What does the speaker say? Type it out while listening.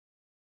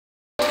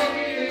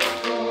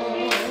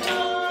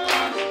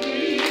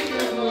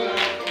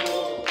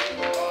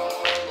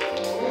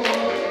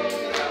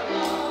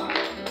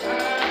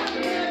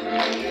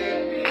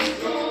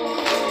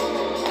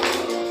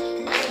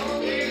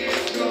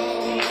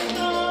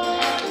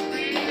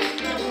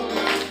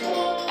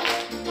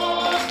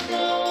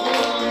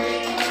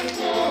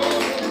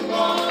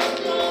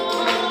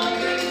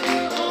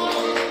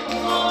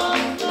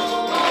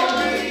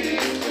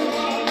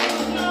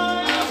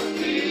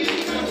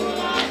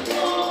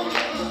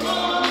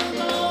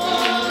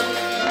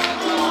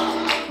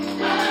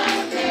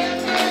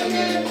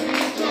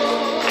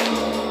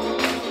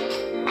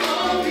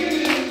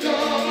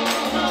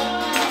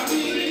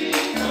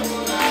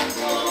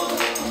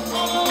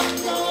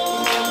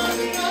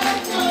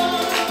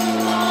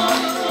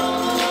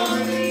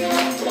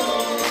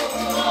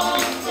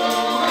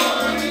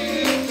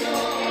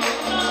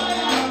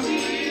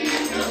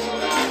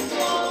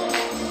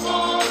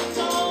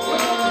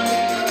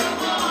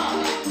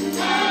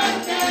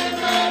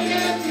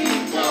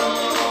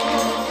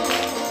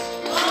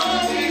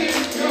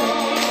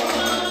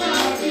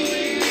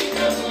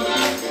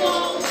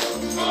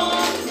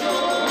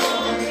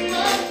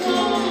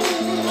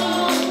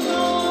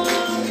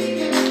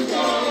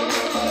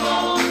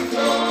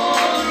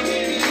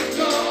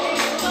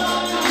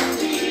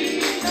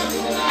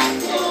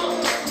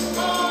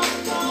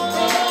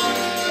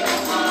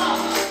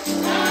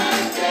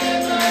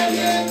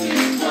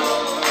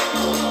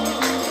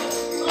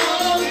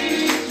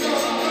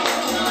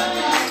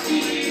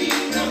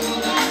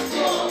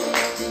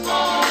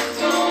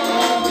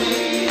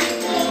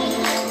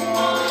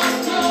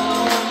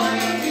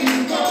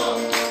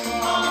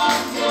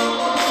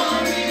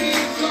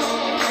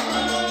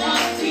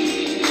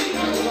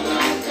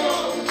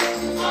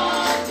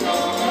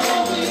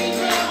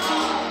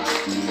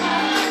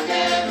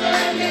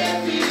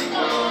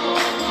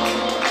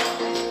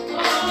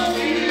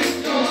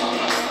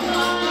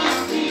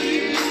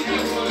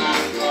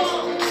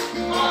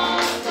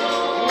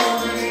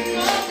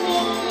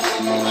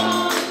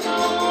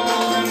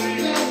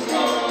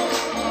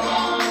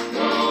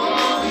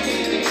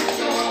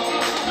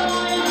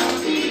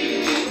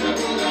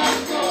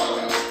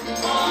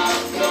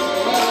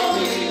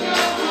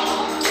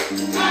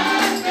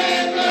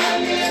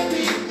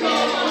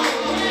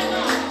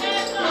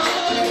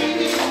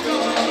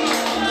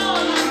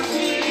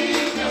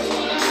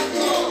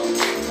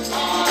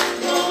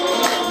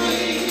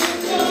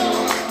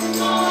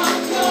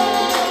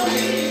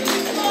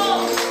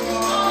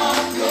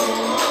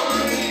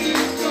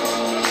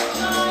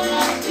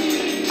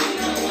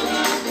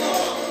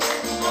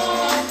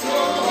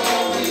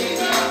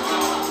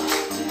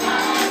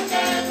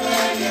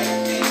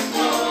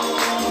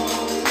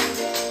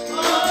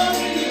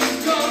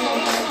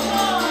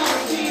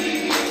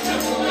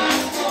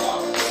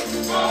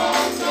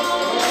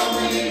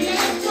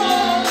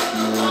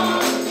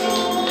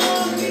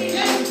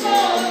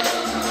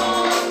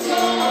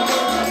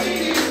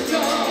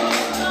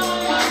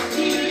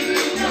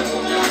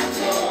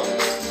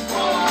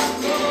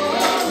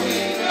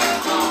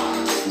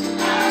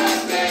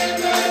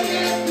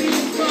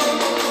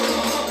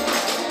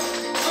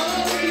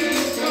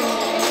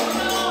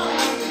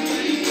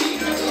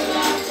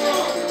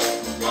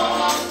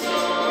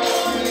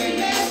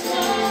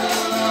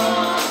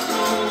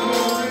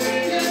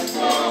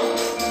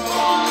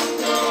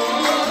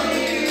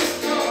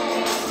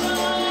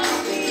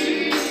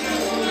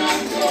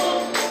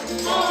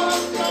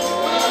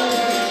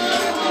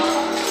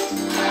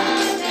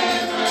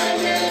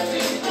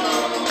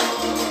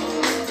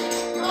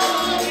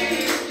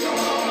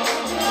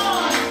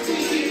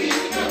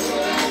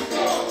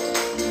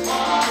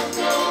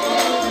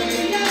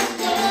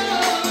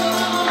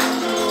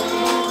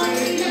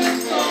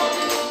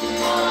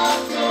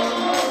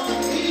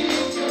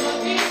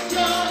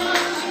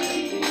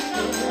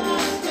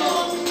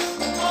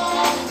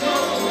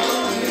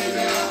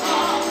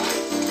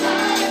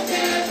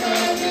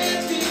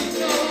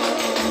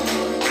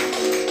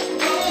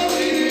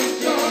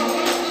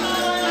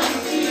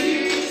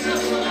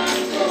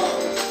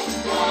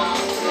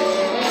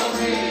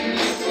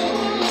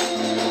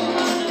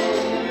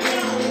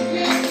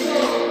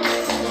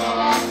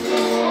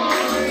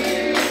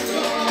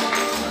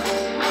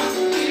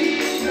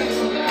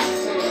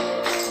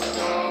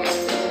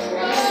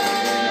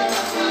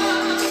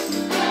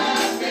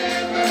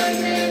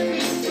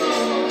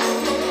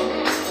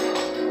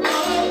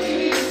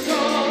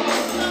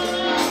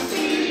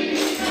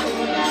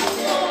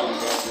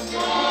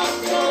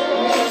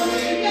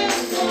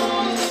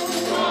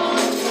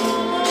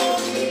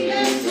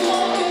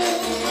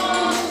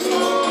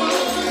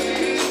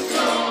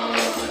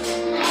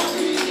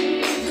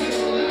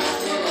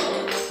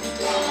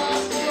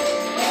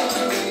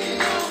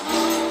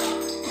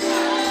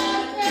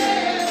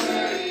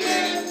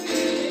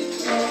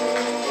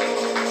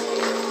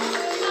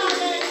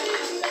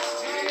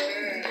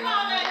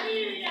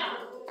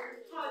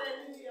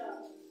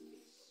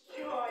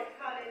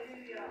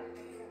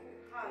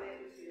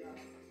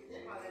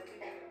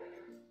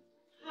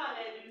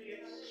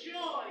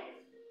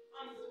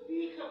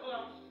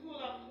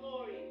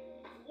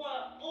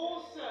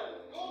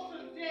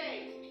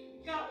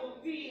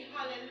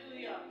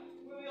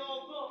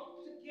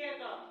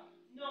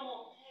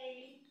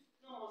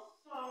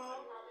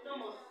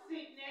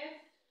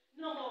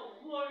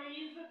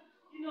worries.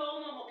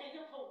 No more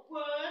getting up for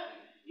work.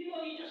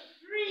 You're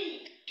just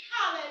free.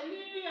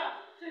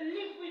 Hallelujah. To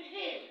live with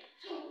Him,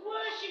 to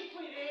worship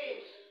with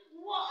Him.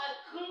 What a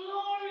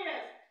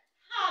glorious,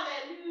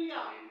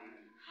 hallelujah.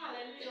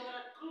 Hallelujah.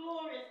 What a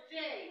glorious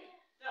day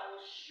that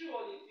will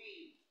surely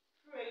be.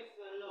 Praise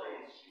the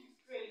Lord.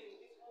 Praise Him.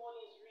 This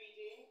morning's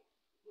reading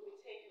will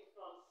be taken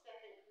from 2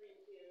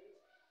 Corinthians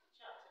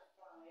chapter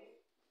 5. 2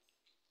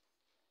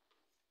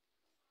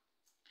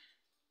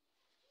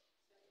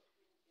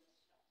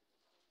 Corinthians chapter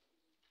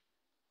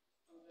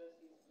 5. From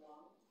verses 1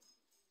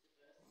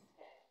 to verse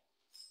 10.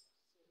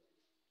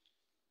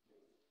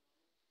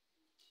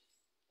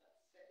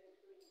 That's 2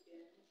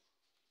 Corinthians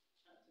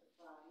chapter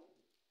 5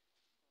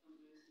 from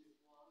verses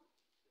 1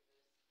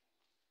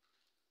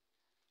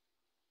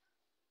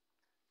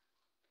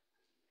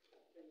 to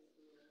verse 10. Praise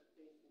the Lord.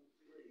 Praise Him.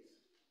 Praise Him.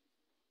 Praise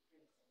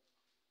Him.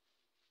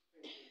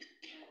 Praise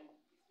Him.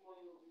 This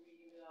morning we'll be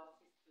reading with our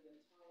sister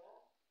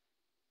Latoya.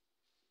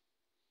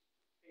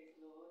 Praise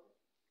the Lord.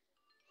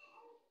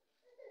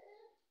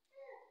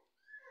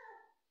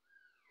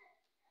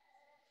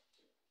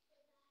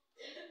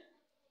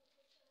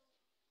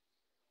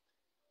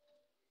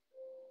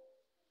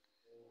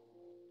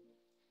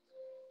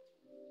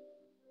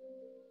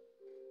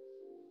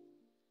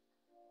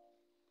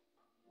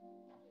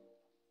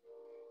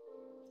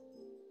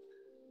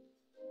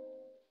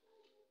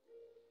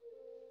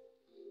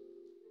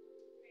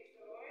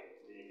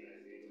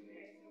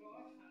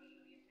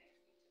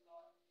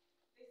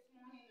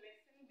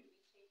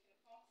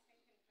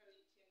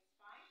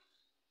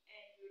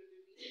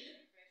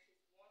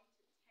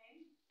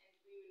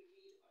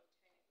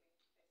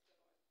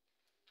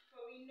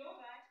 We know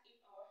that if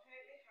our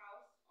earthly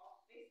house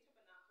of this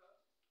tabernacle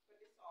were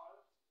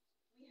dissolved,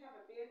 we have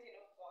a building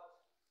of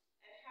God,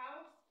 a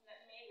house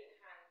not made with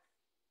hands,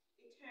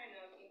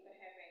 eternal in the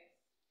heavens.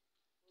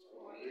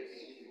 For in this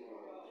we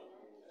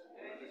dwell,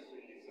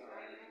 earnestly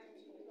desiring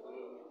to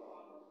dwell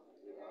upon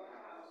with our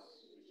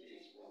house which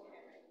is from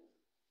heaven.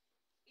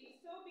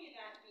 If so be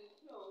that being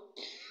clothed,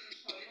 we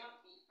shall not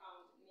be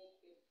found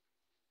naked.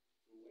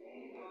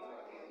 We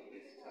are in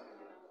this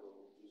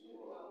tabernacle to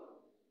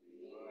dwell,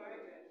 being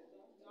burdened,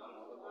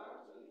 not for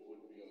that which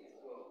would be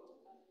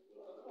unclothed, but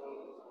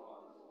clothed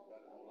upon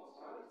that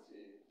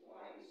mortality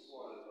might be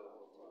swallowed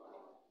up of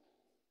God.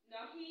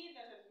 Now he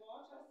that had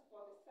brought us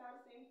for the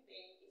selfsame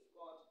thing is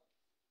God,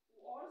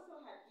 who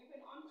also had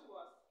given unto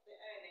us the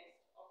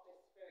earnest of the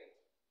Spirit.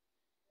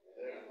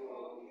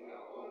 Therefore we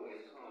are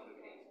always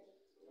confident,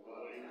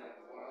 knowing that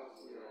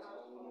whilst we are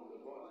at home in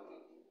the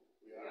body,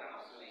 we are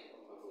absent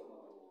from the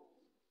Lord.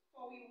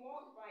 For we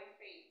walk by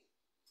faith,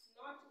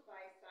 not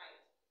by sight.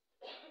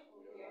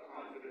 We are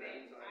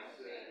confident, I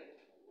say,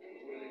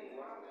 and willing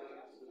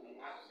rather to be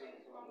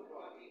absent from the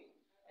body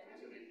and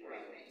to be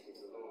present with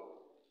the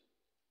Lord.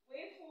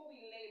 Wherefore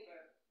we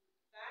labor,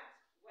 that,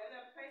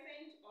 whether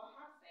present or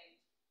absent,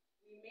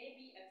 we may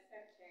be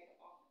accepted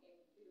of Him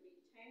who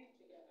we tend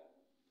together.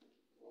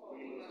 For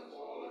we must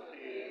all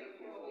appear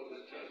before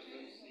the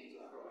judgment seat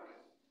of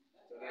Christ,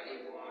 that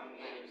everyone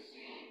may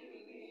receive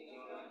the things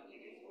done in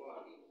his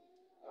body,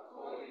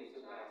 according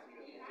to that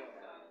he has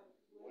done,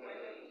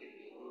 whether it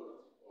be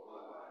good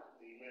or bad.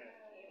 Amen.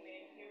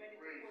 Amen. Here is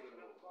the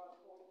portion of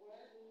God's holy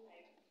word.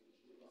 Thanks be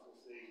to God.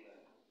 Amen. Praise the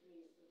Lord.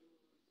 Praise Him.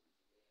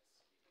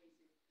 Praise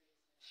Him.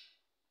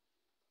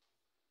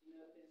 In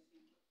open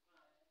seat of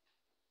fire,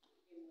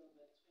 hymn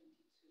number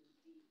 22,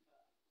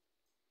 Deeper.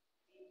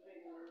 Deeper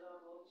in the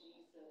love of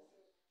Jesus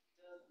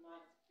does my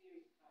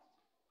spirit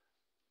fast.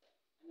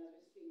 And as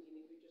we're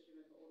singing, if we just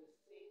remember all the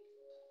sick,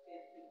 the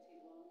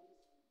afflicted ones,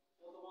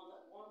 all the ones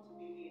that want to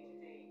be here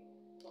today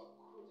but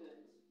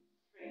couldn't.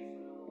 Praise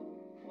the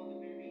Lord. All the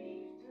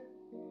bereaved as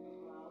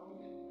well,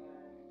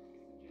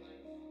 Sister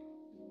Joyce.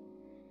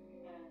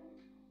 Hallelujah.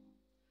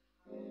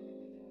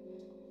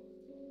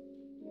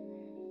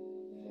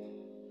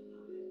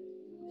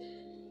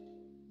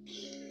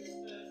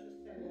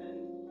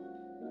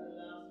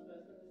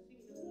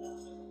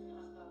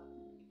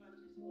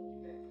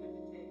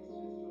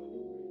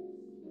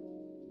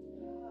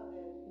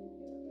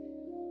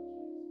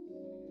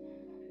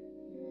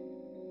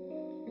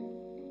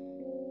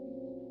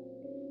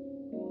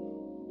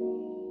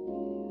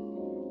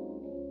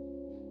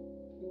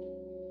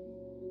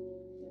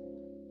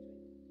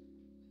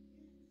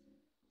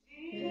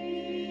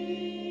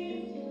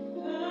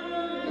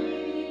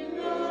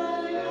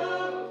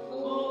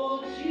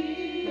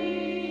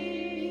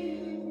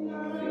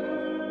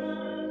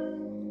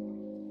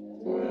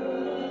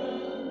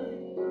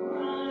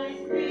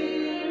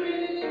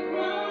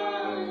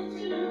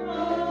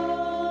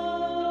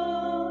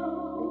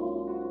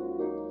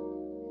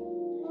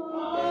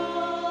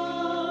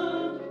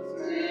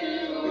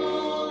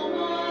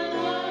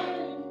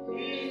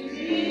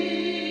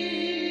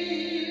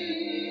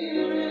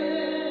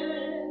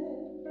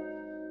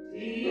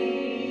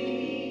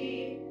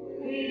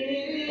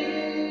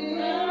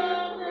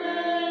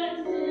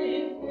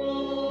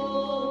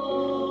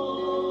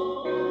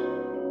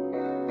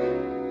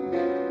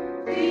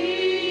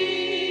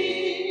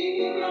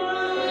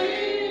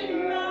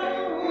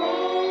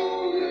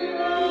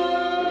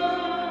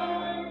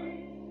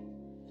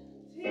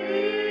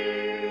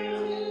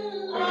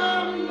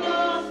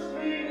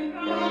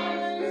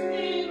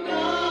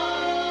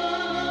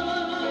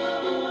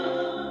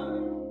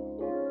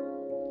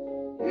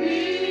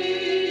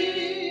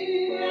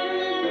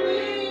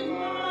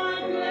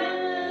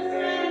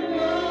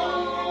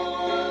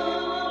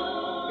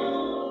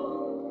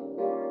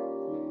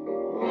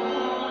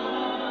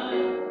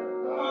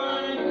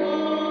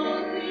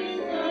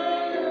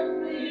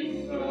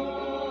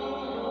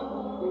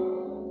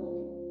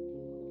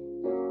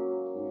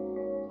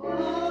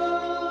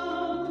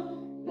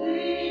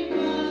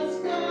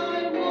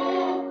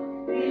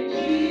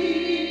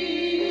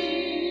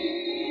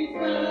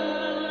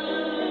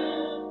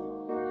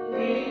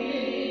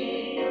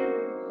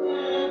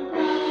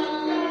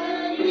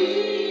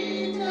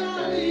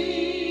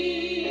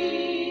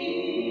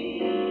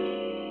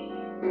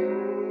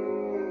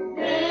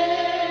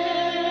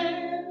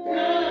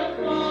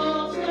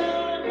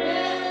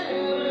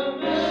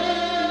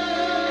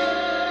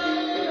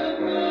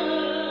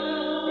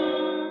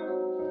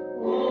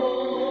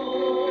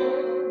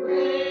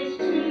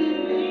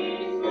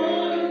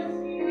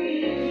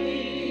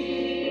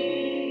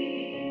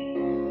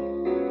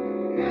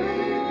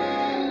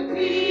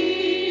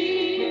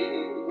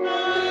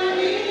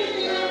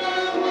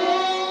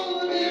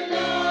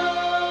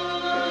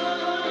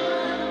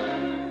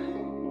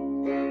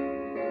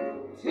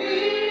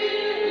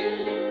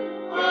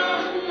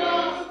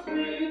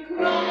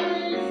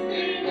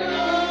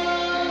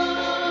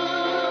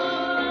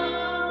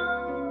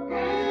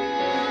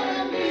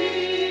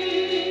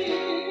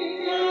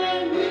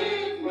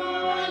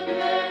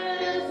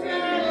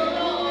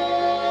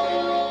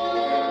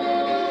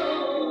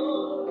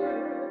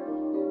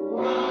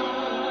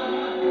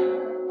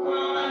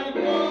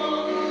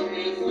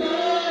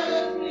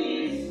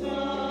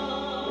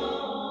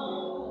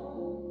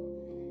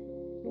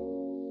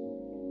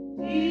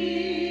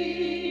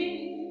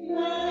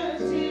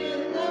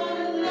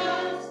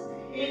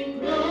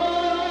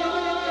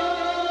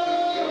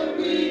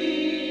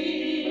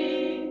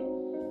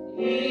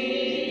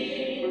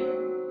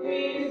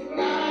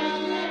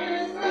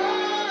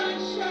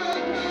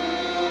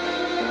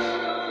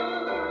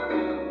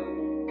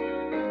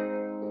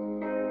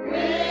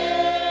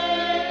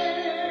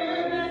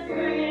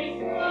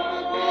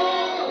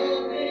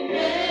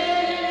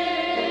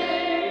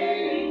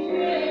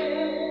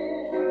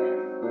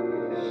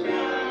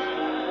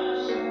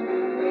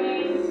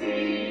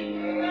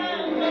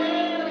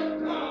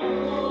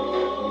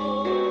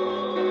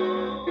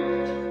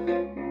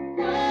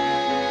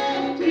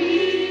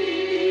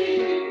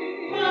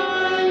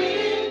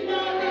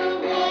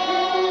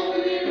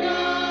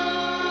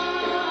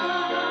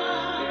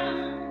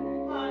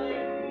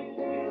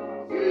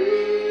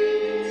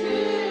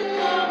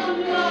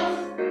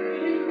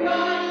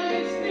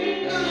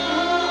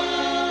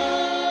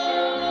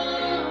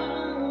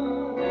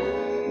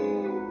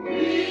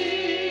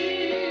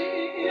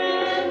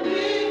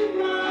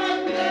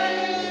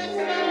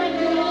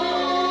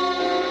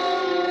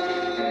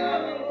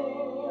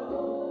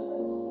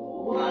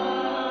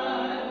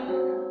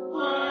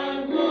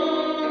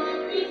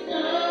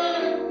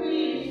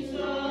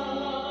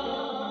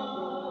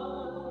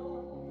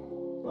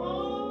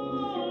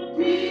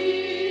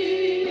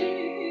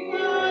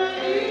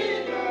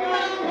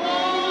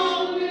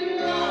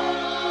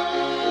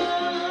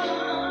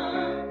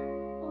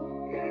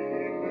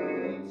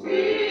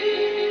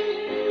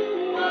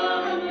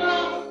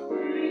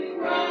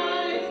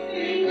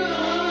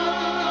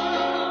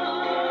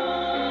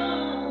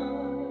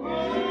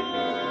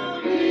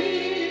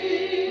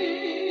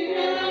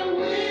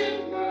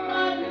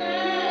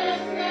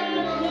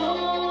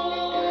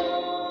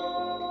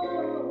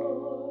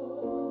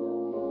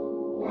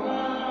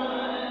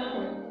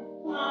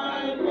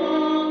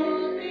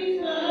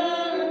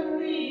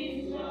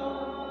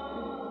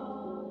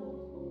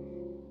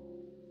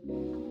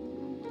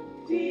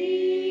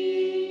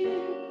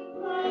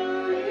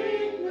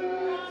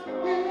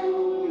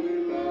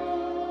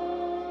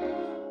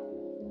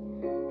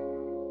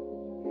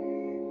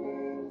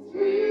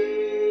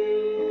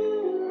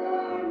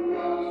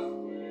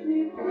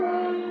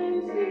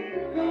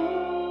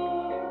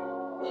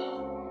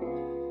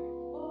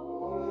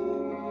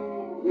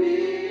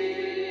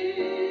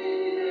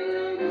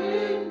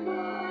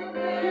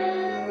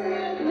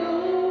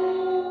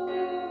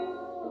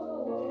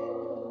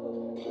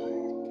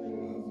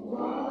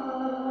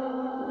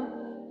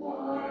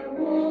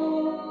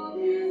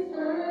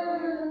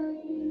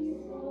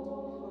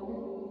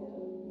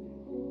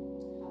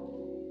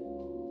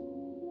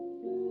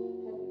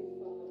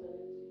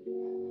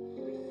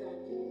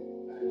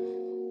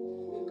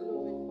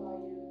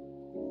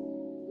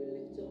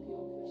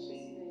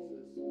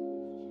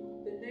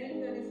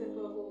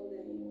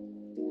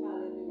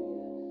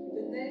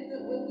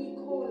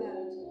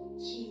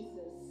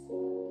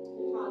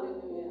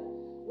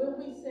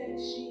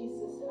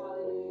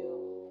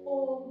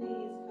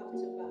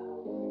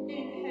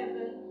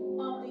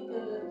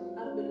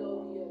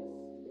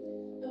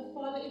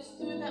 it's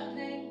through that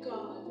name,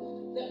 God,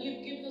 that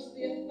you've given us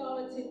the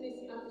authority this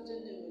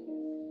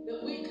afternoon,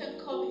 that we can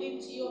come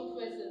into your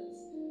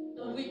presence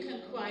and we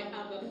can cry,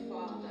 Abba,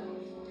 Father.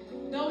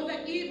 Know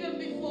that even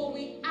before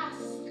we ask,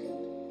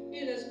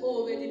 it has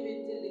already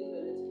been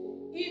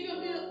delivered. Even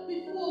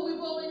before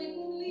we've already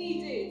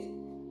pleaded,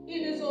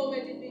 it has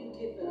already been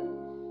given.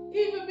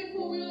 Even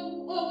before we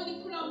already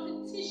put our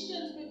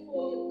petitions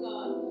before you,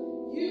 God,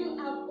 you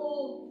have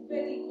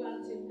already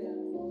granted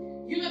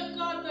them. You're a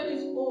God that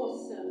is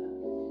awesome.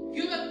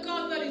 You're a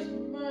God that is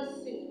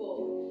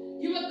merciful.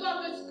 You're a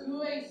God that's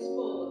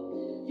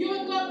graceful.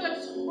 You're a God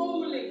that's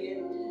holy.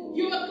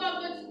 You're a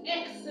God that's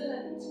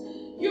excellent.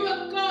 You're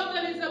a God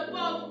that is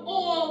above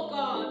all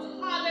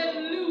gods.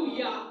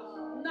 Hallelujah.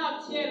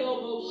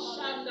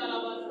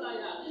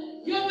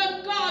 You're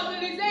a God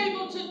that is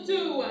able to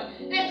do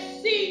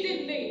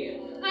exceedingly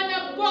and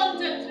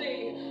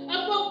abundantly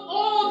above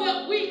all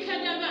that we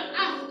can ever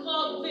ask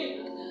or think.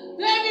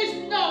 There is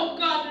no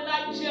God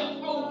like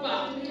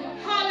Jehovah.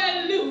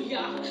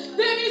 Hallelujah.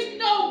 There is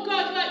no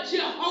God like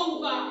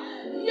Jehovah.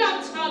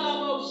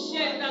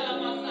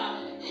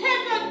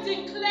 Heaven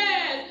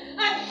declares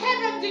and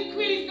heaven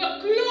decrees the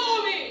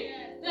glory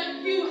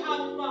that you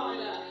have,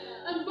 Father.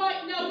 And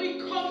right now we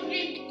come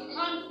in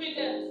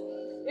confidence.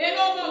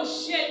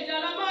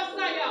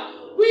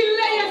 We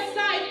lay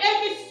aside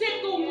every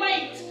single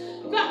weight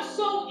that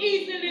so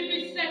easily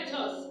beset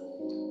us.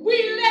 We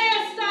lay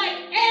aside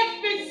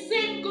every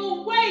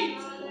single weight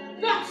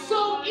that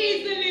so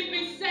easily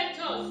beset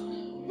us.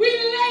 We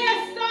lay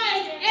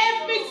aside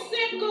every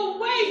single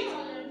weight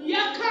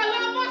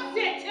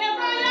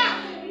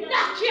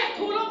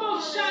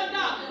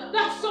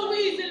that so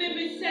easily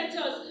beset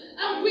us.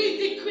 And we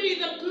decree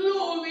the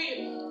glory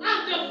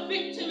and the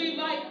victory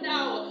right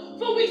now.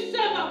 For we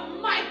serve a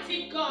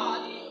mighty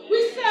God.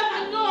 We serve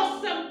an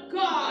awesome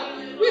God.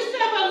 We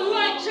serve a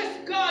righteous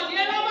God.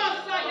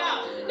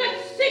 That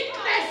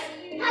sickness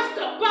has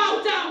to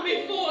bow down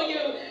before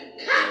you.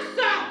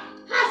 Cancer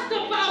has to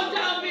bow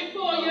down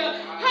before you.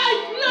 High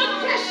blood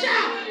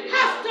pressure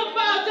has to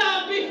bow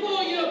down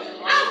before you.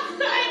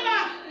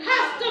 Alzheimer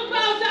has to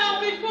bow down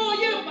before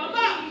you.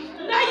 Mama,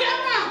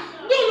 Nayama,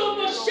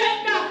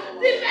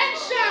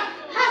 dementia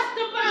has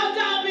to bow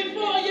down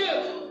before you.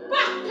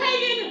 Back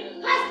pain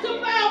has to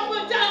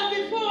bow down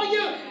before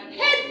you.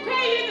 Head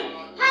pain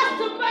has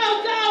to bow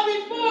down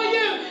before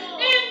you.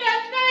 In the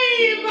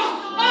name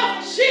of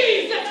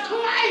Jesus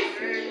Christ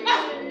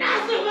of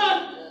Nazareth,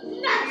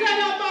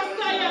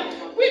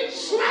 we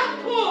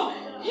trample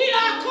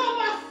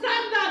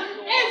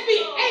every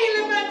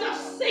element of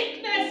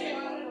sickness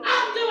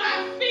under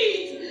our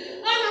feet.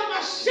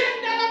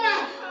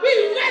 We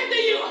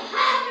render you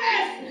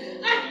harmless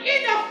and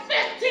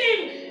ineffective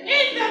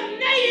in the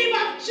name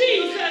of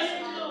Jesus.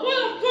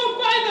 For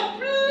by the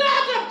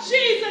blood of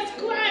Jesus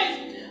Christ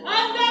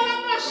and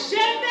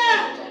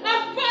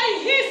by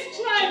his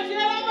stripes,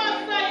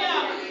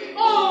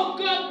 oh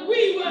God,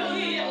 we were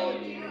healed.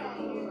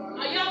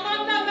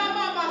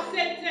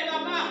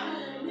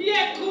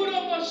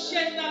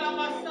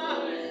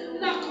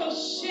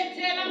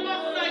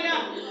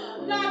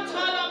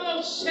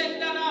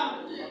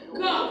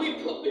 God, we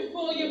put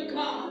before you,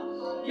 God,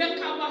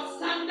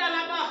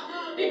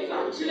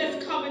 Evangelist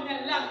coming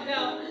at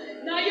Landell.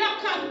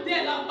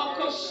 Nayakandela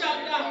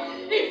Bakoshanda,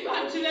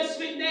 Evangelist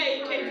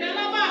Renee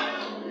Ketelama,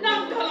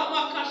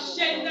 Nandalama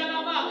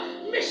Kashendalama,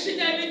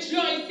 Missionary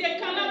Joyce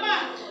Yekalama,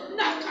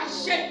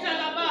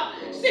 Nakashetalama,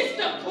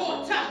 Sister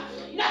Porter,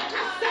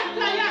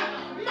 Nakasataya,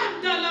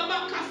 Mandalama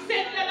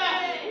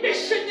Kasendala,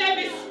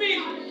 Missionary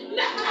Smith,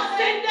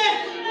 Nakasende,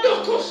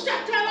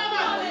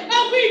 Nukushatalama,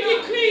 and we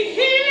decree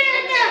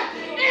healing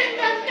in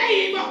the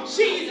name of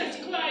Jesus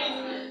Christ.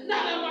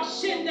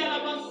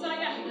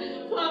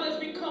 Fathers,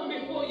 we come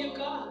before you,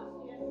 God.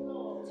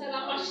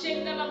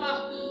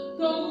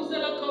 Those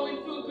that are going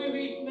through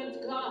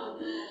bereavement, God,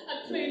 I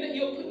pray that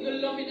you'll put your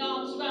loving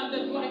arms around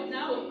them right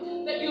now,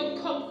 that you'll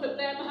comfort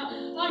them.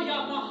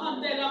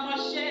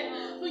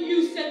 For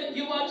you said that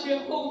you are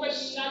Jehovah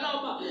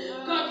Shalom.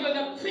 God, you're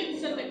the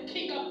Prince and the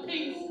King of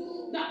Peace.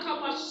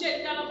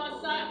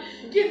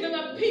 Give them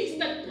a peace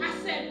that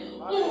passes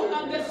all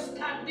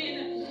understanding,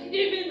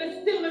 even in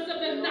the stillness of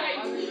the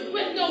night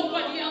when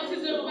nobody else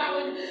is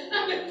around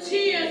and the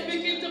tears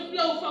begin to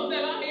flow from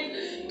their eyes.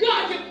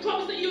 God, you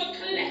promise that you will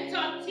collect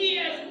our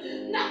tears,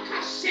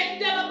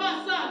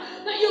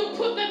 that you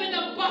put them in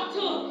a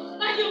bottle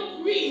and you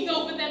breathe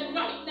over them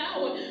right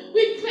now.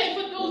 We pray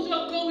for those who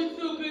are going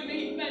through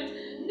bereavement.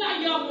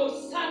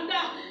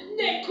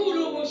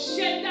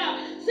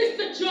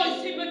 Sister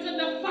Joyce Hibbert and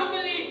the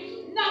family.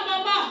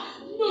 Namama,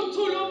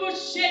 Nutulomo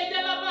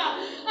Shendelaba,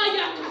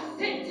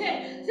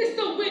 Ayakasente,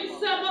 Sister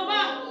Winsor,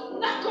 Mama,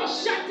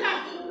 Nakoshata,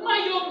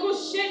 Mayoko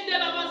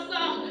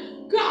Shendelabasa.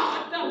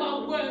 God, thou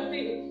art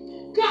worthy.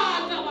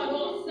 God, thou art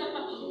awesome.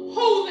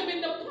 Hold them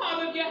in the palm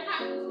of your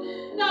hands.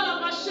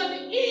 Nalamashana,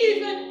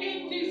 even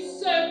in these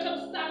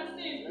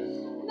circumstances.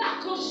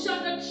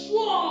 Nakoshana,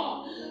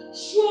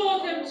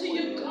 draw them to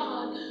you,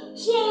 God.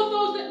 Draw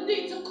those that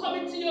need to come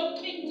into your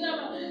kingdom.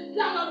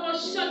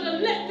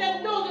 Nalamashana, let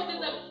them know that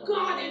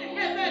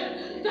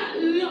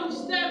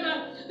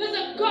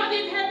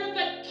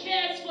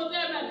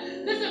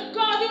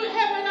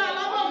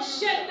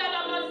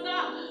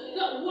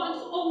that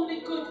wants only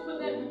good for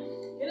them.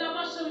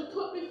 We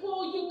put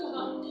before you,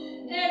 God,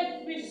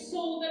 every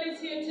soul that is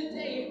here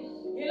today.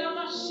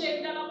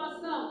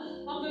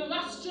 On the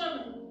rostrum,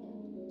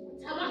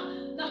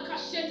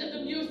 the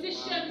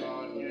musicians,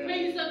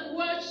 praise and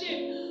worship,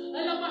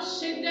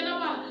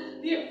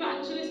 the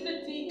evangelists, the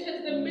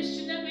deacons, the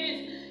missionaries,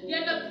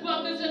 the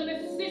brothers and the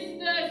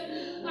sisters,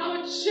 our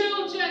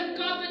children,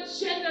 God, the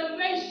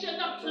generation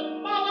of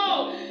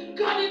tomorrow.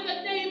 God, in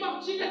the name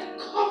of Jesus,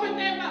 cover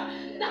them.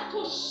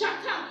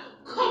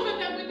 Cover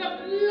them with the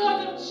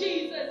blood of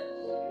Jesus.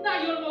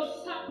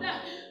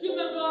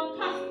 Remember our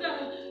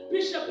pastor,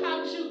 Bishop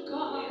Andrew,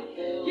 God.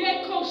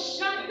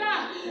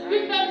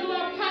 Remember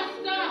our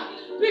pastor,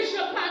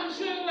 Bishop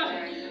Andrew.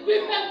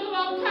 Remember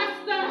our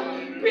pastor,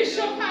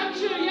 Bishop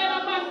Andrew.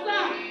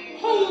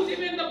 Hold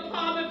him in the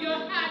palm of your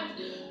hand.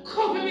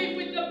 Cover him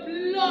with the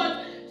blood.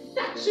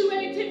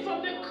 Saturate him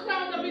from the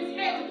crown of his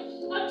head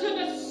unto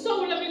the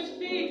sole of his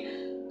feet.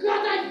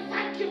 God, I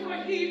thank you for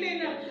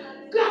healing.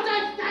 God,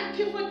 I thank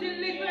you for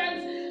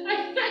deliverance. I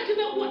thank you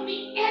that what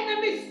the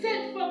enemy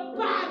sent for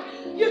bad,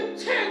 you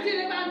turned it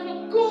around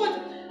for good,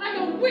 and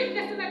a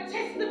witness and a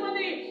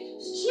testimony.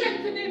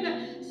 Strengthen him.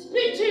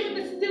 Speak to him in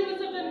the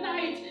stillness of the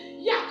night.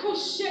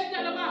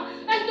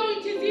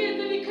 Anoint his ears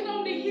that he can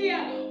only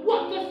hear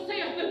what thus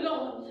saith the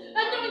Lord.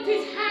 Anoint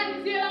his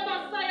hands,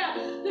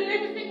 that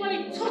everything what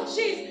he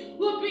touches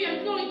will be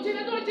anointed.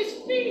 Anoint his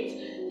feet,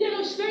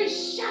 his very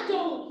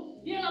shadow.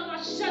 With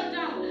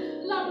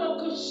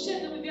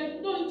the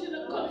anointing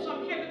that comes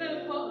from heaven and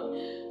above.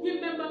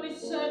 Remember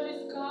this service,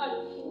 God.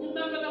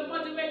 Remember the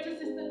moderator,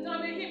 Sister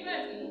Donna,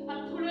 Hibbert. I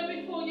put her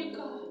before you,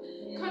 God.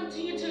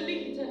 Continue to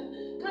lead her.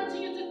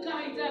 Continue to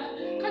guide her.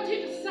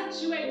 Continue to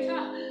saturate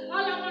her.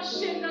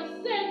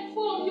 Send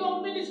forth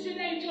your ministering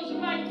angels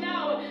right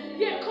now.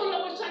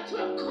 To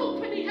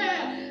accompany her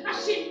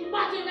as she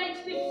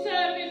moderates this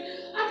service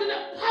under the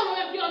power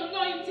of your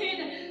anointing.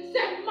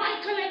 Send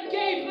Michael and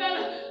Gabriel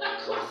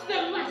across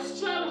the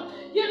rostrum.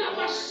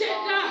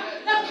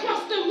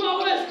 Across the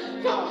rowers,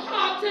 from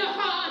heart to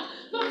heart,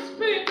 from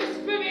spirit to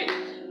spirit.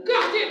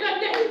 God, in the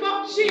name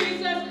of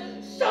Jesus,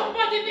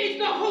 somebody needs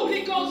the Holy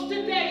Ghost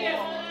today.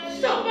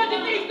 Somebody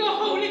needs the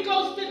Holy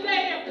Ghost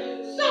today.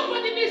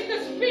 Somebody needs to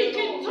speak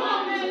in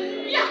tongues.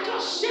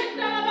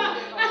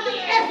 As the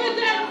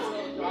evidence.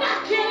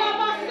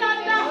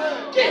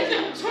 Give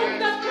them tongues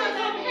that come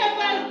from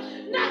heaven.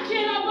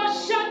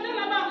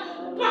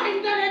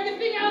 Bind down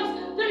everything else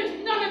that is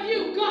none of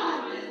you, God,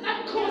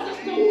 and cause us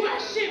to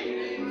worship.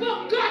 For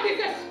God is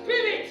a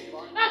spirit,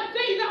 and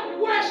they that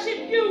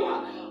worship you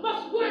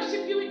must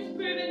worship you in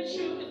spirit and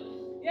truth.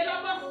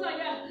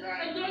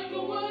 Anoint the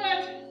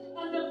word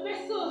and the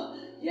vessel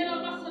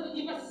that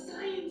you've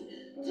assigned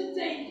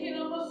today,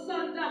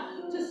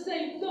 to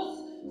say,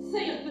 thus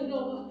saith the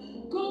Lord.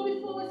 Go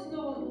before us,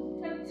 Lord,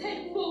 and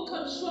take full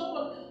control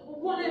of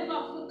whatever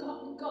I've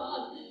forgotten,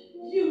 God.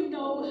 You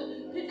know,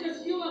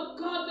 because you are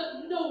God that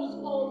knows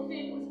all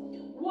things.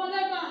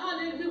 Whatever,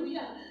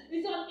 hallelujah,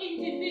 is on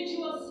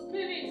individual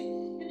spirits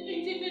and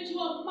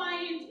individual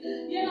minds,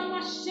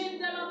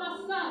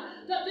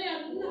 that they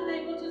are not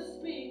able to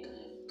speak.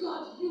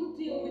 God, you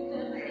deal with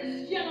them.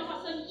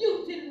 You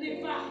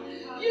deliver.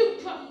 You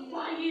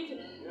provide.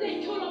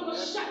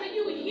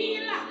 You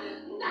heal.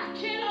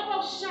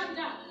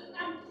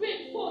 And bring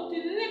forth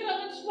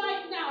deliverance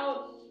right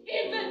now.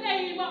 In the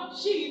name of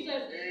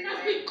Jesus,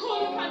 as we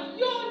call upon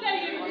your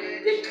name,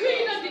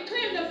 decree and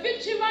declare the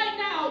victory right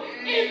now.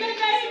 In the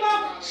name of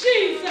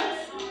Jesus.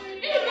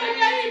 In the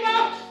name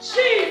of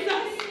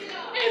Jesus.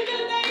 In the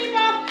name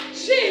of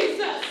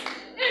Jesus.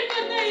 In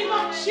the name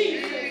of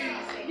Jesus.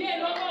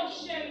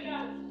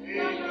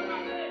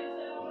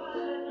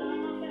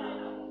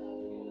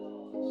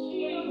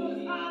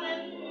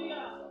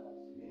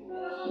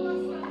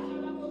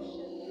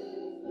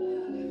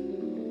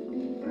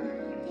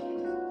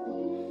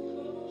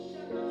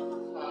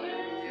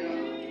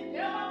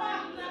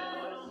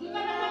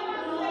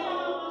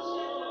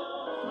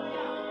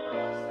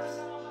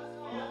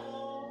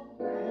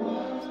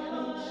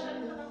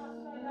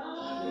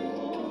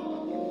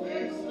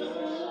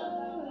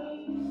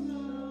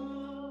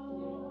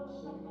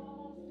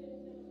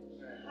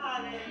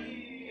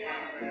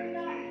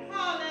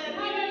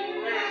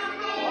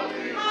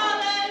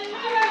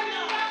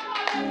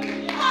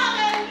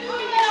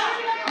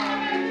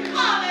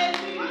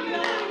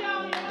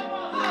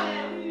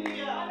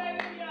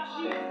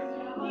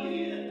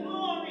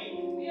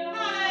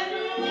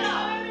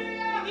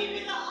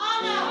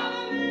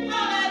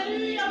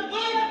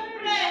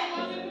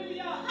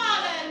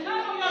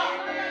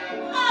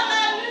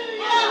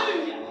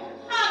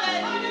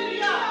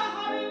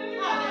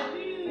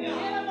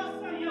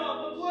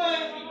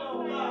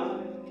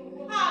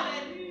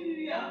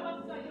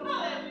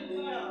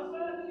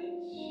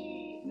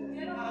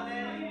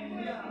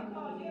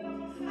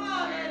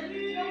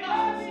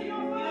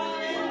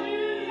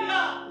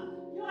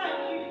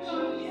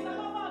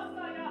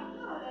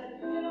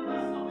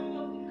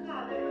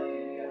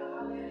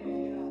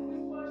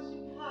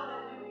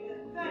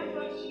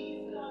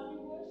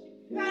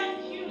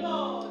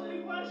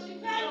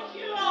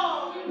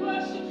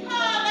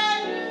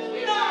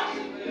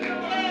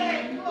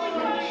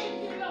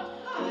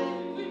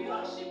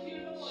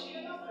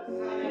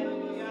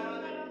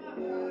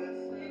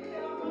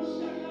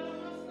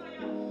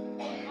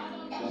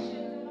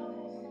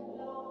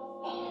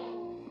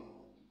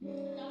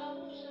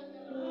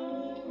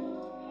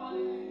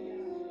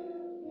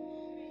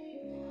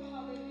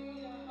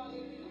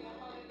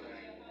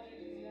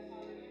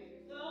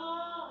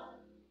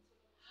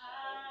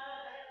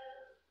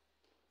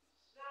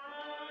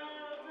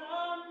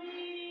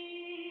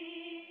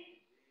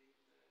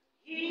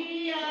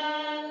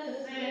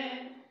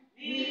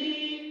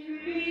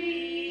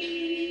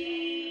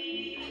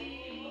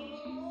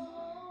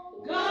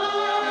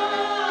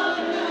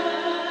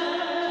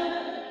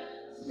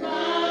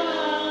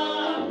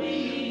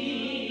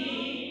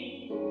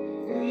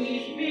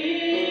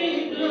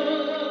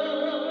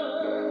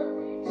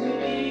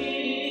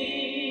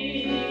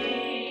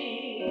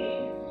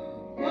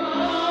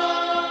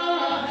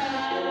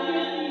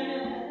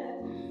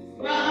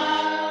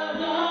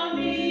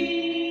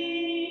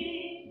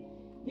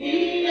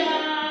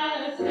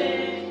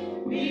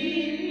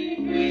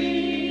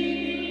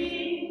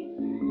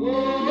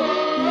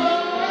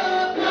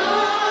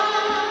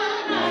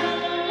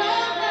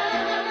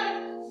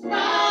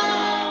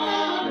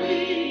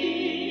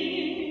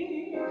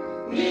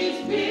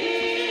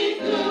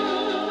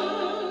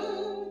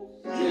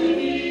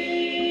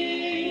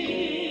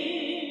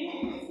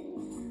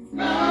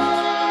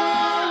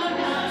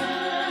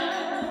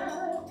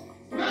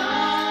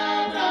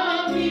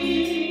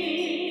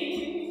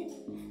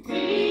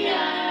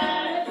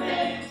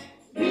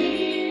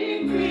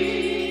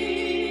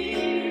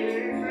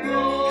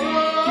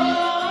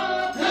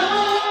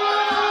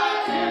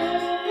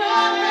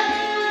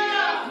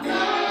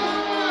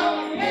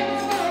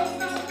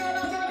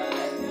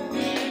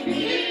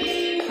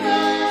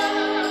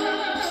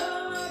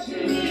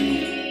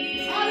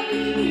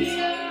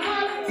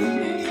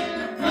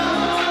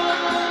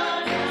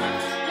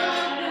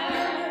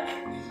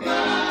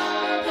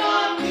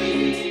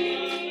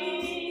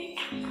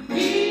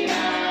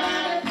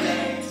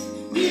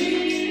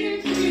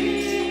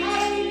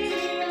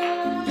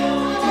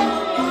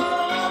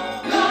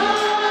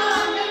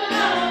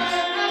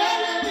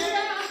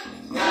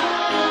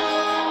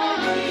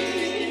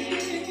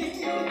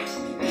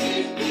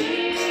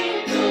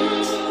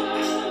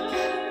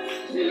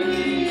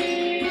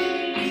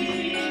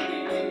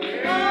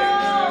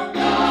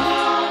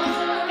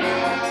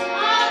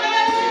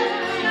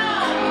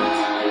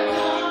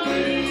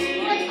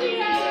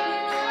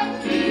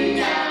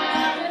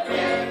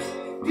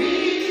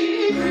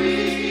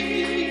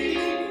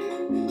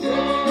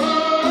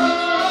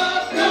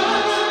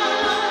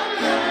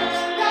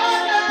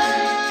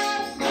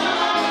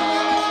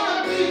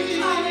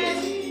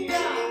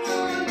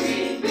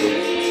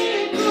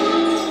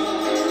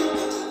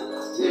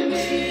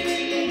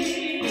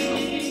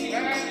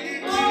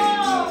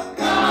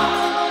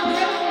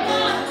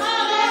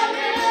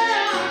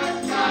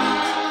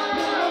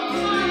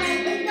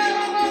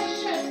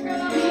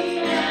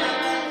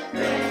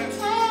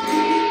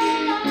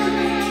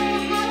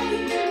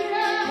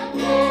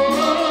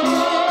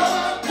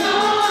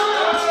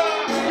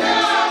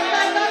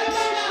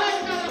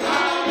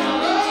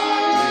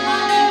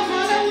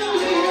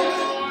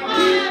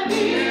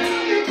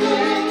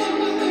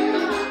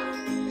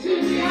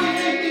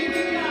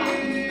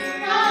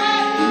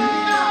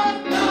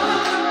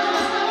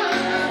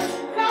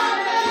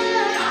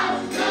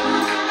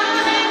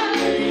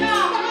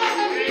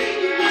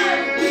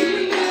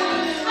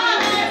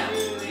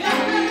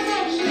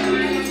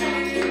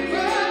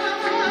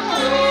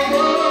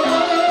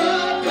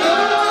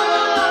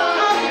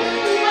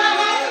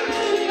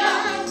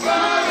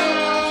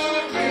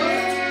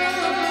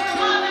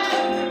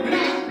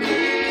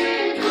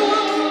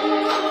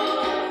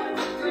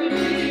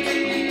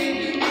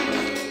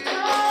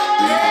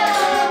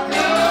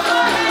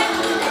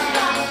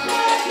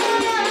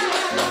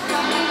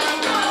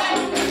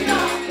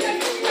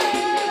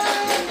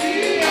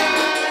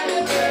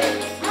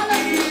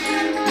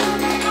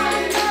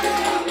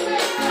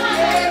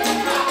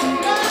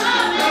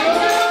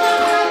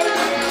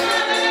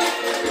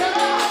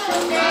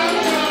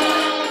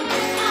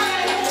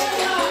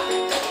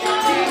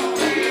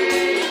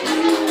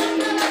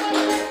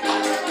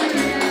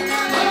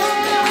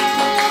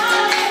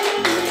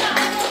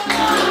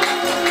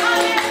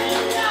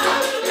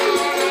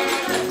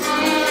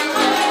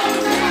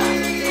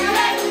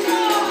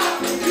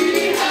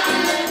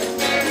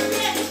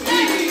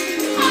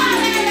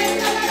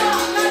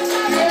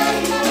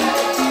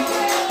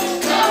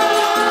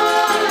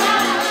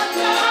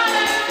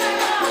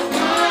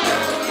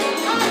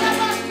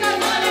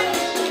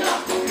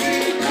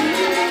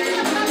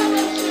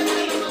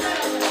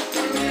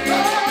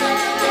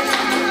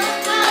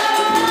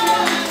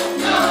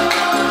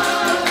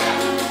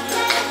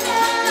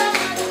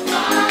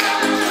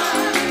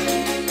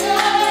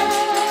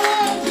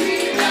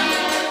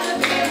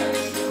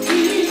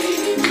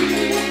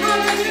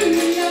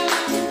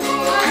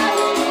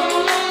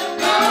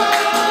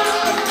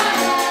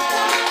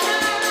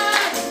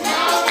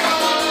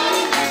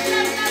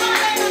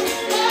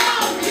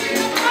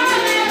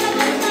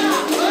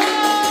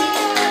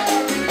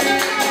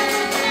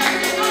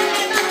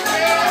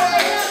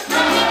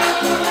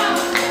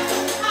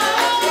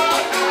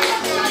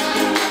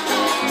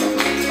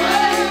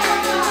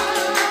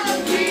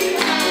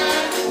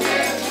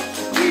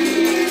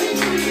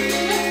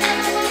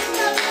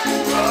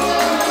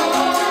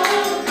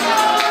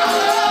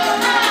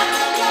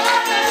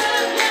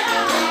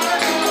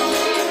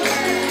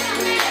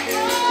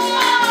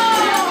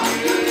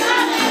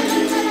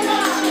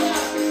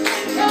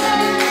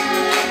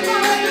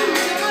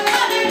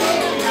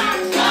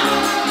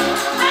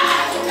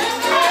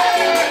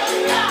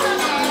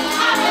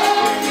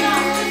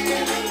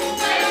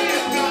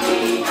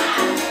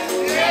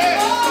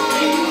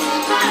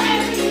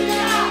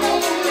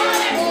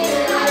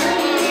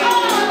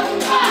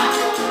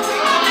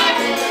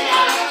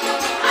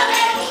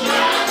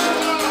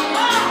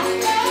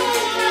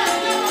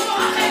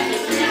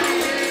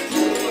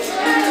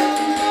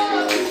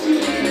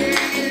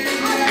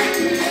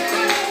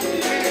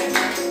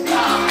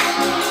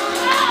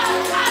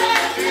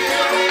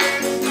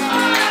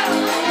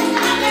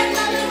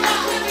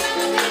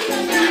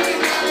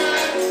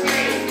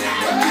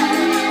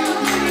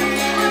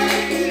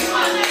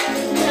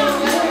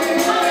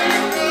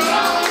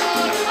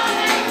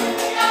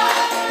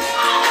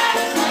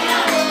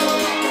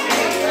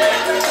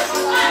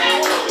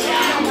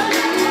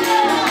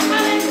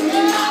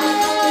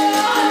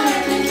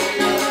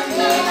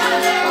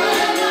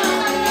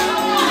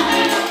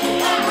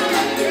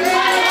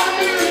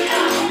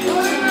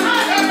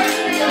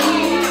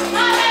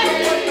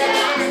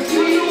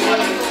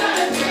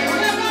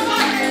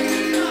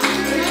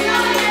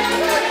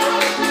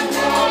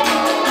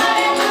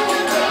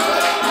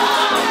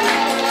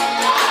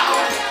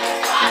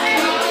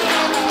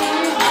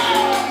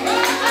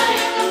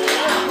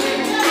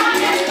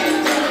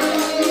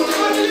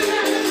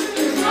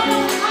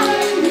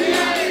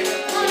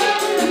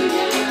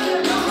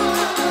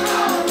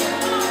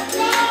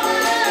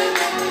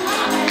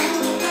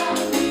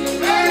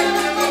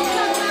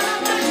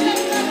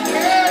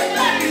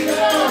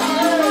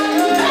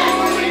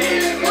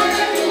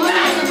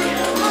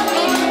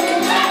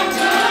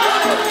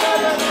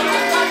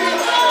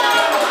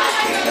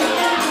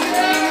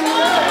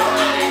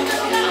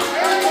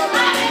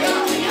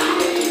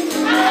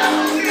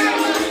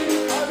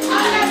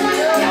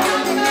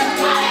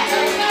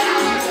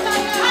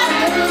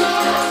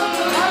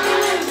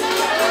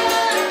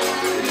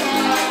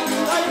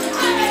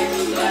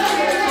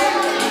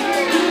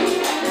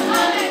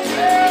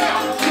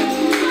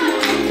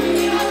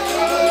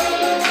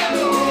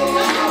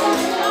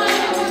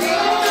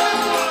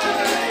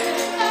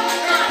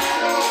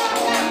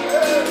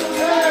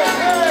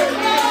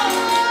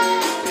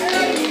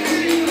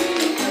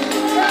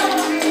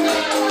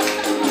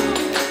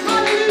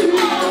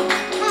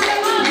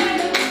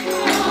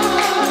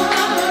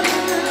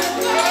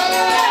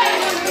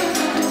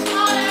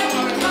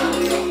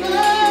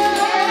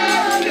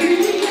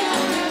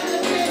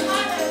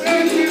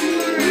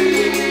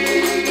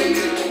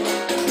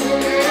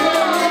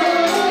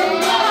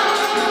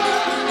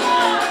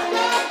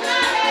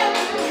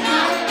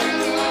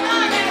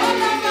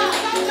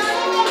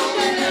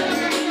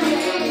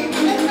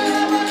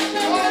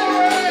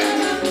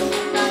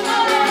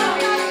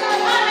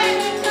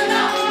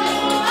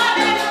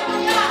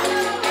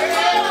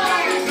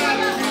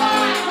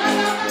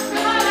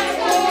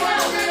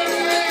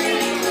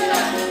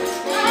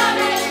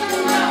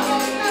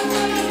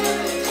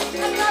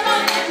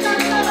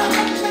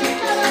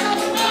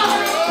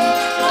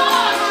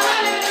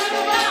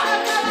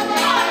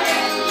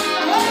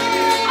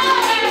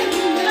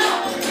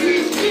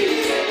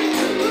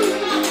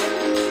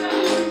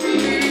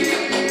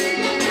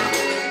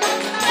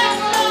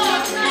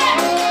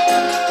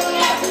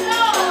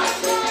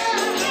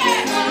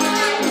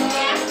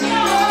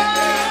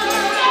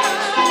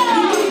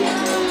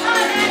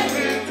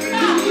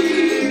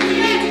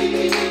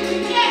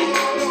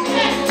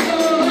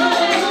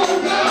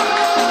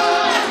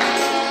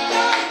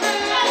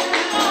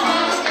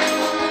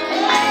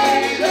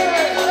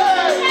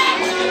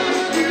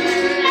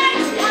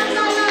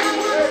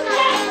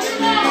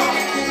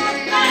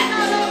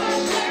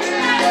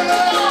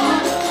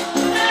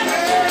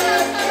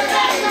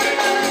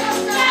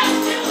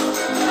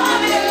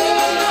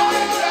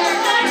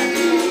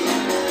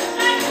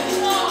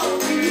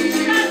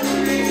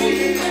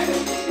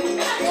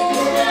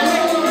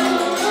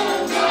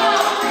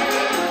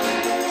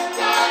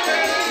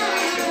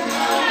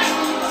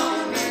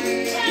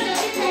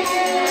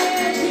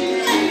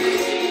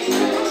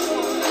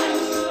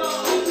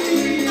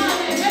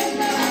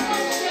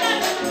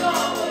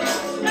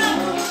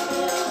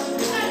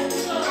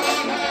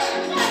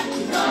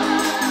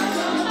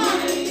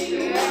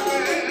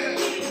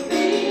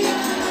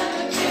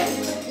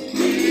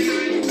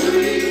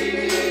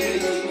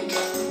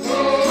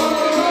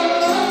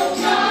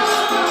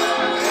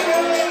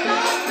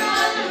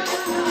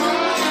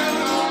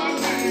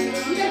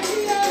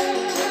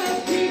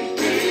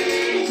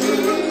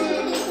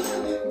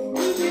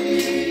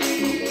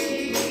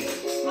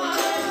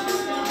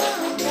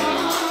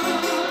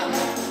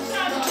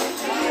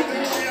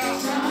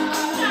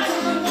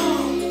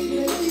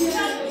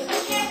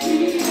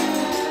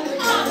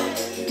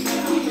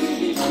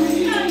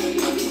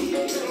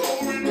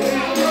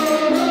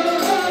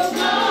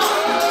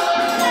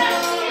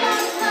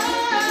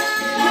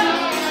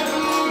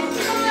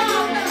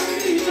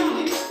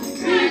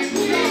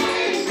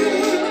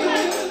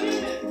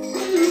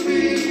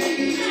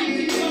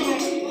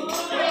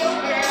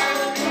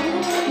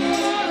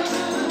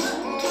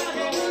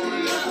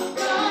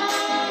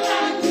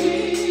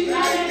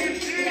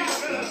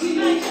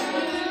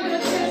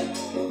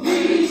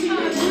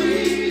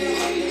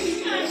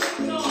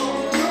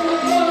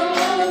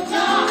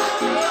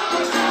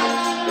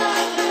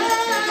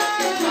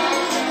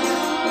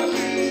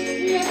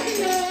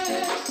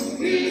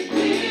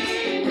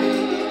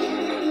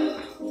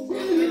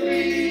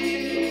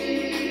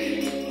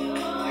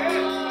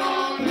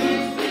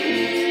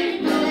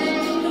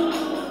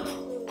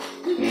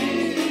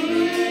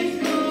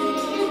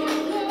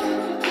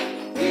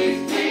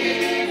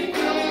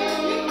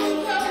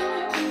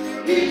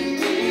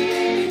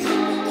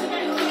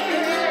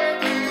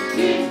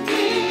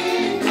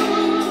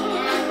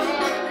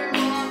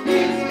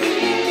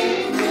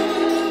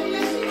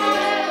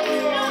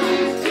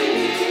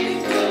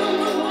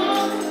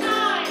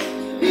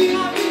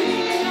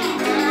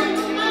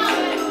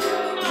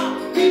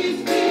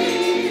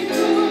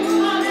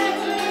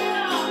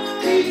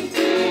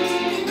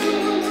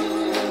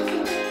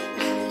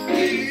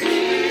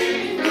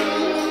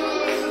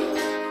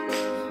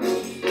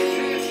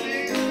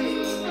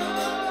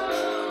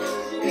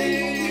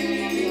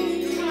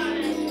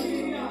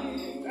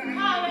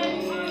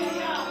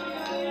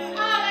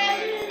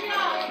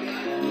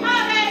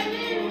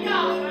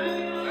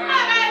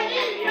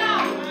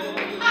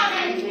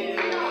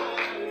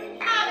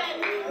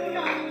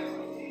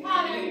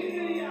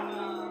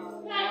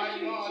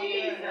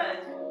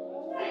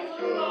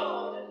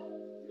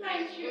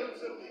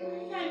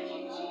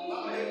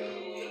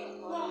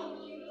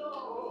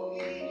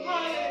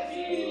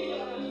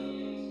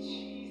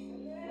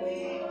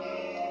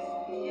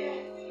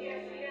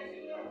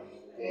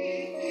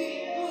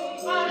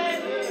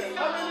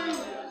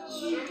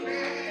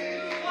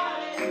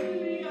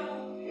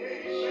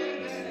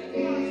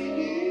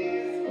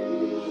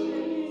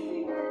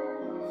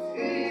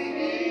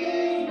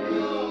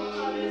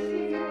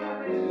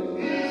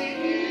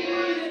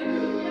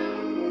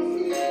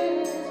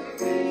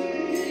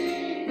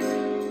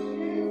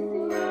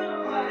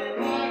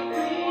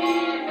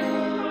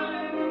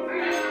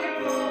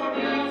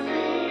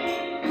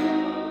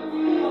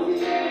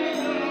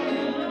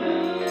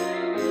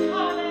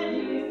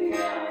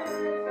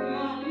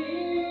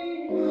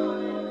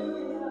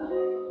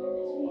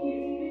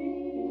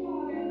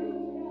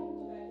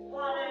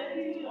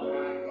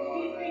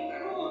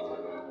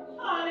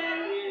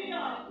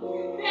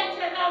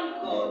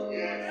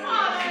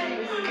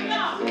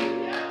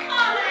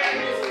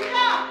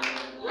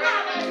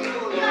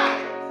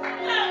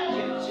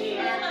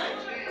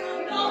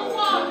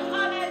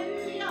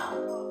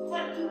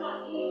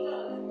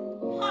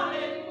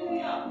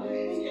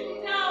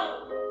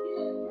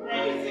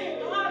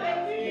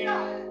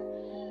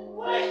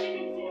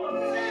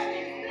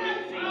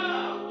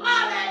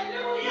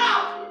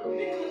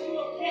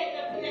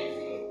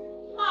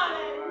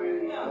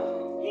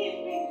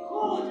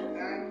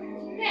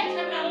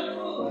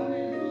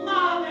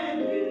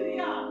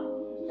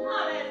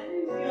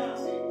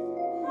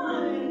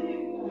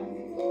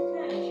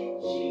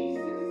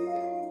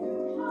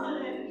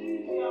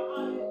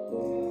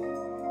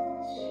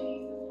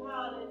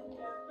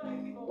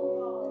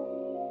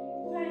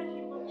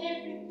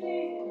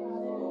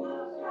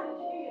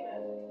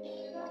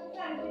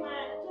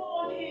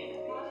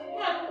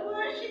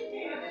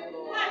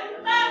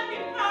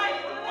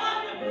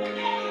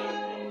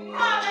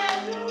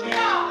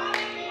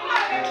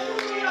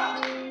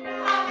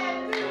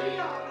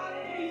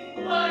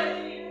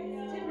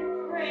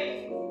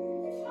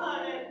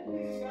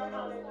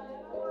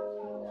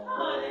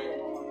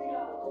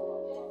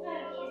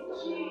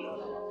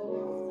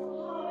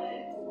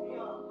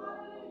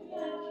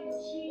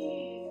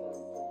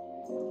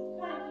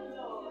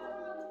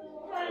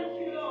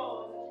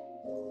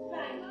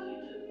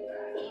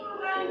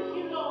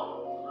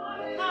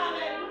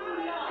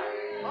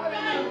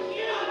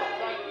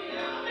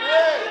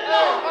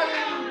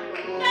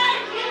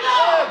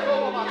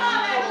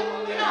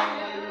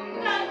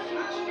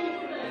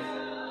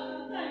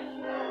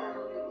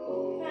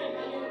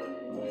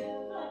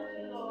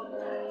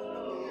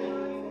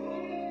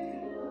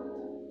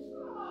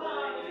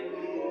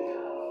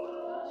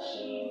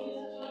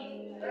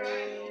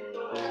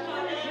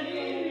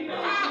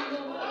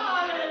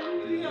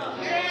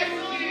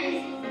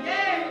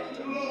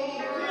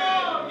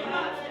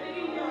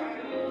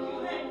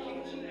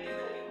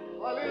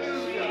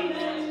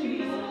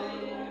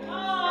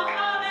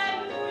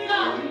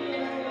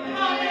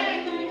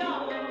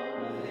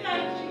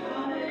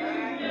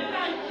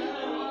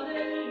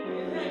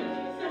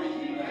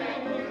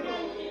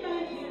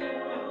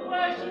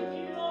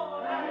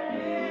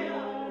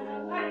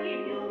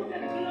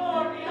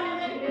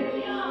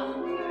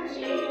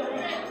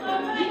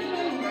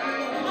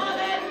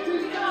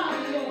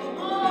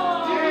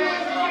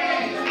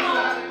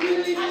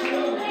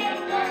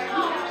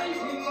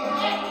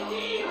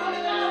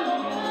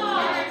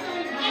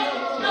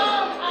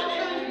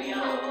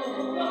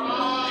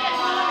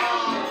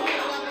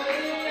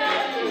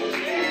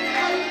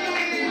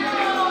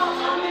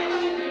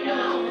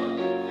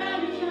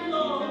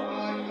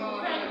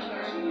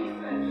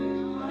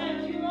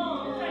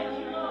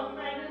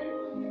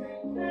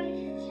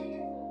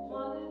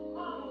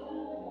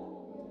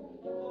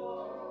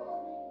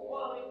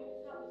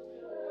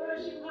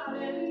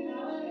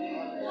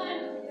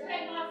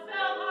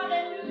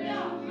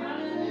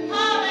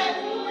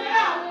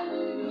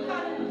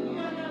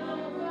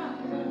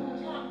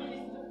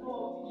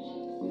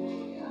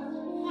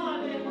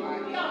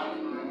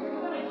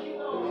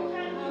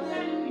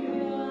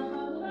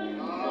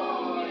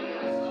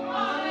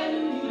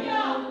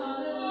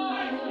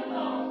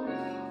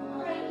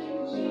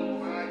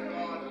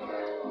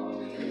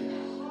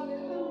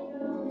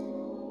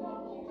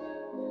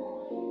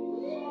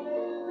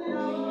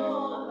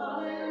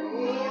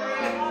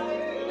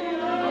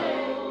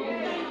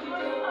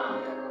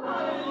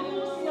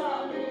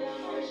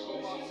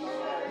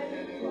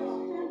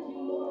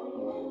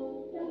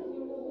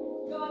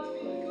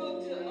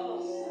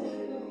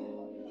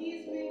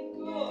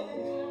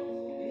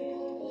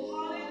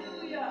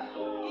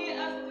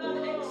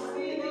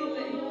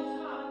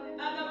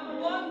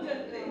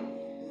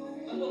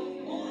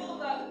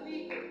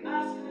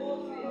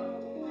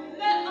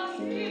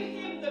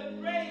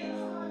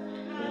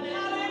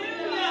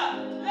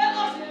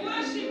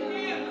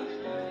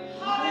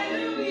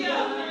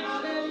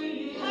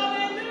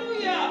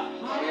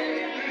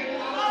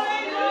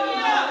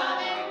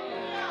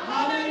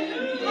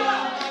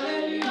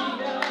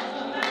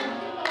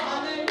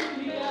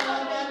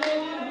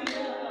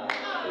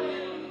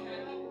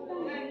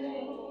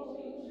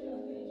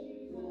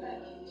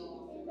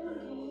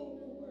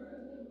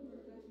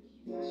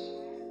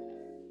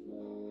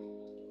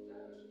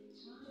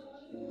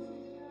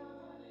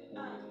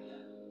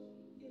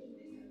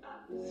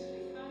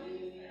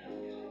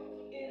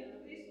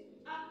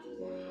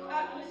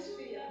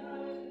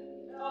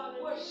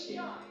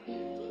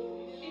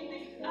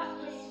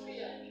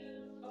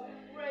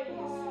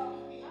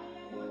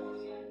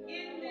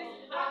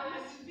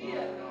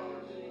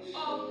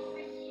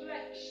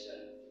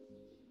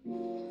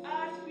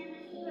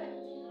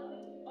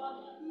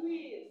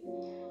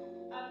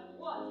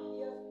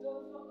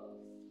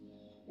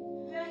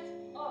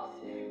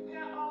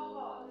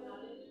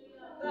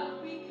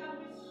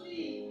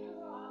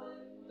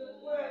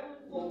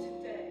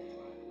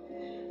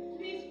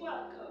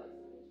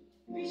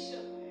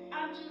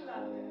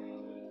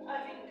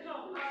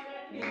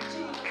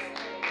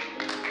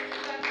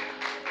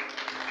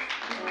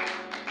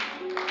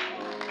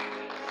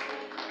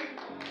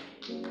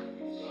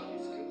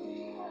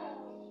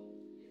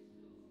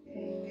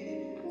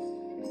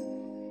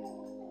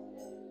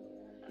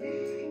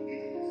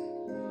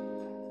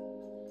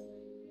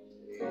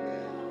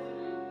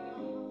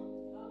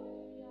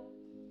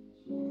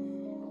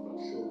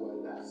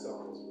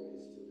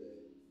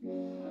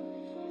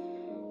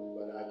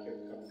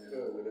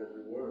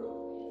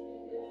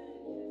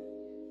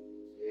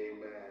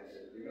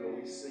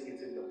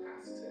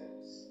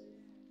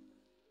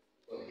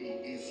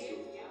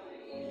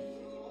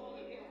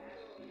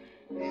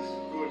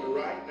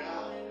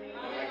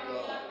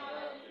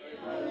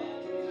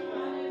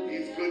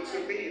 to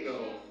me,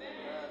 though.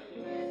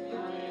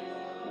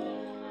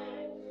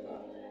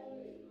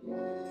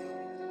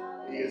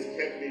 He has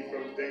kept me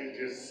from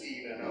danger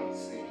seen and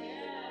unseen.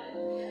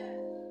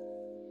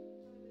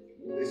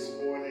 This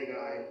morning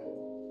I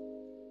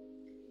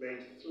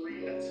made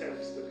 3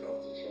 attempts to come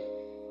to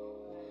church.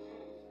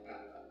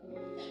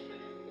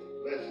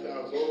 Left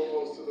out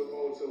almost to the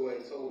motorway,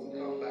 told to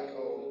come back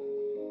home.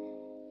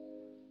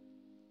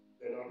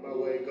 Then on my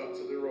way, got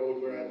to the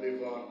road where I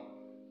live on,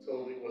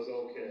 told it was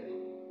okay.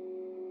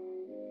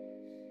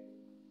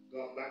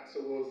 Got back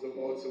towards the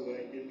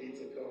motorway, you need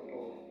to come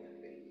home.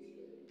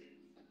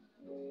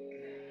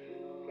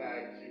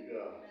 Thank you,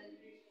 God.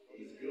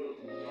 He's good.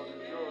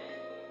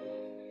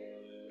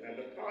 And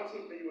the part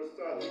of me was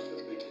starting to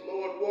think,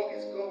 Lord, what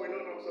is going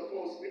on? I'm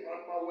supposed to be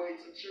on my way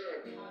to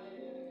church.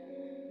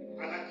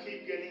 And I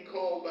keep getting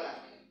called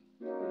back.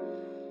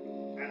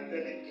 And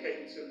then it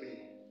came to me.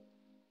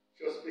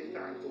 Just be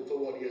thankful for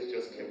what he has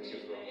just kept you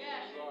from.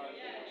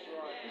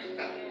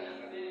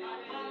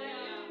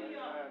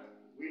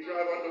 We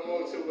drive on the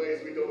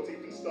motorways, we don't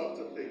even stop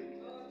to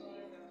think.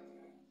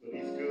 But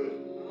he's good.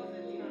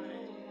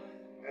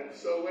 And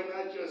so when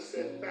I just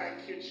said,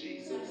 thank you,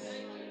 Jesus.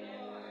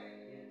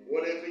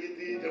 Whatever you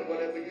did and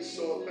whatever you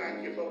saw,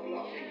 thank you for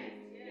blocking it.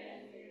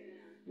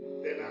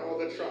 Then all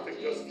the traffic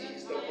just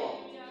eased up.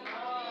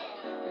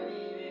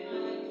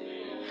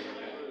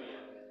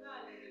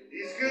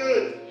 He's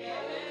good.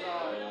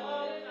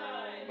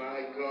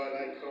 My God,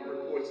 I come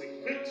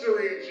reporting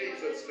victory in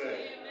Jesus'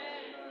 name.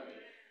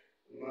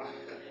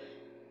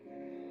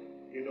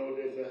 You know,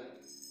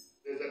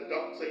 there's a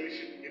doctor you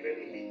shouldn't give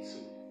any heed to.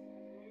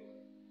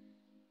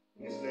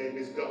 His name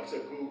is Dr.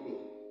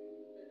 Google.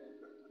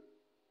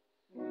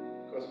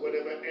 Because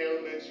whatever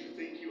ailment you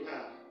think you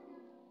have,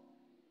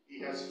 he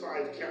has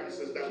 5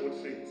 cancers that would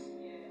fit.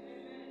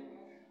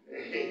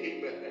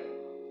 Amen.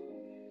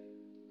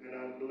 And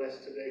I'm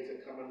blessed today to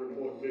come and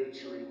report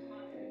victory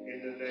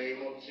in the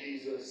name of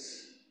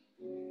Jesus.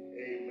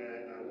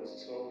 Amen. I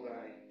was told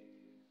by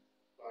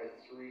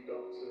 3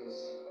 doctors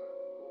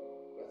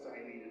that I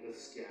needed a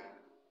scan.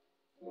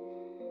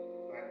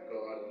 Thank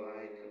God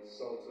my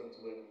consultant,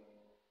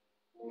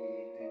 when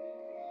he did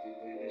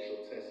the initial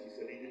test, he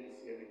said he didn't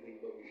see anything,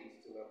 but you should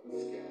still have the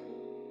scan.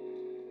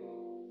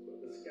 But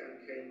the scan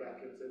came back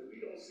and said, we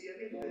don't see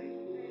anything.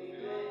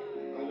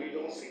 And we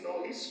don't see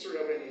no history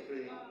of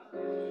anything.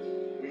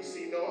 We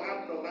see no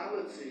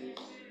abnormalities.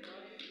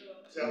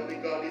 Tell me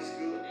God is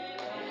good.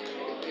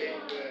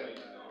 Amen.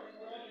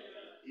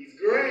 He's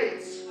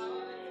great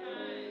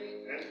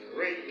and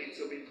greatly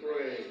to be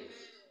praised.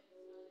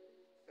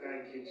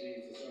 Thank you,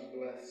 Jesus. I'm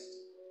blessed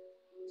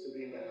to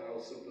be in the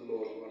house of the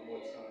Lord one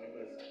more time.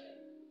 As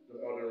the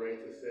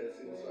moderator said,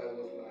 since I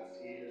was last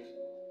here,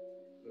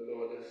 the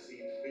Lord has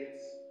seen fit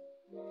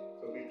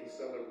for me to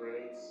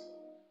celebrate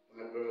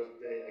my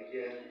birthday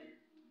again.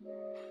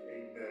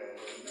 Amen.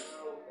 And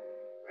now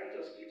I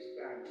just give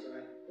thanks.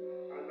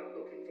 I'm not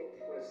looking for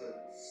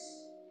presents,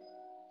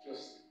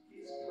 just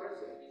his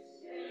presence.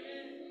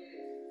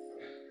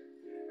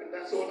 And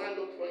that's all I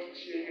look for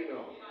each year, you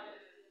know.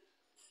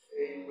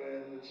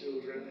 Amen. The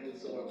children, and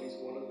so at least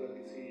one of them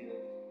is here.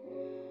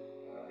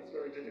 It's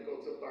very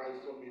difficult to buy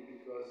for me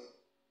because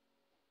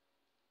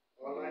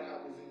all I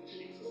have is in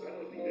Jesus. I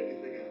don't need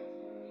anything else.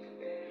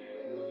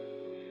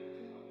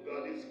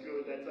 God is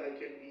good that I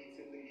can eat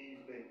in the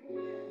evening.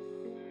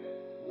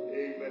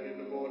 Amen. In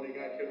the morning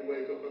I can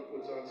wake up and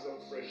put on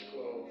some fresh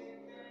clothes.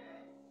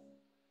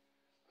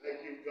 I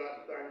give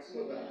God thanks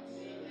for that.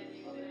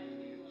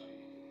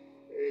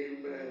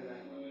 Amen.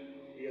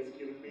 He has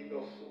given me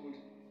enough food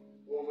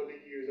over the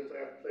years that I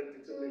have plenty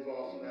to live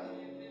off now.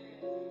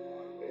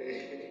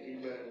 Amen.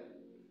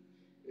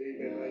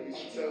 Amen. I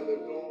used to tell them,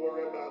 don't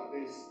worry about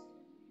this.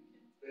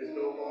 There's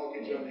no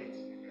mortgage on it.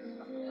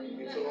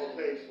 It's all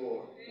paid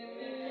for.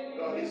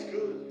 God is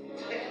good.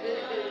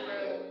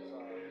 Amen.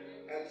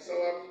 And so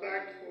I'm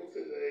thankful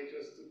today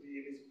just to be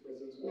in his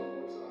presence one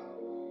more time.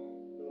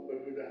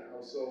 Numbered with the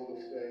household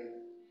of faith.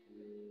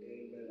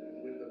 Amen.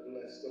 And with the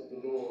blessed of the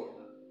Lord.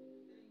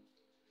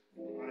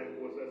 I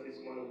was, as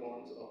is my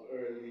wont, up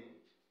early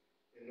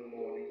in the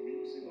morning,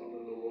 musing on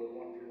the Lord,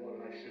 wondering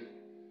what I should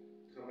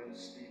come and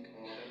speak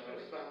on. And I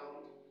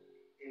found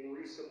in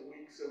recent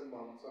weeks and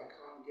months, I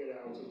can't get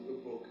out of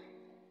the book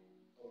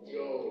of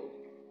Job.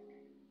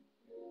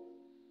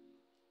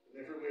 And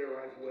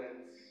everywhere I've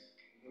went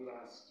in the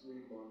last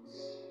 3 months,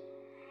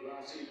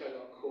 last week I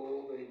got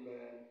cold,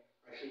 amen.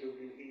 I should have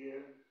been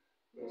here,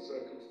 but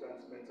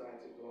circumstance meant I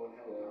had to go and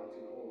help out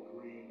in Hall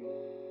Green.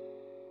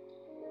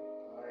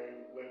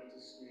 I went to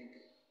speak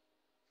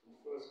from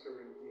 1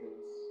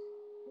 Corinthians,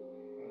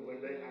 and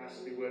when they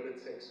asked me where the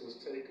text was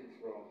taken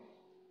from,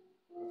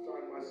 I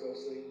found myself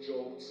saying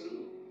Job 2.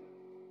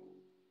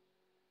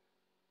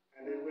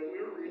 And then when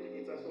we were reading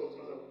it, I thought to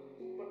myself,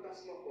 but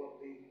that's not what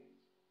the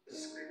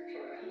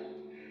scripture I had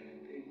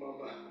in my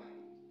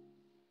mind.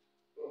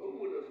 But who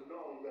would have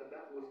known that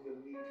that was the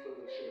need for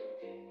the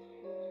church?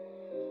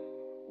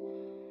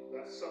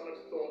 That some had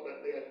thought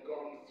that they had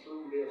gone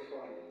through their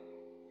fire.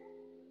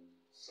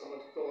 Some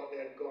had thought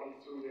they had gone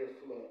through their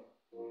flood.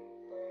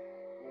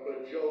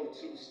 But Job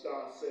 2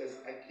 says,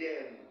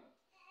 again,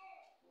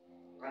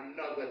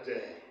 another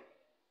day.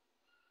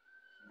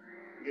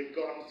 You had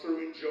gone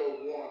through in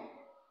Job 1.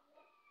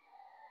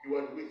 You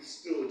had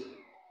withstood.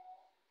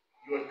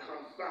 You had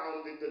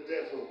confounded the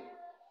devil.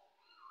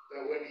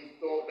 That when he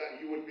thought that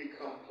you would be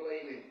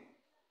complaining,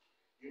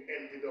 you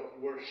ended up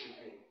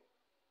worshiping.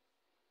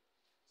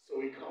 So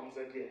he comes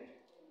again.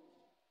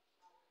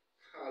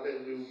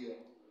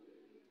 Hallelujah.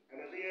 And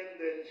at the end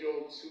then,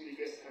 Job 2, you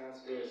get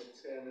past verse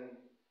 10, and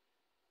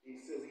he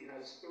says he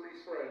has 3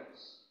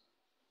 friends.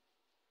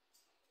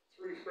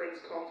 3 friends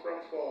come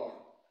from far.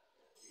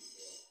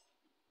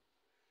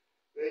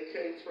 They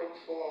came from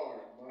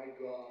far, my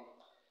God.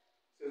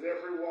 Says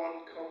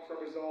everyone come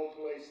from his own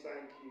place,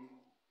 thank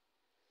you.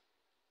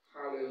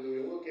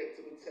 Hallelujah. We'll get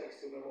to the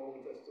text in a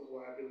moment as to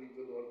why I believe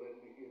the Lord led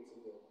me here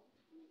today.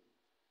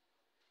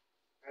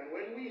 And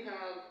when we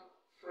have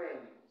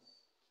friends,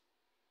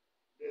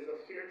 there's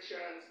a fair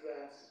chance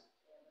that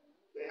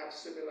they have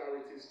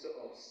similarities to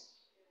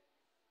us.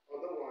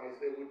 Otherwise,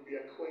 they would be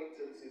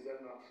acquaintances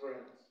and not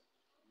friends.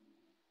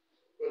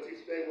 But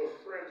if they were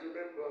friends,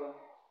 remember,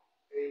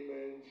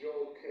 amen,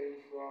 Job came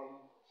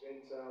from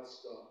Gentile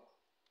stock.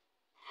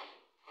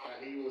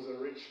 He was a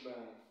rich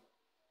man.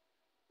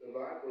 The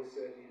Bible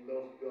said he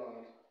loved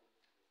God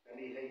and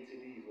he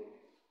hated evil.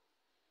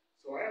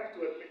 So I have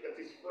to admit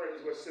that his friends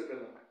were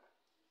similar.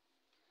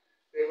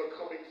 They were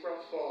coming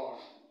from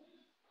far.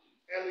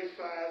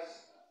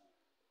 Eliphaz,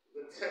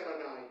 the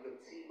Temanite,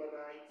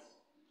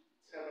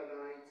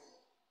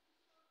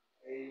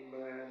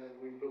 amen, and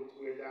we looked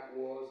where that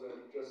was, and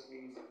it just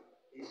means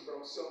he's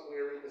from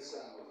somewhere in the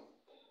south.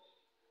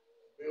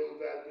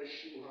 Bildad the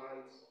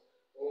Shuhite,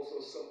 also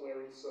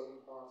somewhere in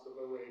southern parts of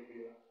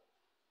Arabia,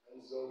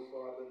 and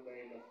Zophar the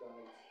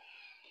Naamathite.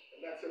 And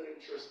that's an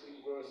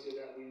interesting verse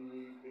here that we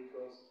read,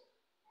 because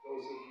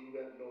those of you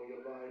that know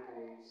your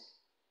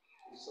Bibles,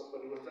 if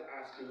somebody was to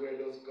ask you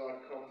where does God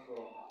come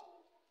from,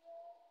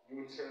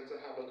 you would turn to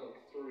Habakkuk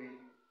 3,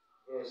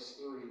 verse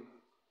 3,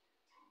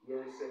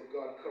 where it said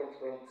God come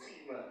from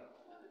Tema,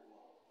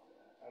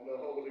 and the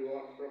Holy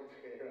One from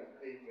there.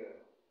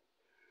 Amen.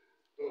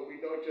 But we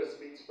know it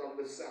just means from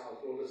the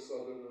south or the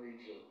southern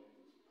region.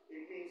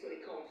 It means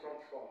they come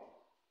from far.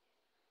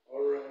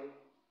 Alright?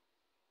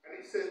 And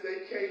it says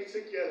they came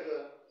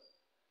together,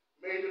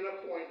 made an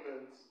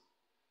appointment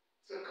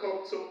to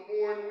come to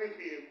mourn with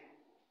him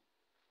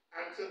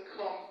and to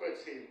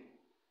comfort him.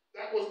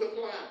 That was the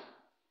plan.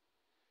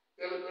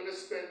 They were going to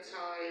spend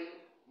time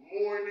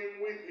mourning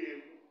with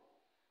him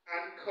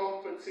and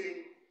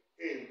comforting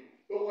him.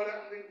 But what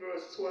happened in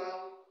verse 12?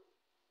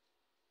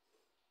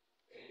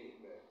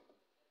 Amen.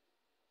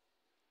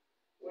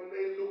 When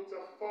they looked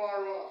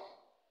afar off,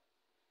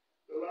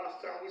 the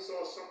last time we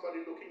saw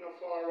somebody looking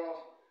afar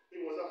off,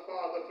 it was a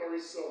father for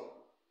his son.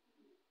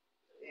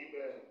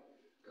 Amen.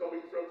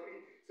 Coming from him.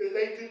 So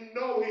they didn't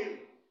know him.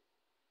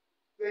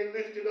 They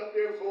lifted up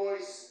their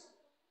voice,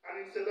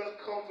 and instead of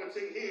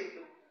comforting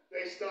him,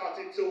 they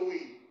started to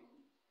weep.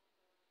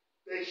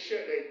 They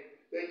shed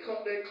it. They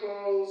cut their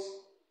clothes,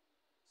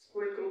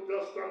 sprinkled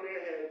dust on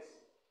their heads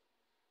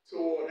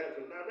toward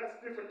heaven. Now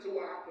that's different to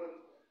what happened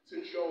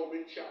to Job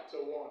in chapter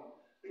 1.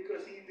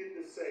 Because he did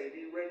the same.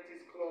 He rent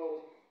his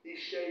clothes, he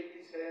shaved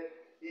his head,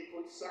 he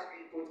put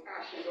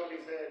ashes on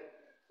his head.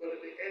 But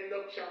at the end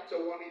of chapter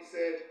 1 he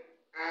said,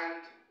 and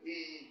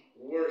he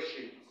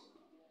worshipped.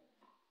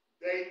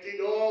 They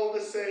did all the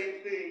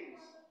same things,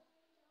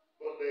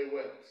 but they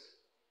wept.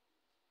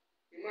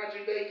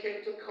 Imagine they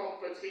came to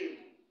comfort him,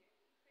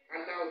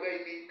 and now they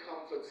need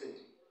comforting.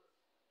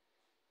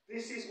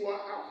 This is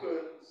what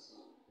happens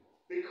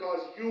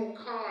because you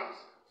can't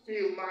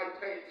feel my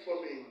pain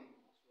for me.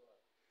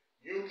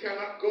 You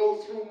cannot go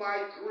through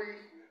my grief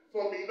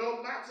for me.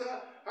 No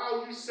matter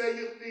how you say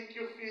you think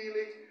you feel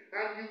it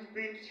and you've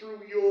been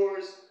through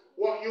yours,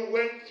 what you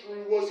went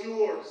through was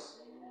yours.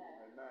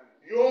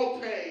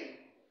 Your pain,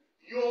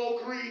 your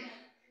grief,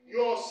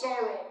 your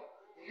sorrow,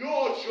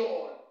 your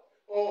joy.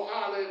 Oh,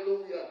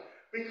 hallelujah.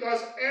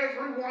 Because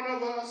every one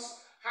of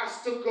us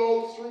has to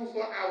go through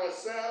for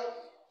ourselves.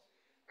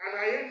 And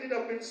I ended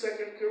up in 2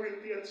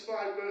 Corinthians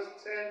 5 verse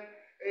 10.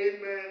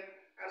 Amen.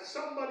 And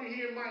somebody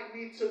here might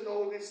need to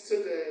know this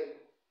today.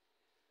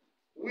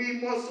 We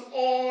must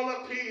all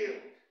appear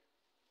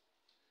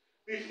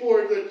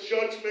before the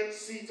judgment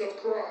seat of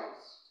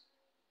Christ,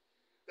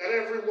 that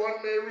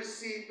everyone may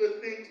receive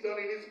the things done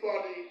in his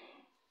body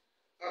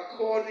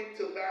according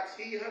to that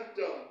he hath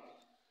done,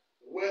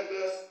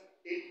 whether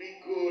it be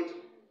good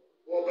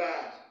or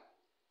bad.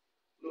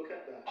 Look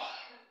at that.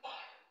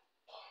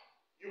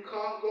 You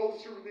can't go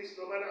through this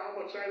no matter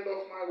how much I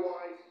love my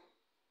wife.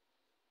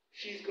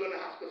 She's going to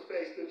have to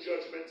face the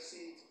judgment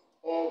seat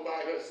all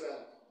by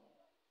herself.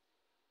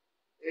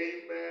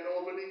 Amen.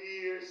 Over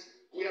the years,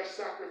 we have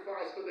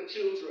sacrificed for the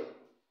children.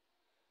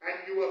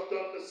 And you have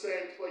done the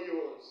same for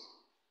yours.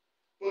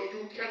 But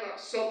you cannot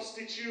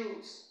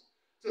substitute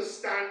to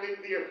stand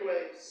in their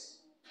place.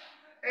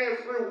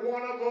 Every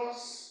one of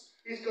us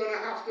is going to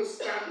have to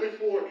stand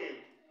before him.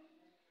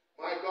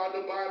 My God,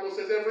 the Bible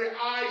says every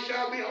eye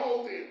shall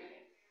behold him.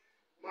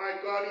 My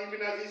God,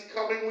 even as he's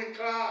coming with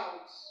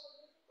clouds.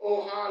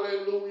 Oh,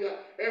 hallelujah.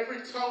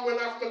 Every tongue will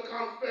have to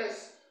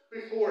confess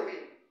before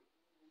him.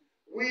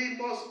 We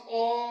must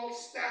all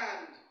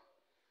stand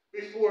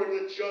before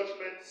the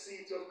judgment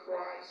seat of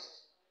Christ.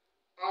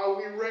 Are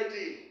we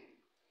ready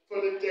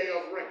for the day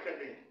of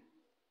reckoning?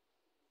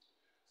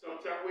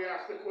 Sometimes we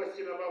ask the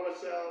question of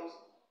ourselves,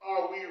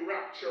 are we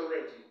rapture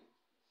ready?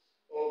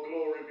 Oh,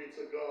 glory be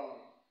to God.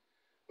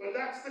 But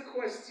that's the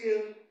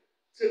question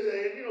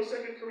today. And 2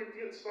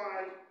 Corinthians 5,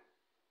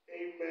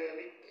 amen,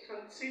 it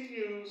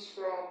continues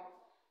from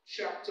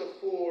chapter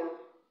 4.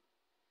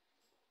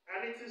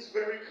 And it is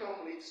very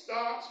comely. It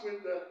starts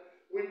with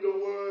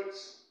the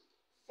words,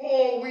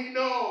 for we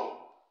know.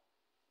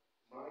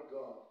 My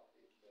God.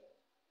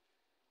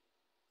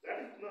 That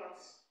is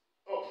not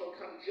up for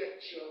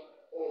conjecture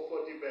or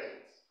for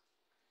debate.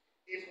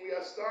 If we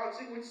are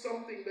starting with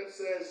something that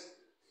says,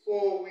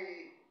 for we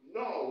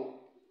know,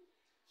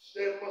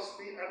 there must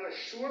be an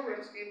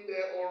assurance in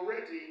there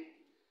already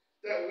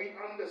that we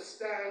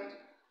understand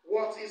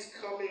what is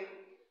coming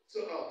to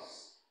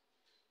us.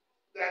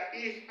 That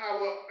if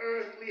our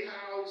earthly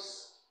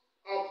house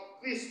of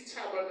this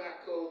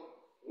tabernacle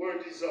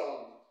were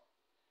dissolved,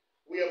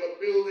 we have a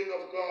building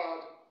of God,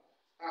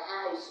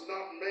 a house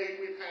not made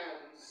with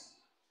hands,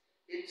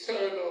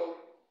 eternal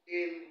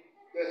in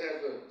the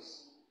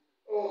heavens.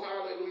 Oh,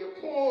 hallelujah.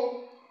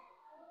 Paul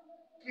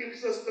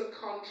gives us the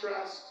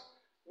contrast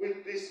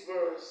with this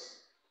verse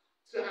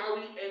to how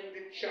he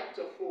ended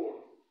chapter 4.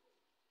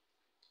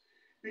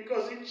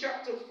 Because in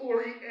chapter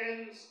 4 he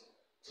ends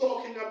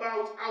talking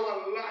about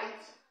our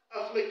light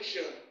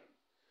affliction.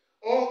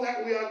 All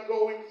that we are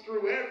going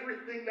through,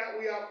 everything that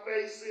we are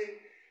facing,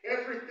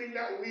 everything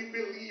that we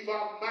believe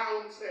are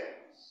mountains.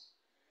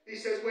 He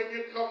says when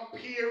you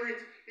compare it,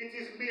 it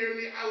is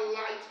merely a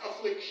light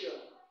affliction.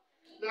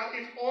 Now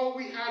if all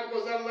we had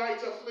was a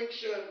light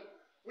affliction,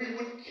 we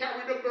wouldn't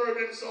carry the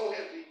burden so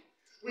heavy.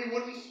 We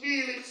wouldn't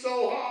feel it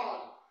so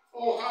hard.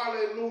 Oh,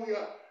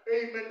 hallelujah.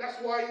 Amen.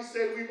 That's why he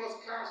said we must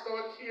cast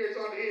our cares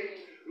on him.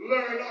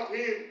 Learn of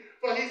him.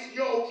 For his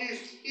yoke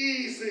is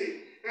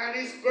easy and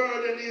his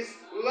burden is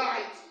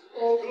light.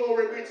 Oh,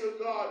 glory be to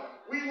God.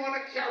 We want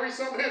to carry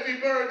some heavy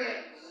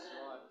burdens.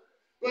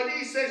 But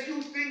he says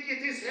you think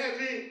it is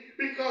heavy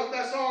because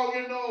that's all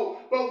you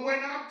know. But when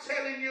I'm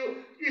telling you,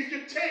 if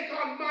you take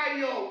on my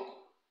yoke,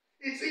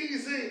 it's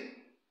easy.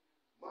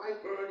 My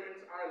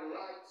burdens are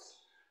light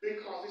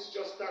because it's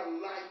just a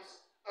light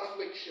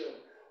affliction.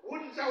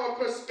 Wouldn't our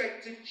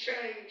perspective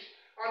change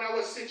on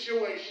our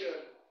situation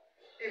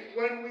if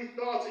when we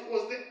thought it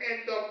was the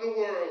end of the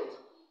world,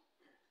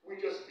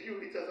 we just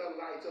viewed it as a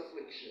light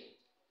affliction?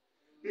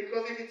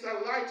 Because if it's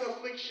a light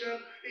affliction,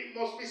 it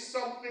must be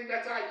something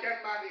that I can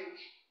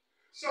manage,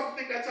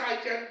 something that I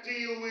can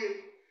deal with,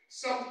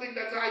 something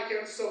that I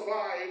can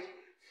survive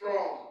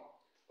from.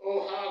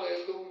 Oh,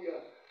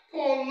 hallelujah.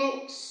 Paul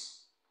looks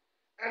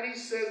and he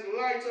says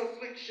light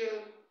affliction,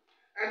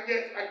 and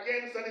yet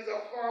against that is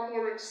a far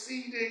more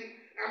exceeding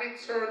and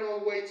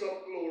eternal weight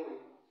of glory.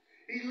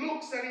 He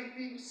looks and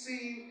he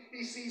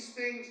sees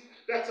things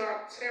that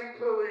are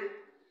temporary,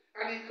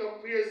 and he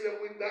compares them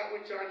with that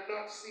which are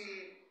not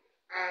seen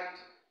and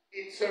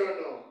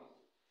eternal.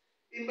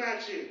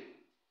 Imagine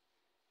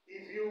he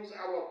views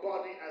our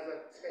body as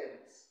a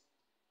tent.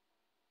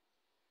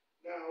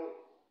 Now,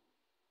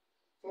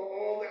 for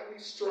all that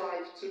we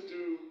strive to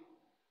do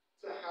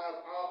to have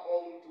our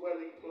own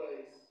dwelling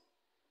place,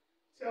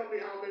 tell me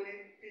how many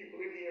people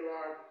in here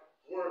are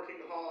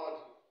working hard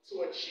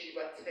to achieve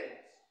a tent.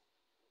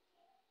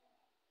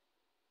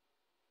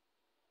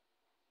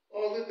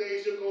 All the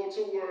days you go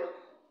to work,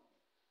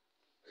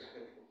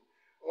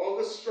 all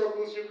the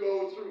struggles you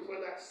go through for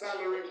that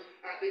salary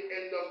at the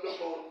end of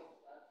the month.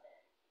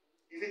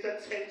 Is it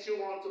a tent you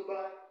want to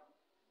buy?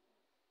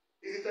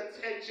 Is it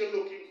a tent you're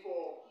looking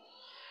for?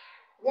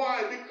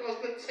 Why?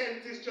 Because the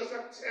tent is just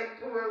a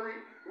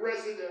temporary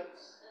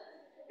residence.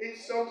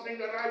 It's something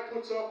that I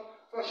put up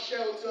for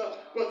shelter,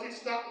 but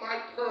it's not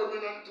my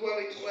permanent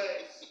dwelling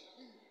place.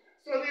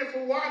 So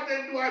therefore, why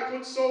then do I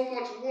put so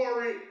much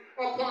worry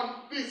upon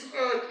this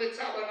earthly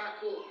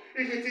tabernacle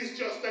if it is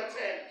just a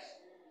tent?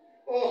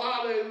 Oh,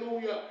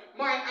 hallelujah.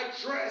 My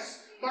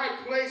address, my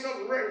place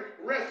of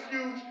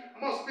refuge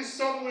must be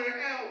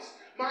somewhere else.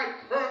 My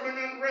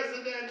permanent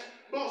residence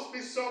must be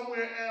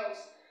somewhere else.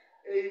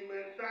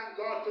 Amen. Thank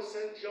God for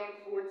St. John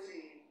 14.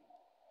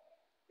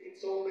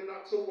 He told me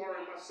not to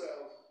worry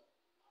myself,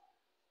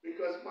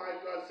 because my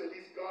God said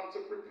he's gone to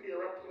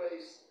prepare a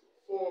place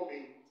for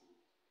me.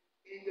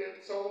 He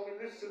then told me,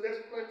 listen,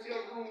 there's plenty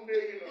of room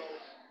there,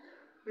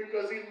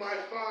 because in my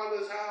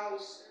Father's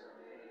house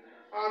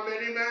are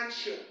many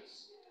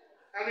mansions.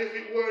 And if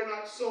it were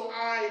not so,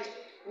 I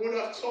would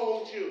have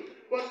told you.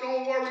 But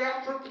don't worry,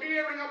 I'm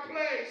preparing a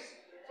place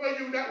for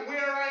you, that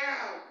where I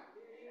am,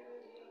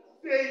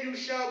 there you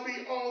shall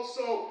be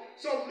also.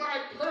 So my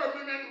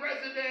permanent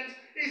residence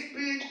is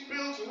being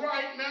built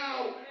right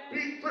now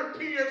be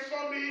prepared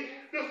for me.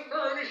 The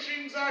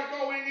furnishings are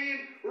going in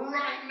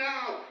right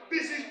now.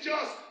 This is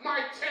just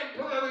my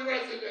temporary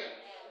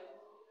residence.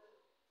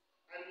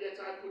 And yet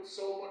I put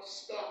so much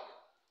stock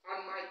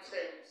on my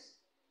tent.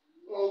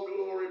 Oh,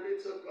 glory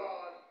be to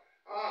God.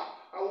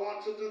 I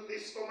want to do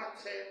this for my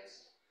tent.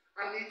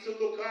 I need to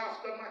look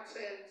after my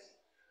tent.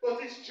 But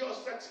it's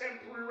just a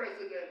temporary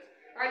residence.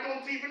 I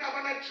don't even have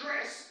an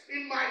address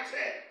in my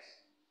tent.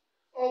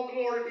 Oh,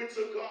 glory be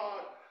to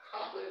God.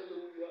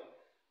 Hallelujah.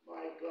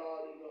 My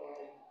God,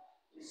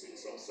 we sing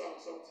some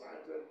songs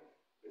sometimes, and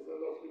there's a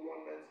lovely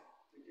one that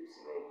the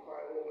Gibson Road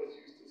Choir always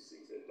used to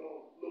sing, said,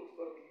 don't look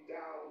for me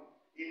down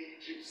in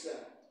Egypt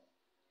sand,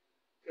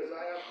 because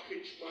I have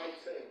pitched my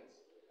tent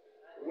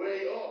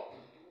way up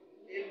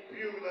in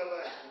Beulah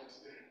land.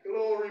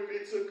 Glory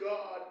be to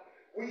God.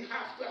 We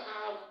have to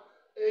have,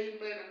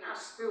 amen,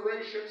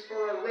 aspirations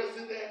for a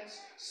residence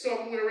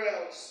somewhere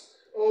else.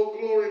 Oh,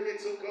 glory be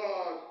to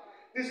God.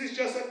 This is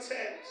just a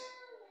tent.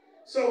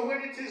 So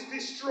when it is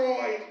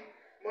destroyed,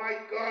 my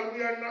God,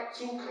 we are not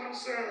too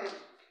concerned.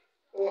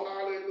 Oh,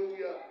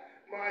 hallelujah.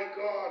 My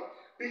God,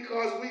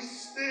 because we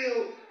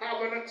still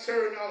have an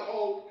eternal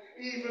hope.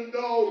 Even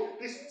though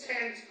this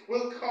tent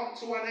will come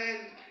to an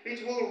end,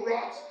 it will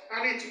rot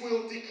and it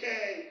will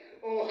decay.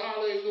 Oh,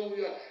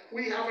 hallelujah.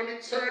 We have an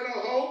eternal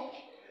hope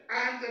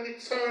and an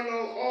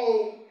eternal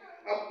home.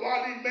 A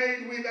body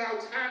made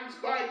without hands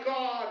by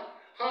God.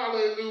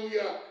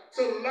 Hallelujah.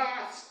 To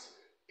last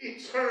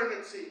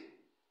eternity.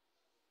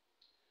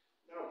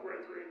 Now,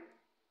 brethren,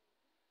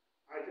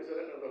 I just had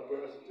another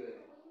birthday.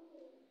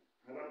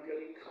 And I'm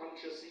getting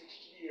conscious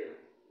each year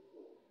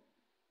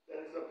that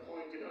is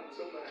appointed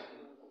unto man.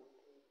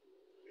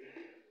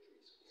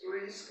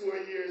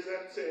 70 years.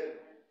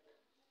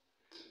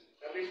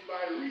 And if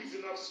by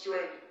reason of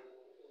strength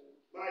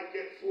might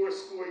get 80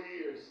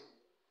 years.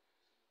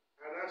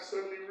 And I've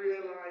suddenly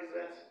realized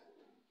that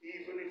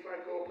even if I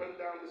go up and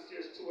down the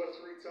stairs 2 or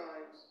 3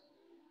 times,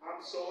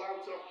 I'm so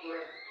out of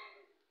breath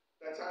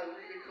that I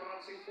really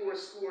can't see 80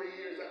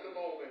 years at the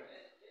moment.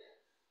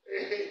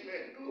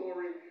 Amen.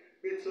 Glory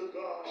be to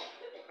God.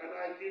 And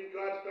I give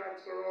God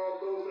thanks for all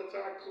those that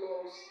are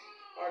close,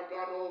 are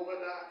gone over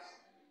that.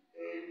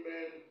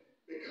 Amen.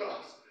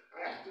 Because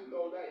I have to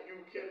know that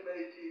you can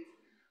make it,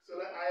 so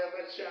that I have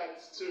a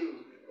chance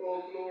too.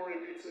 Oh,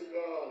 glory be to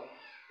God.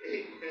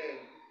 Amen.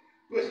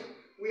 But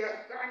we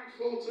are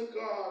thankful to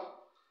God.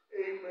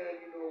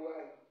 Amen. You know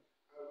why?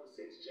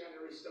 Since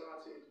January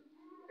started,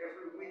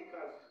 every week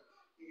I've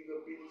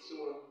either been to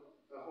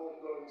a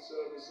homegoing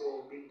service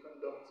or been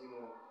conducting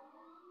one.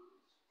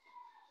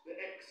 The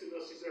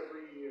Exodus is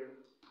every year.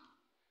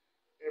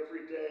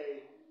 Every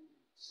day,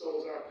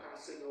 souls are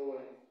passing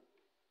away.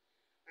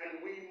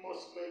 And we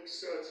must make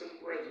certain,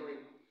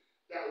 brethren,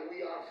 that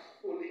we are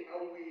fully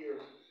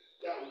aware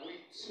that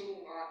we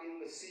too are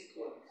in the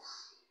sequence.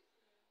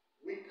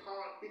 We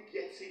can't be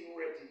getting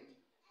ready.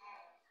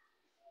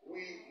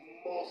 We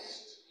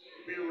must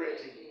be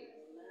ready.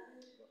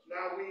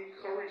 Now we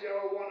encourage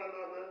our one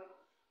another.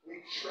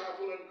 We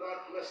travel and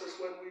God bless us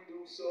when we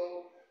do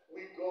so.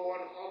 We go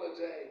on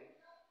holiday.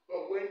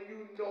 But when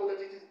you know that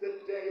it is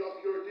the day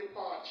of your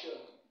departure,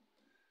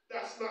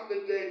 that's not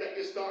the day that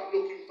you start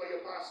looking for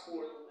your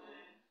passport.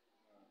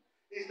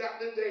 Is that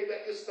the day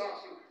that you start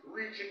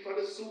reaching for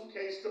the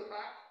suitcase to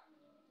pack?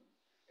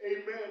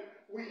 Amen.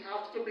 We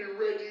have to be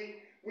ready.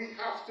 We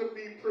have to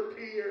be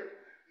prepared,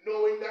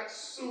 knowing that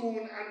soon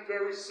and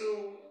very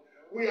soon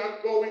we are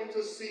going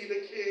to see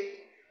the King.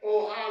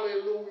 Oh,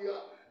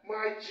 hallelujah.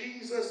 My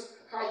Jesus,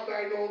 have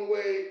thine own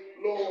way,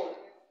 Lord.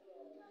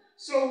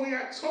 So we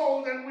are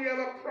told, and we have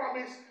a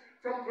promise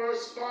from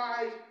verse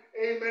 5,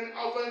 amen,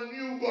 of a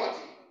new body.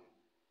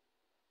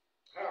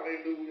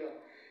 Hallelujah.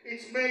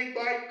 It's made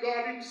by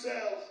God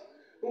himself,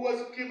 who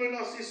has given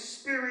us his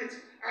Spirit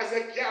as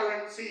a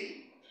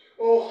guarantee.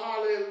 Oh,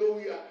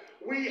 hallelujah.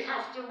 We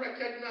have to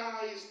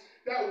recognize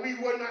that we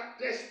were not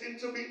destined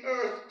to be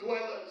earth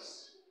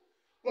dwellers,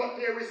 but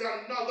there is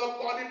another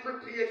body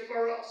prepared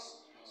for us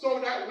so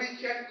that we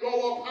can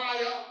go up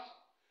higher.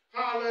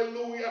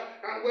 Hallelujah.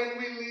 And when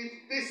we leave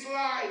this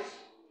life,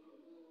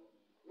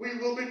 we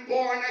will be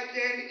born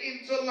again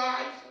into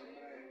life.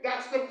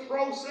 That's the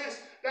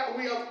process that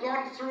we have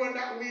gone through and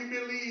that we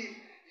believe.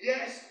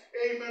 Yes,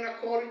 amen.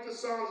 According to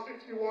Psalms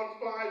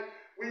 51:5,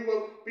 we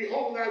will,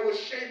 behold, I was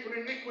shapen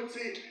in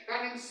iniquity,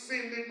 and in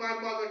sin did my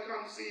mother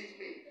conceive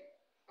me.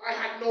 I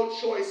had no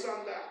choice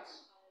on that.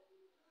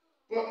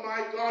 But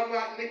my God,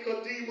 like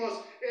Nicodemus,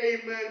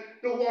 amen,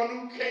 the one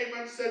who came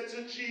and said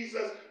to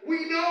Jesus,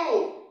 we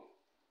know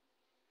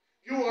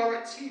you are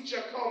a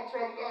teacher come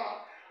from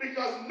God,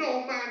 because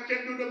no man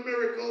can do the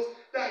miracles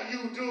that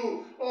you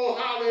do. Oh,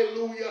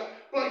 hallelujah.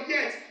 But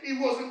yet, he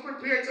wasn't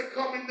prepared to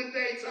come in the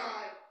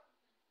daytime.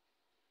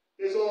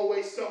 There's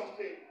always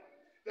something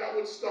that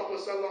would stop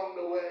us along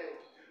the way.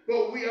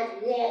 But we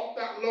have walked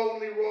that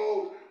lonely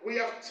road. We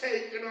have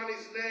taken on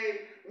his name.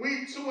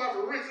 We too have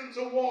risen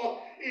to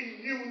walk in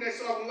newness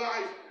of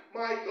life,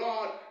 my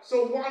God.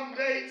 So one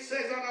day it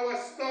says on our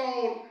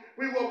stone,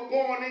 we were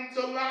born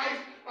into life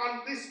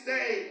on this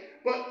day.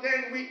 but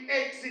then we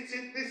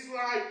exited this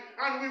life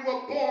and we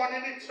were born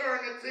in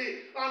eternity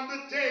on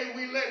the day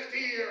we left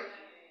here.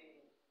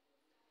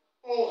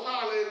 Oh,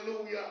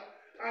 hallelujah.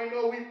 I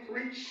know we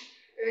preach,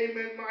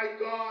 amen, my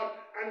God,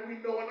 and we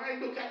know, and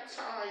I look at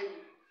time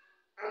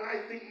and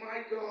I think,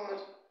 my God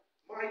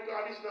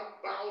is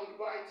not bound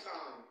by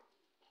time.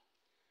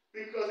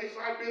 Because if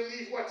I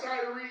believe what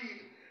I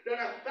read,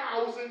 that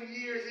 1,000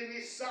 years in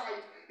his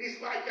sight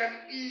is like an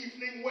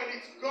evening when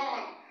it's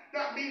gone.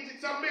 That means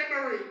it's a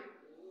memory.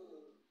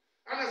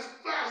 And as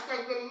fast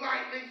as the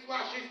lightning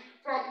flashes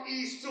from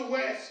east to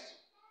west,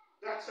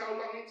 that's how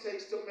long it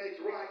takes to make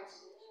right.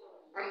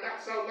 And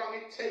that's how long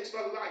it takes for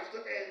life to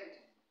end.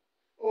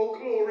 Oh,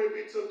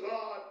 glory be to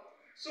God.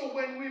 So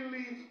when we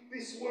leave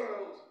this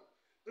world,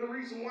 the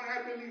reason why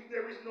I believe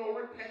there is no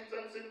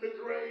repentance in the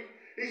grave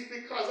is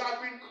because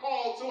I've been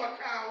called to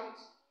account.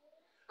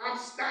 I'm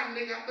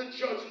standing at the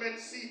judgment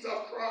seat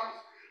of Christ.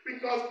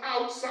 Because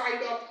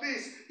outside of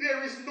this,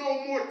 there is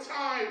no more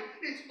time.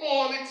 It's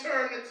all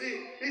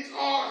eternity. It's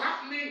all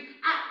happening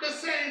at the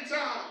same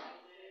time.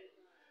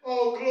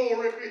 Oh,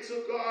 glory be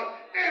to God.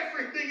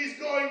 Everything is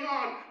going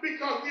on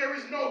because there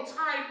is no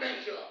time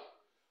measure.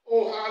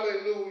 Oh,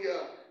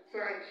 hallelujah.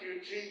 Thank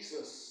you,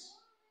 Jesus.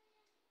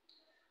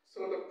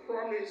 So the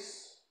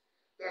promise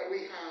that we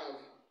have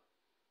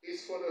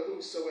is for the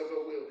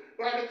whosoever will.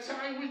 By the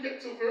time we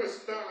get to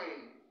verse 9,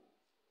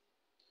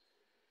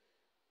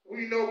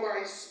 we know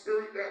by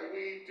Spirit that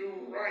we do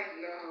right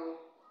now,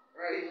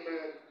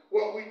 amen,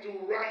 what we do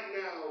right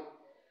now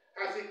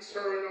has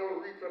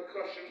eternal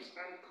repercussions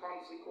and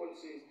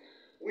consequences.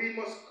 We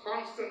must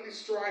constantly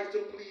strive to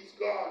please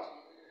God,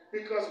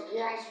 because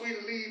once we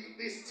leave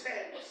this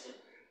tent,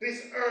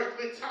 this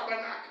earthly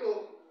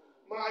tabernacle,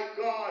 my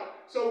God,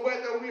 so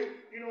whether we,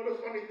 the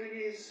funny thing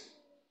is,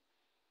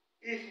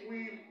 if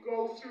we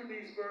go through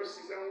these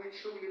verses and we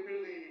truly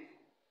believe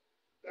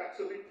that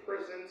to be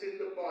present in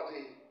the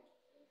body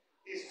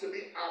is to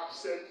be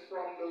absent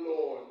from the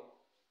Lord,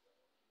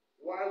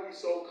 why are we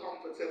so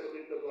comfortable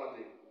in the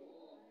body?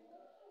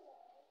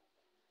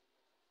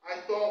 I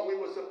thought we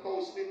were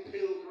supposed to be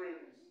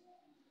pilgrims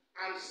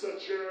and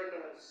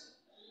sojourners.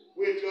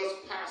 We're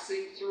just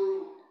passing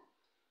through.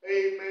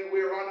 Amen.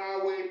 We're on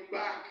our way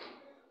back.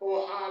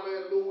 Oh,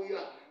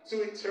 hallelujah.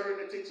 To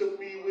eternity, to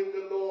be with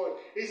the Lord.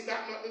 Is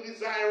that not the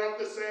desire of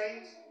the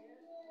saints?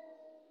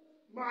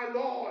 My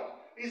Lord,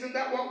 isn't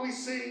that what we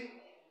sing?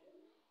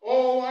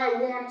 Oh, I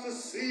want to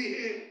see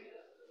him.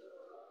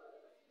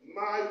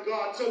 My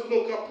God, to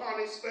look upon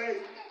his face.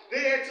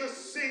 There to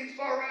sing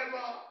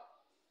forever.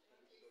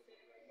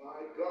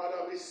 My God,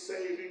 of his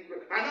saving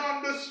grace. And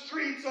on the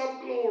streets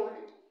of glory.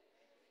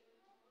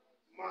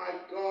 My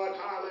God,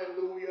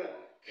 hallelujah.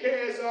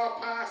 Cares are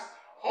past.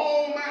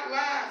 Home at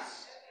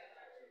last.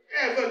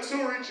 Ever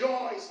to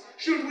rejoice.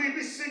 Should we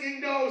be singing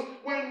those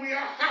when we are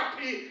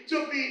happy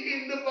to be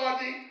in the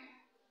body?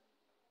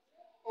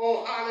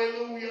 Oh,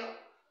 hallelujah.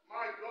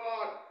 My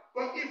God.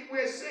 But if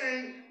we're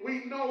saying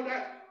we know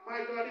that, my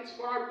God, it's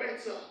far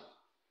better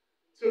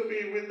to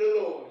be with the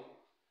Lord.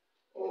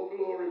 Oh,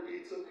 glory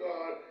be to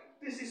God.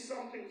 This is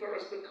something for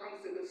us to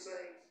consider,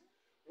 saints.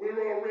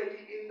 We're already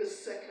in the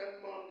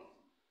second month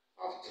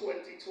of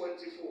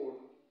 2024.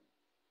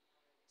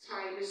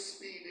 Time is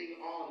speeding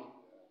on.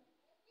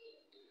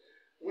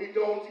 We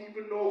don't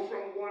even know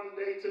from one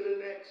day to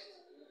the next.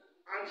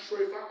 I'm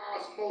sure if I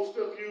ask most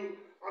of you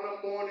on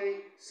a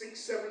morning, 6,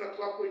 7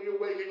 o'clock when you're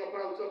waking up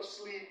out of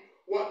sleep,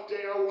 what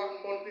day or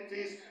what month it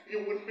is, you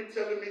wouldn't be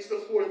telling me it's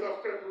the 4th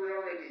of February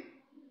already.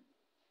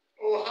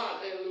 Oh,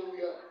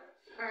 hallelujah.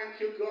 Thank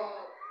you,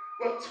 God.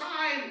 But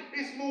time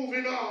is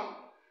moving on.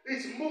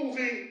 It's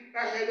moving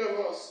ahead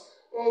of us.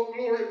 Oh,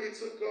 glory be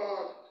to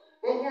God.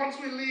 But once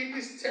we leave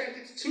this tent,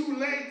 it's too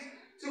late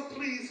to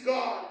please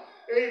God.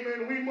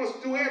 Amen. We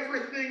must do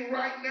everything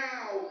right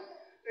now.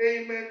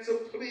 Amen.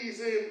 To please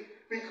him,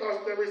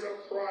 because there is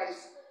a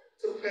price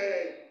to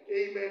pay.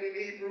 Amen.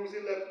 In Hebrews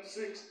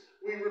 11:6,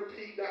 we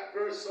repeat that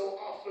verse so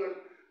often.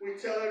 We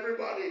tell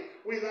everybody,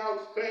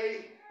 without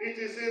faith, it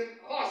is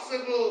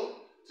impossible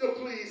to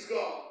please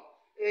God.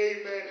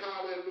 Amen.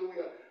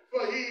 Hallelujah.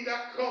 For he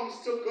that comes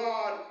to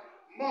God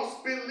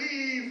must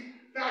believe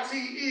that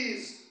he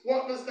is.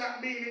 What does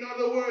that mean? In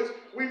other words,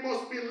 we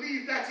must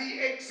believe that he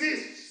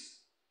exists.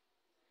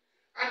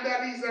 And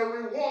that he's a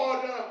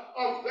rewarder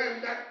of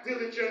them that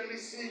diligently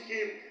seek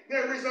him.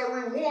 There is a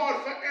reward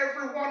for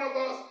every one of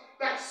us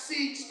that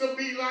seeks to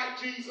be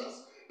like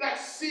Jesus, that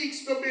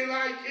seeks to be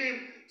like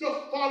him,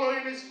 to follow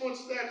in his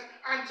footsteps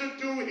and to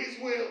do his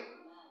will.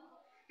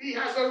 He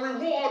has a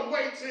reward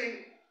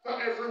waiting for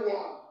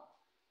everyone.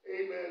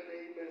 Amen,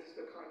 amen. It's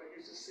the kind that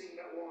used to sing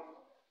that one.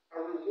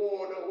 A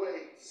reward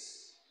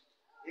awaits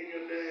in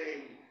your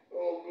name.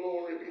 Oh,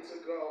 glory be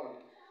to God.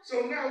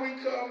 So now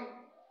we come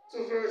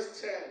to verse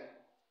 10.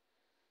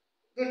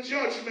 The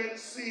judgment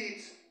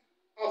seat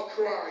of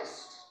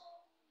Christ.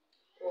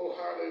 Oh,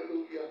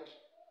 hallelujah.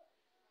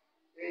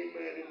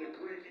 Amen. In the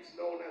Greek, it's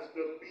known as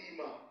the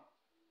bema.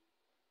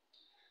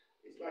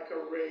 It's like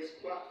a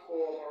raised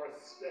platform or a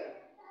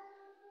step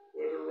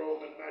where the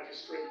Roman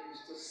magistrate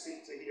used to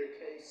sit to hear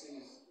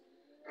cases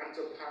and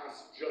to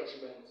pass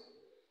judgment.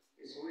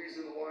 It's the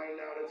reason why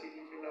now that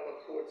in our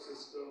court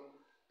system,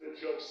 the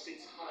judge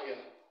sits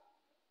higher.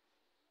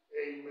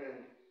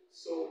 Amen.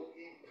 So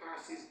he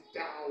passes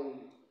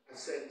down a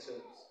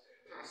sentence,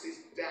 passes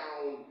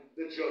down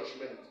the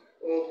judgment.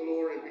 Oh,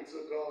 glory be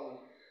to God.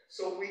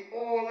 So we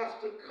all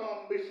have to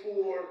come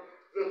before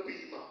the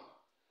bema,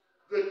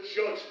 the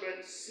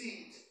judgment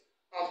seat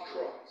of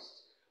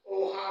Christ.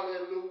 Oh,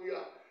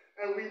 hallelujah.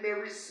 And we may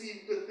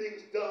receive the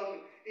things done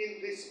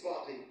in this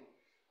body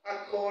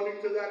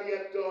according to that he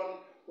had done,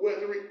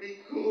 whether it be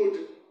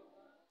good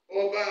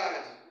or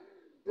bad.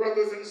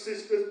 Brothers and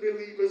sisters,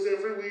 believers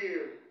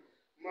everywhere,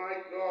 my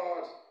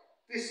God,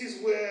 this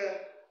is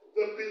where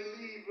the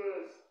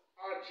believers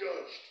are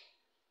judged.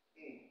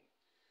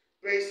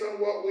 Based on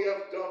what we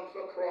have done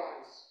for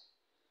Christ.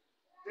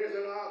 There's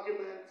an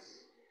argument.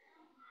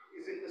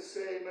 Is it the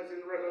same as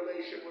in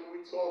Revelation when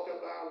we talk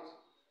about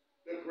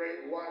the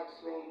great white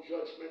throne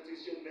judgment?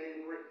 Is your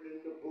name written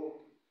in the book?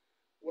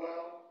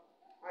 Well,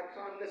 I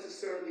can't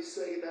necessarily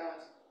say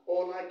that.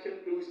 All I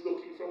can do is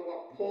looking from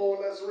what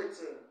Paul has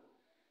written.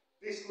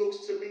 This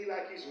looks to me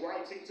like he's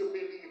writing to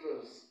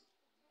believers.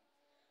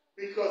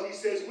 Because he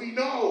says, we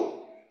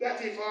know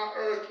that if our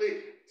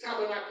earthly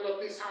tabernacle of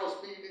this house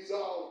be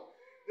dissolved,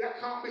 there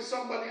can't be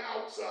somebody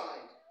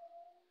outside.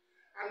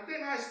 And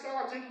then I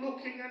started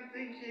looking and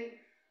thinking,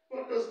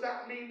 but does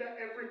that mean that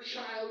every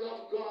child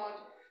of God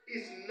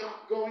is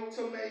not going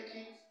to make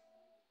it?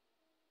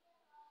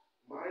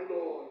 My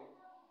Lord.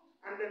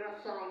 And then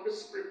I found the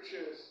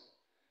scriptures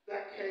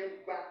that came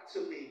back to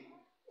me.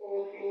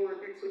 Oh, glory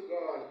be to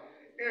God.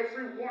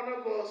 Every one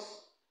of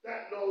us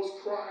that knows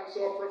Christ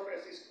or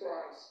professes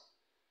Christ,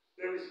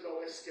 there is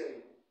no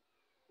escape.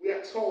 We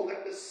are told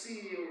that the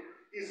seal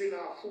is in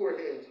our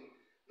forehead.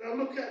 Now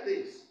look at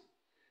this.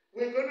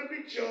 We're going to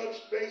be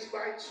judged based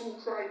by two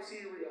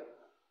criteria.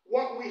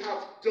 What we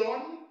have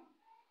done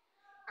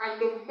and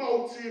the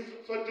motive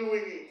for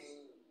doing it.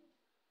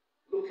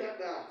 Look at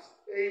that.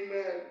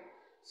 Amen.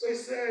 So he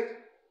said,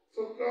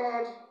 for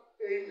God,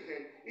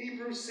 amen.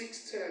 Hebrews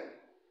 6:10.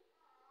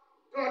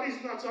 God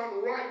is not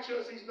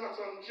unrighteous, he's not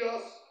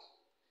unjust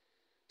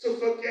to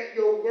forget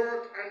your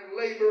work and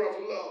labor of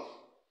love,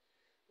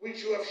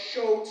 which you have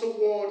shown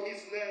toward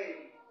his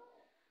name,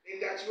 in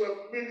that you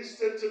have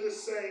ministered to the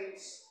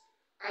saints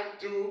and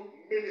do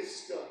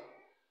minister.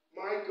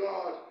 My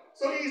God.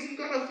 So he isn't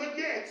going to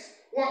forget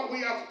what we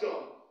have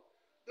done.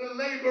 The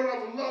labor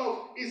of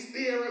love is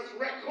there as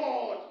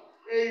record,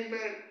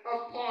 amen,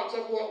 of part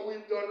of what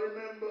we've done.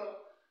 Remember,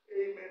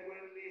 amen,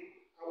 when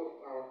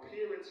our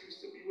parents used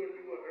to be, when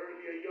we were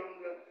earlier,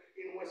 younger,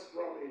 in West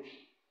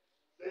Bromwich,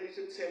 they used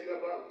to tell you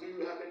about, do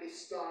you have any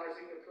stars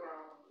in your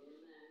crown?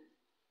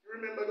 You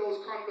remember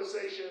those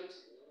conversations?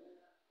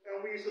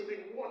 And we used to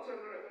think, what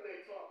on earth are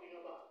they talking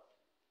about?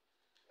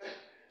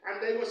 And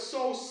they were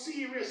so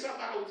serious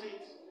about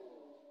it.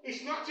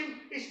 It's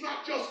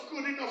not just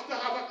good enough to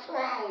have a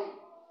crown.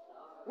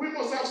 We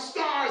must have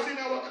stars in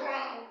our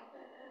crown.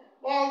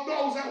 All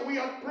those that we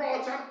have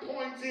brought and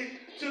pointed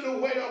to the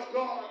way of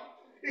God.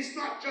 It's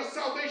not just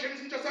salvation.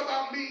 It's not just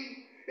about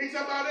me. It's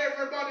about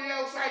everybody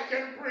else I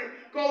can bring.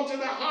 Go to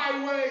the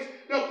highways,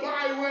 the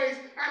byways,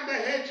 and the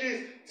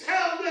hedges.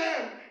 Tell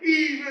them,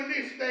 even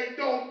if they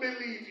don't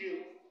believe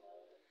you.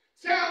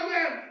 Tell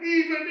them,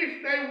 even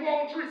if they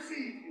won't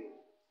receive you.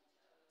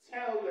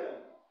 Tell them.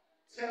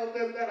 Tell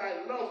them that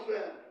I love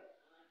them.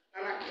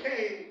 And I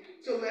came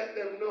to let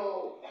them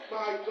know,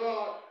 my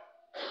God,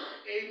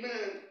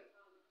 amen.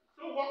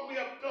 So what we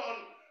have done,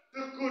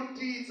 the good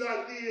deeds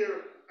are there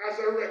as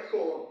a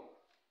record.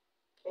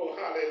 Oh,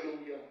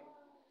 hallelujah.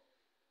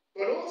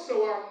 But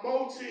also our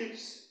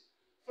motives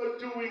for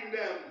doing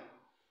them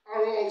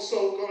are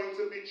also going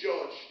to be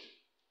judged.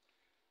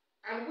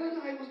 And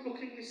when I was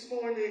looking this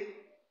morning,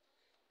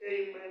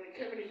 amen,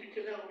 Kevin, if you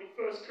can help me,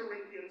 1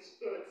 Corinthians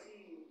 13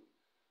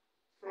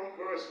 from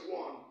verse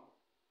 1.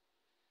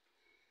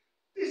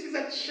 This is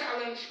a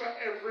challenge for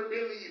every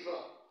believer.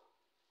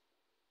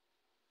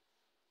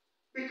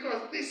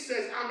 Because this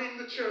says, I'm in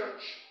the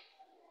church.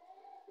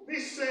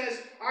 This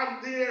says,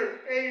 I'm there,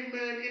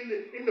 amen,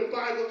 in the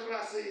Bible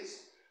classes.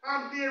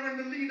 I'm there in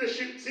the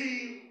leadership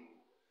team.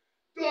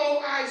 Though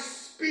I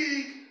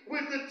speak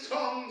with the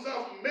tongues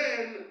of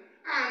men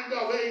and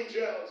of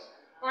angels.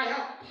 I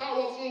have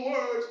powerful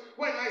words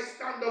when I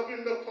stand up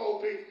in the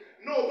pulpit.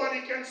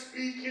 Nobody can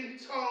speak in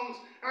tongues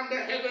and the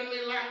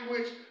heavenly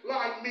language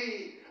like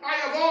me. I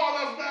have all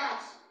of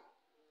that,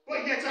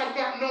 but yet I've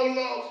got no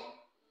love.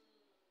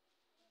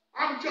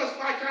 I'm just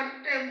like an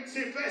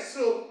empty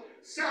vessel,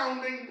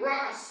 sounding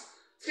brass,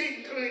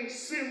 tinkling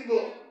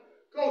cymbal.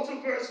 Go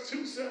to verse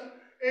 2, sir.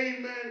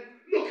 Amen.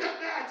 Look at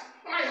that.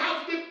 I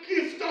have the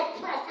gift of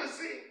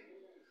prophecy.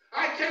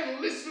 I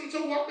can listen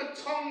to what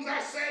the tongues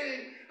are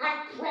saying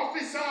and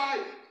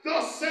prophesy.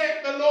 Thus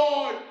saith the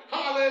Lord.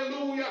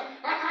 Hallelujah.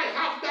 And I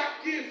have that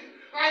gift.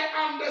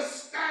 I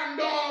understand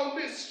all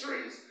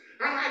mysteries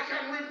and I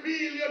can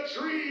reveal your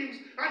dreams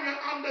and your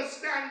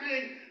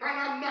understanding, and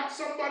I'm not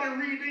somebody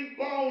reading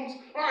bones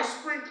or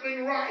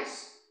sprinkling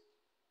rice.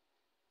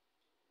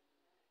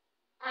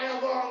 I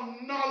have all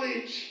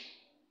knowledge.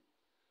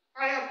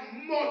 I have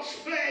much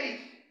faith.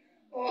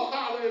 Oh,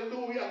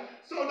 hallelujah.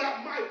 So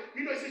that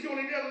it says you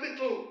only need a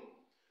little,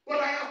 but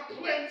I have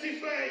plenty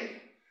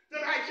faith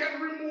that I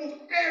can remove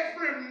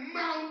every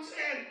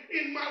mountain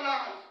in my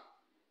life.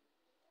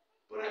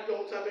 But I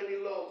don't have any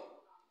love.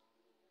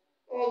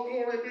 Oh,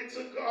 glory be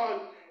to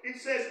God.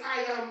 It says,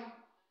 I am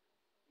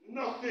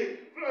nothing.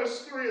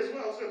 Verse 3 as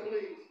well, so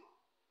please.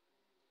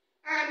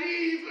 And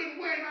even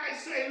when I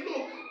say,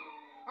 look,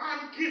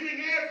 I'm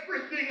giving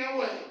everything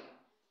away,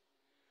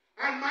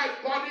 and my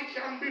body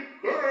can be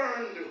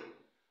burned.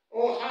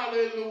 Oh,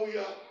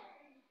 hallelujah.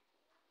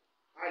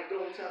 I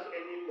don't have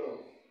any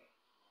love.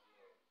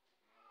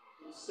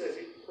 It says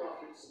it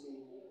profits me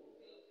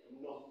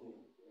nothing.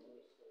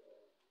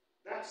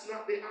 That's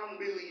not the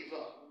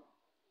unbeliever.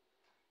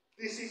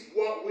 This is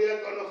what we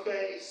are going to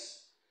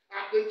face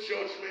at the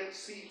judgment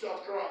seat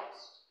of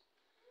Christ.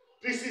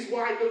 This is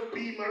why the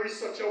Beamer is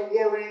such a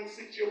worrying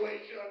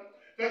situation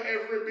for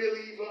every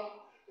believer.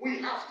 We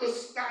have to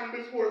stand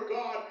before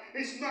God.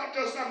 It's not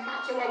just a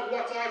matter of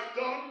what I've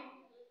done.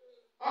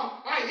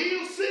 I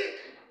heal sick.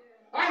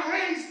 I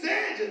raise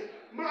dead.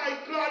 My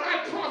God,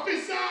 I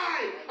prophesy.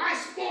 I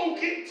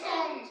spoke in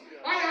tongues.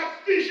 I had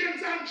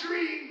visions and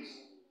dreams.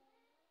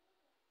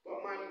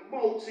 But my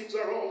motives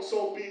are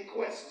also being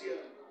questioned.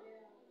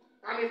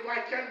 And if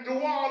I can do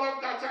all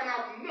of that and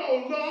have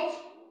no love,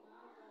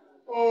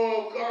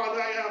 oh God,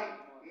 I am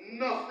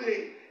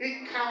nothing.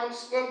 It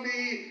counts for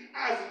me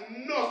as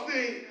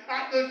nothing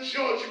at the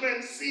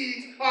judgment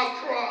seat of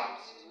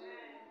Christ.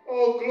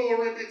 Oh,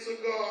 glory be to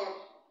God.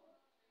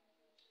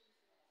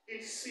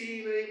 It's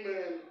seen,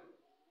 amen.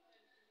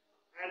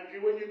 And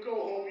when you go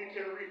home, you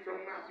can read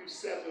from Matthew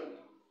 7.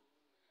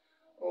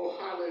 Oh,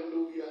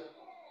 hallelujah.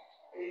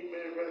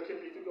 Amen. Brother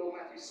Kevin, if you go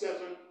Matthew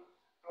 7,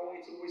 I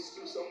want you to whisk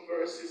through some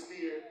verses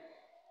there.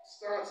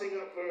 Starting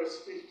at verse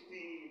 15.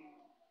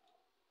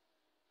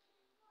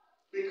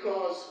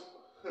 Because,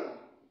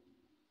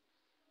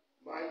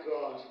 my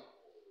God,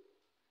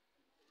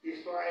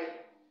 if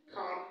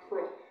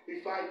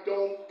I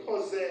don't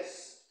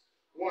possess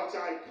what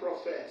I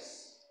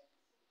profess,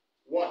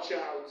 watch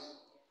out.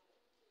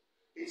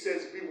 It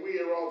says,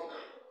 beware of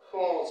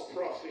false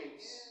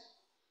prophets.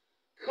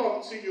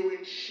 Come to you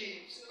in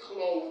sheep's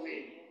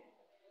clothing,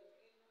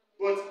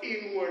 but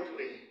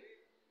inwardly,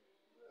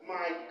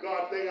 my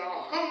God, they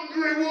are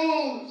hungry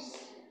wolves,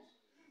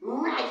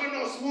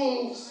 ravenous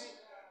wolves.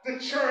 The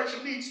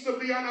church needs to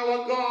be on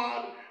our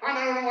guard and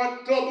on our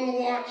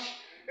double watch.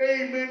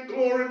 Amen.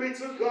 Glory be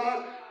to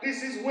God.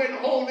 This is when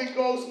Holy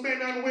Ghost men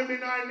and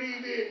women are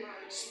needed.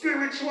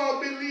 Spiritual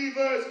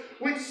believers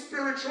with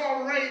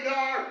spiritual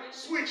radar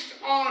switched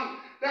on.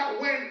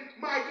 That when,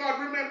 my God,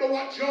 remember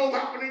what Job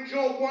happened in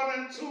Job 1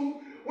 and 2,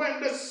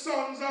 when the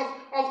sons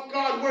of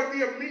God were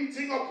there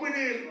meeting up with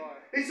him.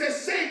 It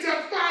says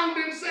Satan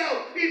found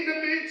himself in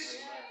the midst.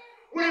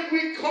 When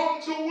we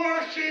come to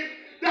worship,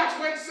 that's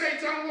when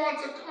Satan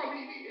wants to come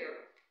in here.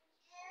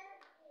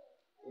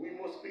 We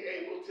must be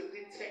able to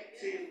detect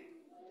him.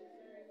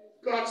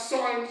 God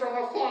saw him from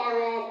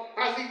afar off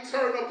as he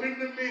turned up in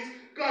the midst.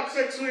 God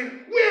said to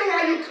him, where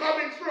are you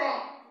coming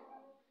from?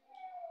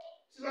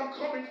 He said, I'm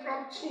coming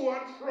from to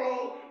and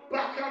fro,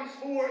 back and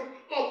forth,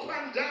 up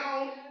and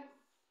down.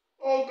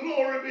 Oh,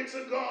 glory be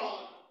to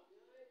God.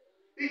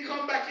 He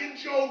come back in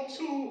Job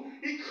 2.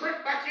 He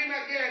crept back in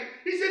again.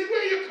 He says,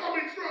 where are you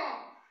coming from?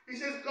 He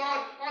says,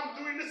 God,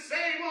 I'm doing the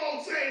same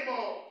old, same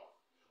old.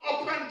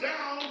 Up and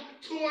down,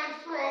 to and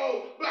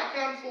fro, back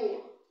and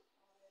forth.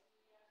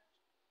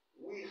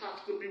 We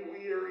have to be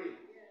weary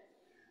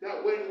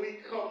that when we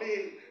come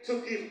in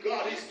to give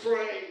God his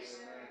praise,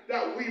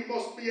 that we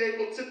must be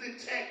able to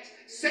detect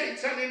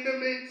Satan in the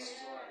midst.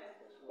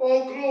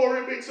 Oh,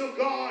 glory be to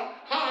God.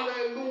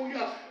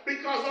 Hallelujah.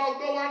 Because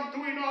although I'm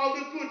doing all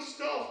the good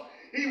stuff,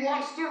 he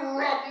wants to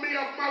rob me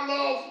of my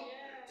love.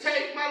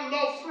 Take my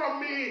love from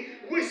me,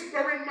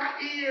 whisper in my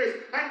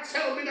ears and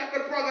tell me that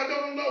the brother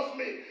don't love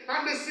me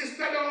and the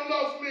sister don't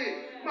love me.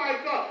 My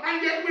God.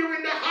 And yet we're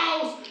in the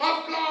house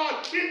of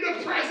God, in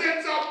the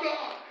presence of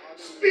God,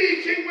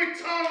 speaking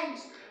with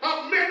tongues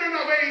of men and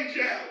of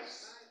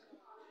angels.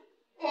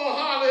 Oh,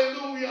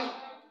 hallelujah.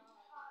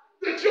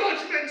 The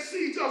judgment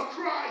seat of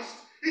Christ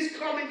is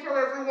coming for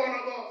every one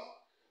of us.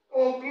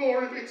 Oh,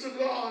 glory be to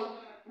God.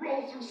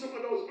 Roll through some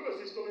of those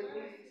verses for me,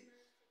 please.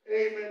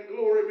 Amen.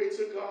 Glory be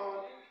to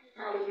God.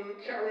 Hallelujah.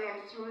 Carry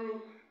on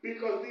through,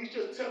 because these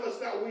just tell us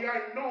that we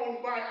are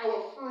known by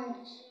our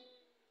fruits.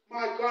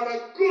 My God,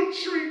 a good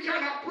tree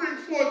cannot bring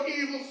forth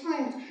evil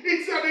fruit.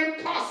 It's an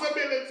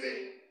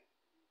impossibility.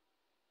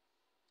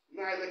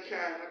 Neither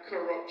can a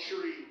corrupt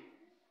tree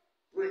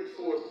bring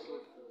forth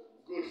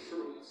good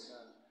fruits.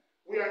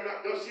 We are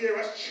not just here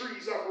as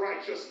trees of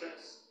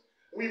righteousness.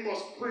 We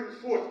must bring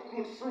forth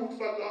good fruit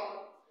for God.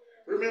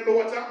 Remember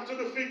what happened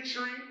to the fig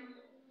tree?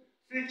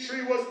 Fig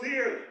tree was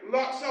there,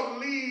 lots of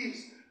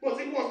leaves, But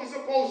he wasn't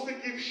supposed to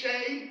give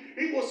shade.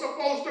 He was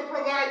supposed to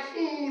provide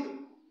food.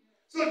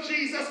 So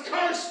Jesus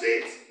cursed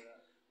it.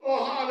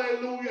 Oh,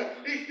 hallelujah.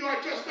 If you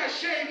are just a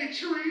shady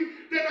tree,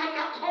 then I'm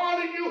not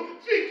calling you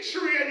fig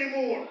tree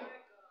anymore.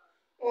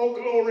 Oh,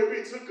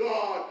 glory be to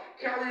God.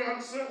 Carry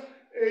on, sir.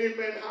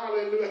 Amen.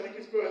 Hallelujah. I think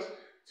it's verse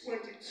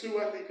 22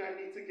 I think I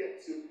need to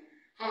get to.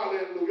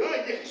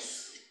 Hallelujah.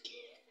 Yes.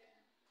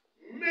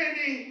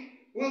 Many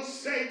will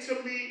say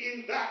to me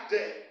in that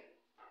day,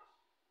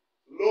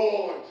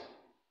 Lord,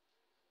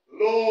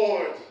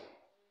 Lord,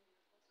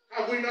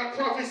 have we not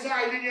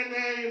prophesied in your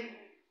name?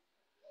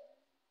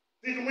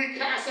 Didn't we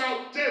cast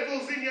out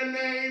devils in your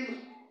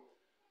name?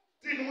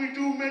 Didn't we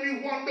do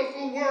many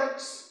wonderful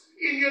works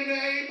in your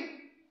name?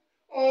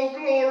 Oh,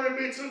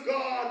 glory be to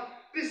God.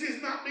 This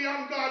is not the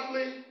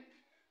ungodly.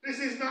 This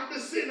is not the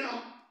sinner.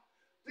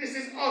 This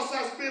is us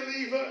as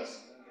believers.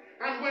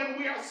 And when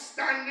we are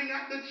standing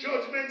at the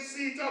judgment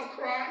seat of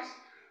Christ,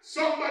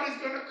 somebody's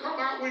going to come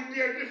out with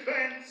their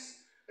defense.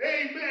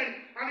 Amen.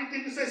 And it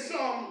didn't say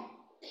some.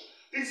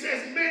 It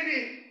says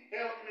many.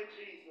 Help me,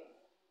 Jesus.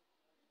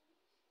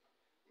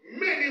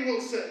 Many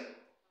will say,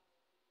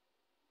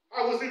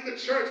 I was in the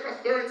church for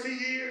 30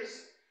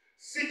 years,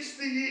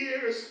 60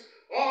 years,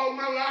 all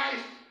my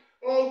life.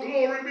 Oh,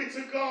 glory be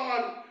to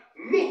God.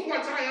 Look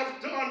what I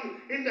have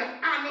done in the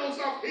annals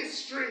of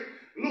history.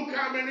 Look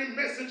how many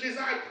messages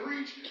I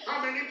preached,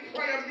 how many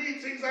prayer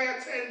meetings I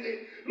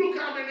attended. Look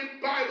how many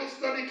Bible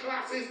study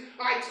classes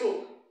I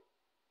took.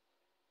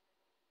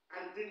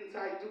 And didn't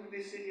I do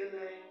this in your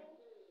name?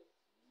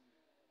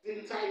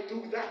 Didn't I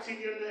do that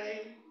in your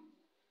name?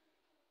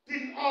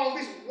 Didn't all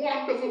this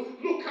wonderful,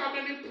 look how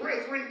many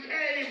brethren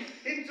came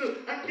into,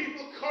 and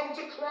people come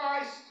to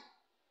Christ.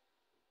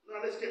 Now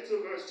let's get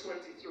to verse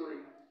 23.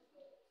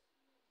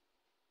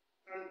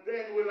 And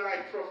then will I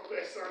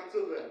profess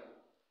unto them.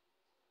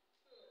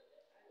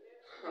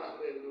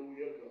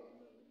 Hallelujah,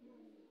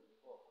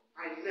 God.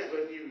 I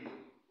never knew you.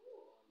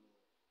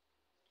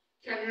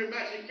 Can you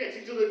imagine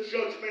getting to the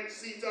judgment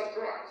seat of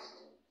Christ?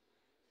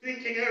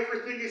 Thinking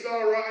everything is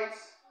all right.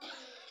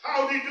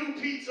 How do you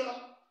do, Peter?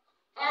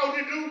 How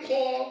do you do,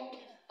 Paul?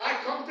 I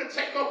come to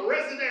take up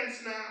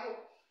residence now.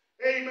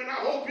 Amen.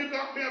 I hope you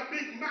got me a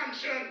big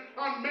mansion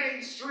on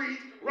Main Street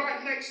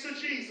right next to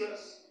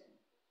Jesus.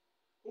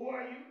 Who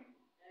are you?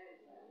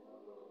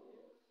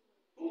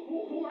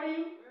 Who are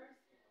you?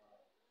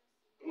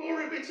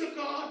 Glory be to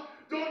God.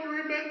 Don't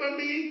you remember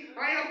me?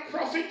 I am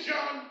Prophet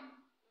John.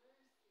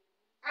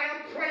 I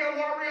am Prayer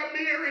Warrior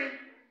Mary.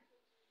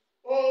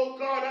 Oh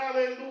God,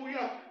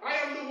 hallelujah. I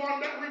am the one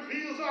that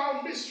reveals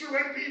all mystery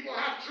when people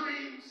have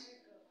dreams.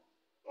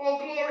 Oh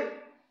glory.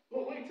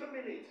 But wait a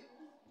minute.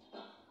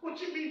 What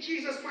do you mean,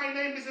 Jesus, my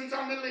name isn't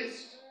on the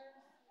list?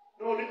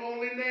 No, the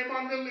only name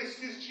on the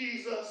list is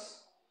Jesus.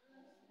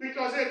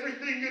 Because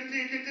everything you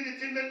did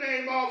it in the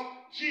name of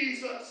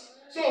Jesus.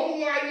 So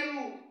who are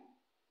you?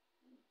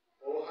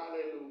 Oh,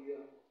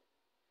 hallelujah.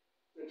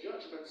 The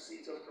judgment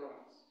seat of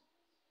Christ.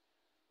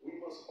 We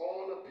must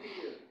all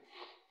appear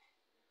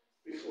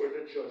before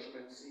the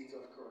judgment seat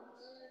of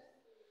Christ.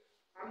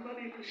 I'm not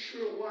even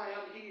sure why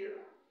I'm here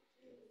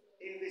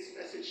in this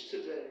message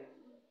today.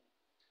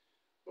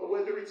 But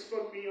whether it's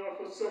for me or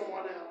for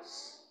someone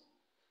else,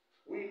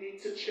 we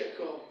need to check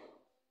up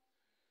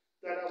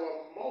that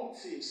our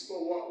motives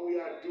for what we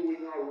are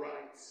doing are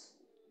right.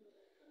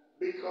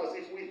 Because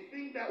if we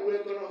think that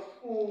we're going to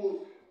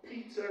fool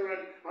Peter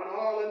and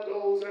all of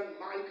those and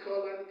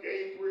Michael and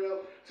Gabriel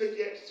to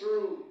get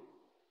through,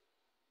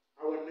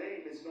 our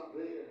name is not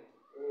there.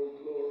 Oh,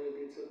 glory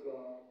be to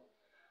God.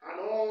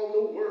 And all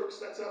the works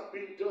that have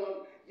been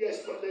done,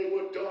 yes, but they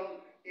were done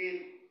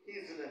in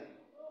his name.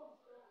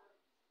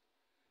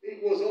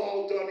 It was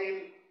all done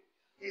in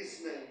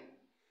his name.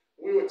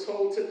 We were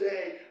told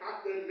today,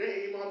 at the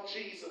name of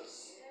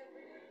Jesus,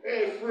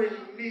 every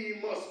knee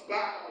must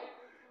bow,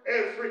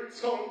 every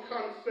tongue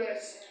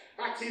confess.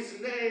 At his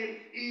name,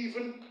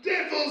 even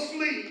devils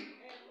flee.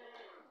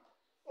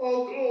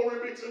 Oh,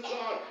 glory be to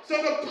God.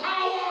 So the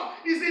power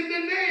is in the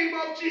name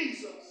of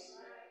Jesus.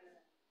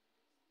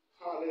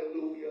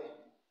 Hallelujah.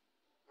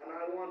 And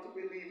I want to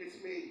believe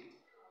it's me.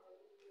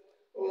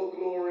 Oh,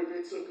 glory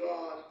be to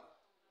God.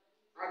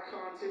 I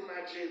can't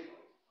imagine.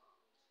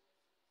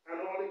 And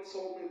all it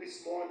told me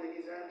this morning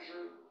is,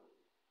 Andrew,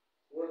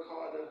 work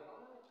harder.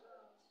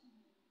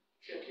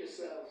 Check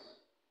yourself.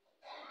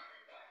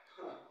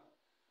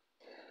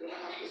 Gonna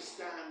have to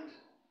stand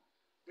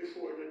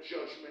before the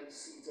judgment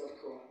seat of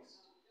Christ.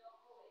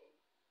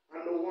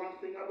 And the one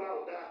thing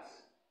about that,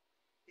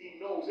 he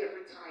knows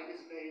every time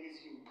his name is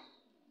used.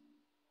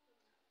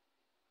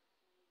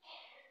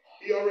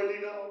 He already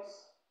knows.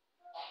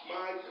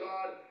 My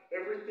God,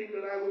 everything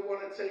that I would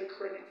want to take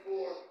credit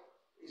for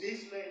is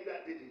his name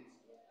that did it.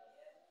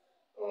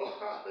 Oh,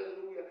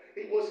 hallelujah.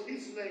 It was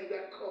his name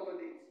that covered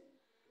it.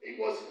 It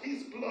was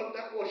his blood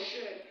that was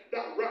shed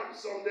that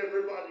ransomed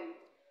everybody.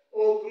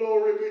 Oh,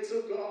 glory be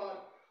to God.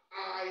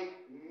 I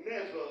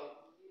never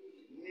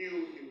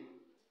knew you.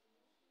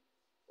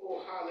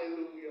 Oh,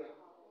 hallelujah.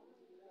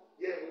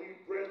 Yet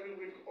we, brethren,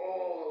 we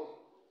all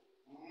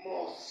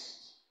must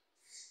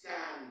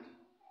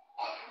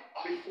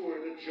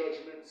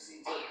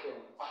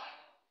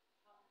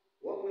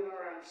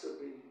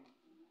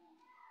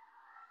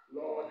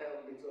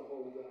to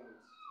hold out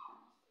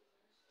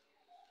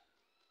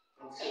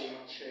until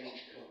my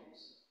change comes.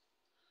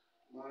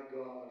 My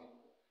God.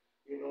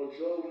 You know,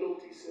 Job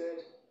looked, he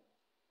said,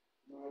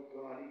 my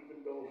God,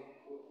 even though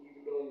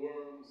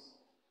worms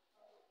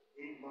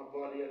eat my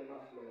body and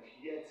my flesh,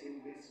 yet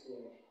in this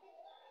flesh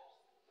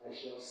I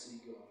shall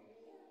see God.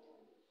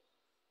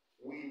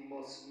 We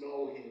must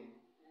know him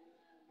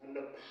and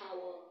the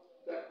power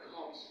that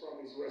comes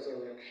from his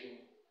resurrection.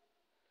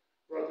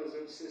 Brothers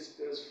and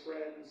sisters,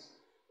 friends,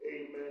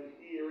 amen,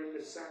 here in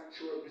the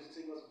sanctuary,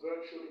 visiting us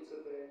virtually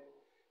today,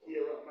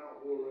 here at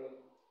Mount Horeb,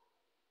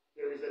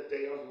 there is a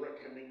day of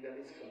reckoning that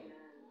is coming.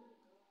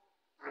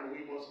 And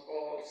we must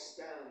all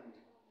stand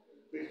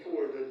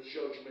before the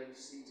judgment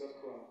seat of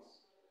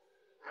Christ.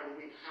 And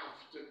we have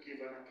to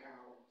give an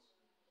account.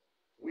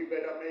 We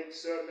better make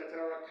certain that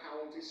our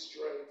account is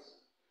straight,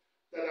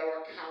 that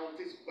our account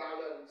is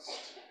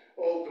balanced.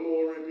 Oh,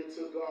 glory be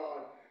to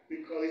God,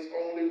 because it's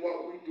only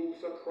what we do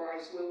for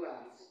Christ will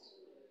last.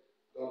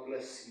 God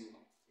bless you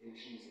in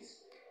Jesus'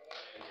 name.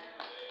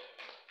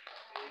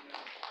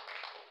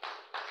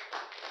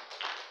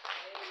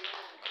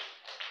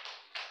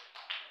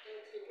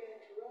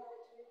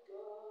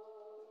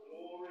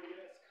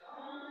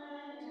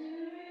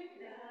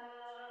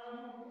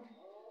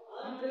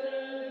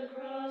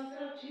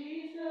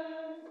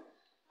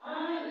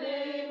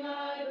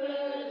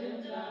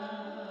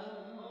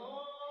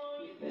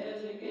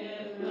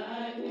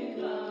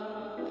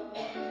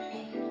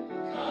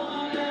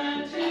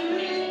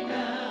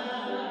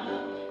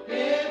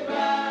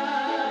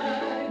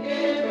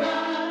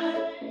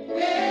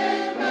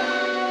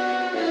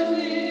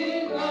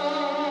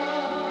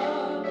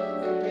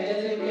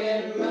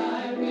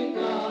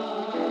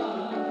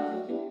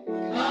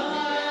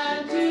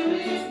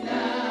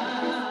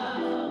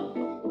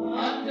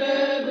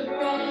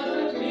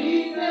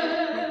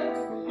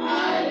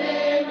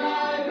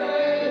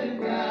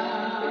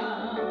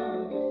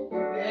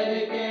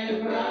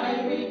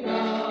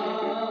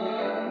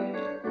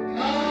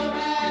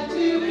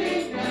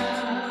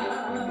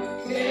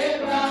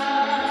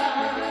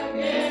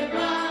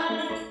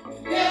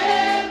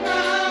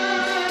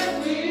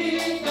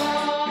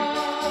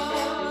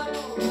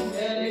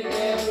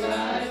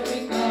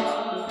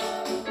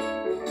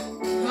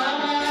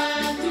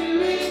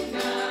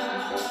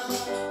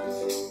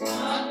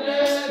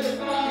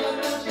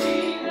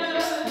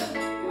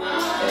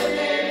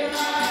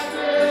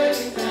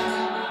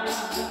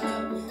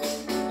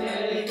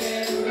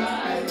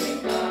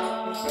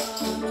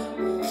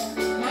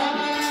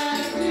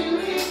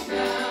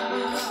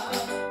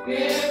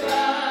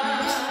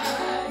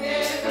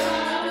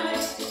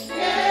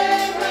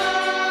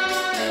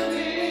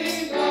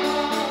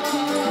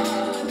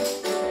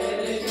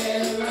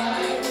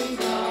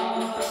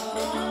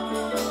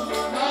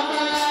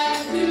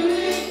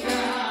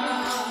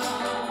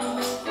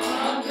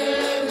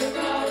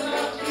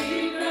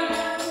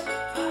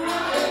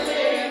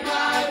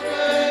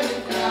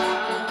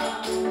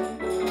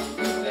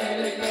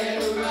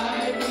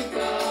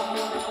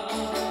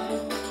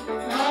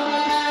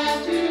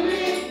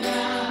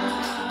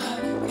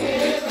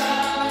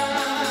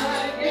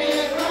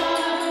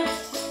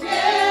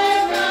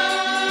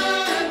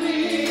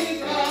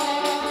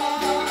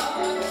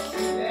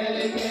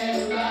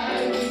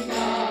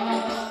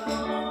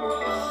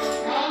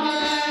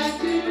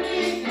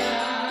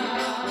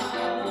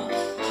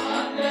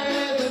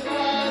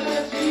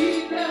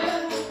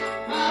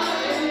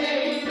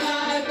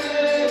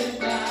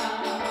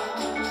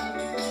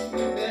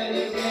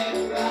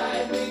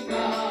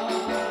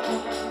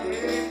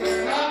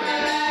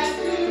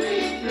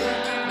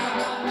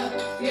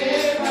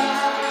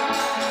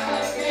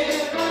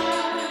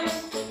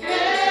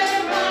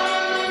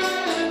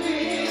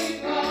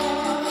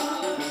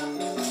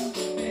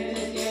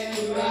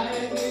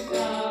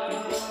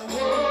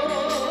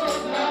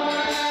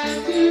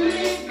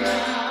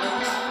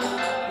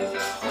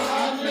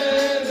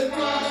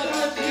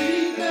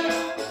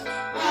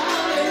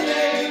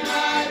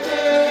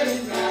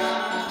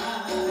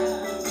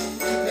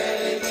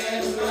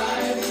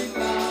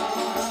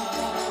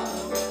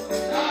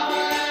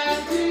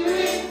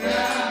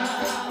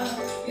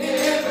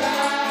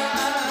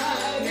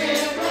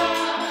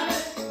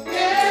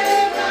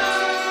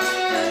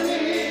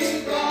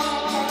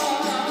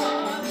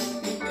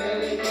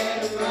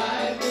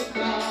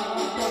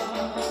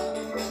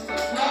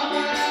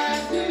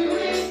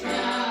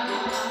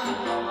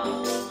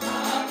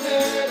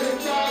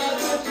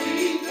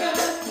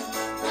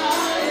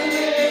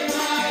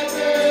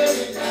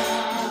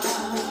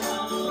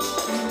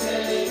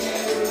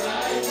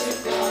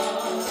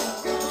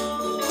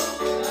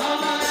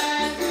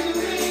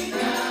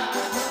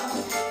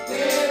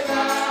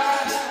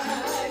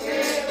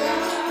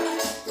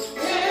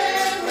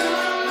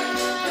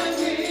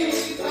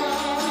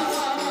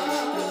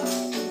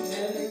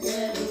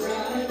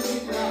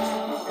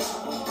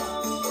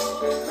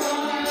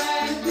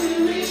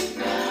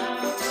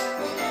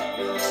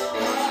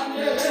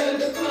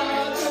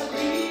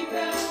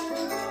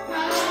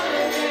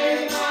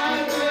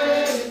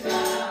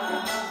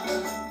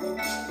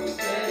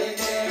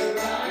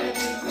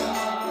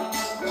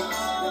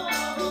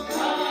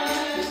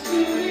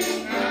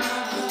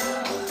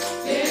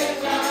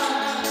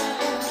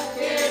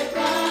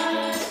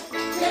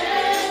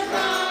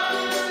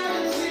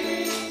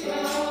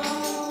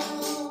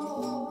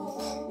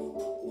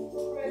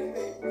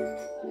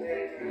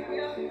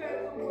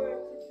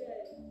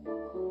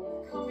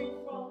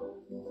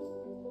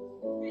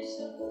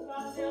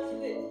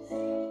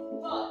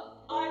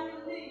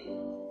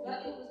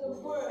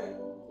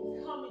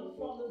 word coming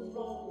from the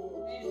throne room.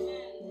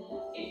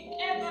 If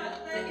ever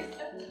there is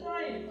a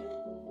time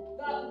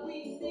that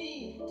we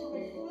need to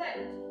reflect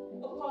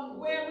upon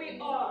where we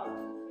are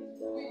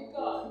with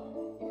God,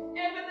 if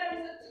ever there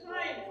is a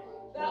time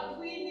that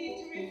we need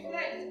to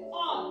reflect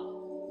on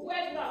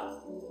whether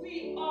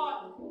we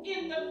are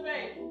in the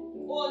faith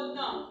or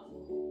not,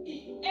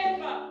 if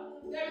ever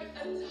there is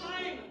a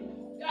time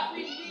that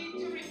we need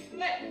to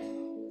reflect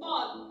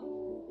on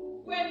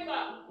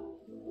whether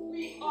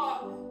we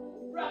are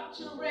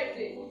rapture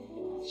ready,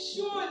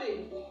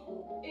 surely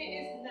it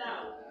is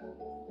now.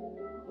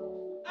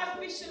 As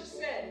Bishop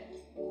said,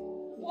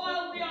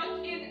 while we are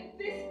in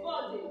this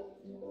body,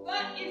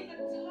 that is the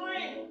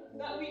time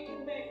that we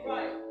can make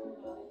right.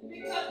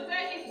 Because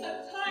there is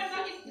a time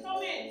that is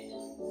coming,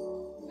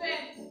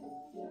 then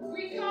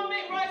we can't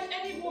make right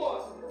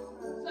anymore.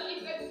 So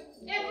if there's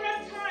ever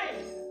a time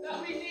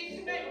that we need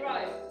to make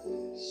right,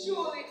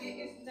 surely it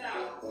is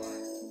now.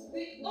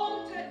 The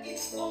altar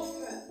is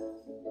open.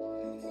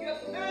 You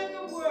have heard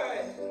the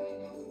word,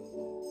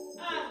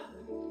 and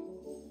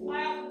I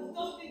have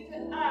nothing to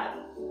add.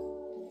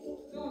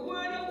 The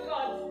word of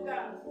God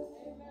stands.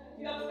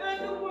 You have heard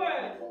the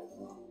word,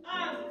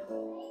 and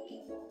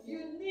you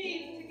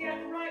need to get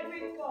right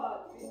with God.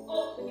 The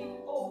altar is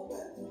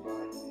open.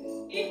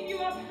 If you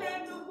have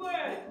heard the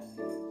word,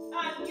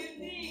 and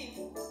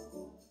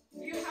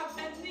you have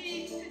a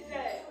need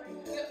today,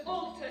 the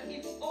altar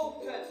is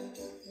open.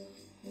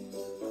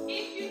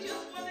 If you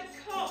just want to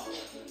come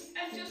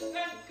and just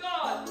thank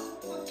God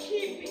for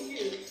keeping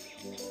you,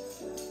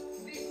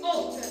 the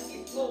altar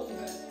is open.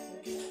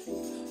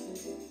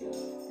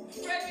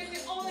 Brethren,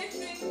 the only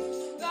thing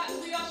that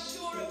we are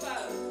sure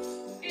about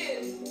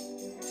is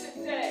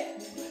today.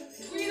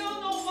 We don't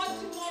know what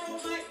tomorrow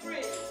might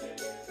bring.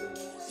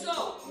 So,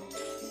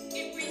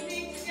 if we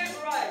need to get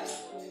right,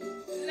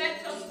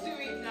 let us do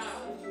it now.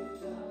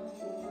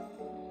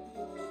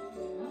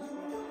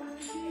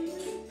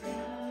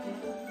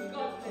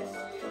 God bless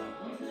you.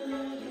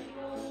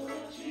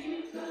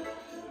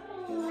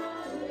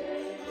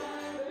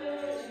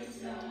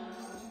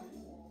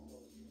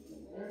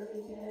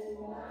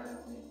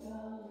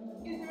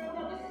 Is there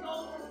another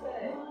song to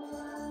say?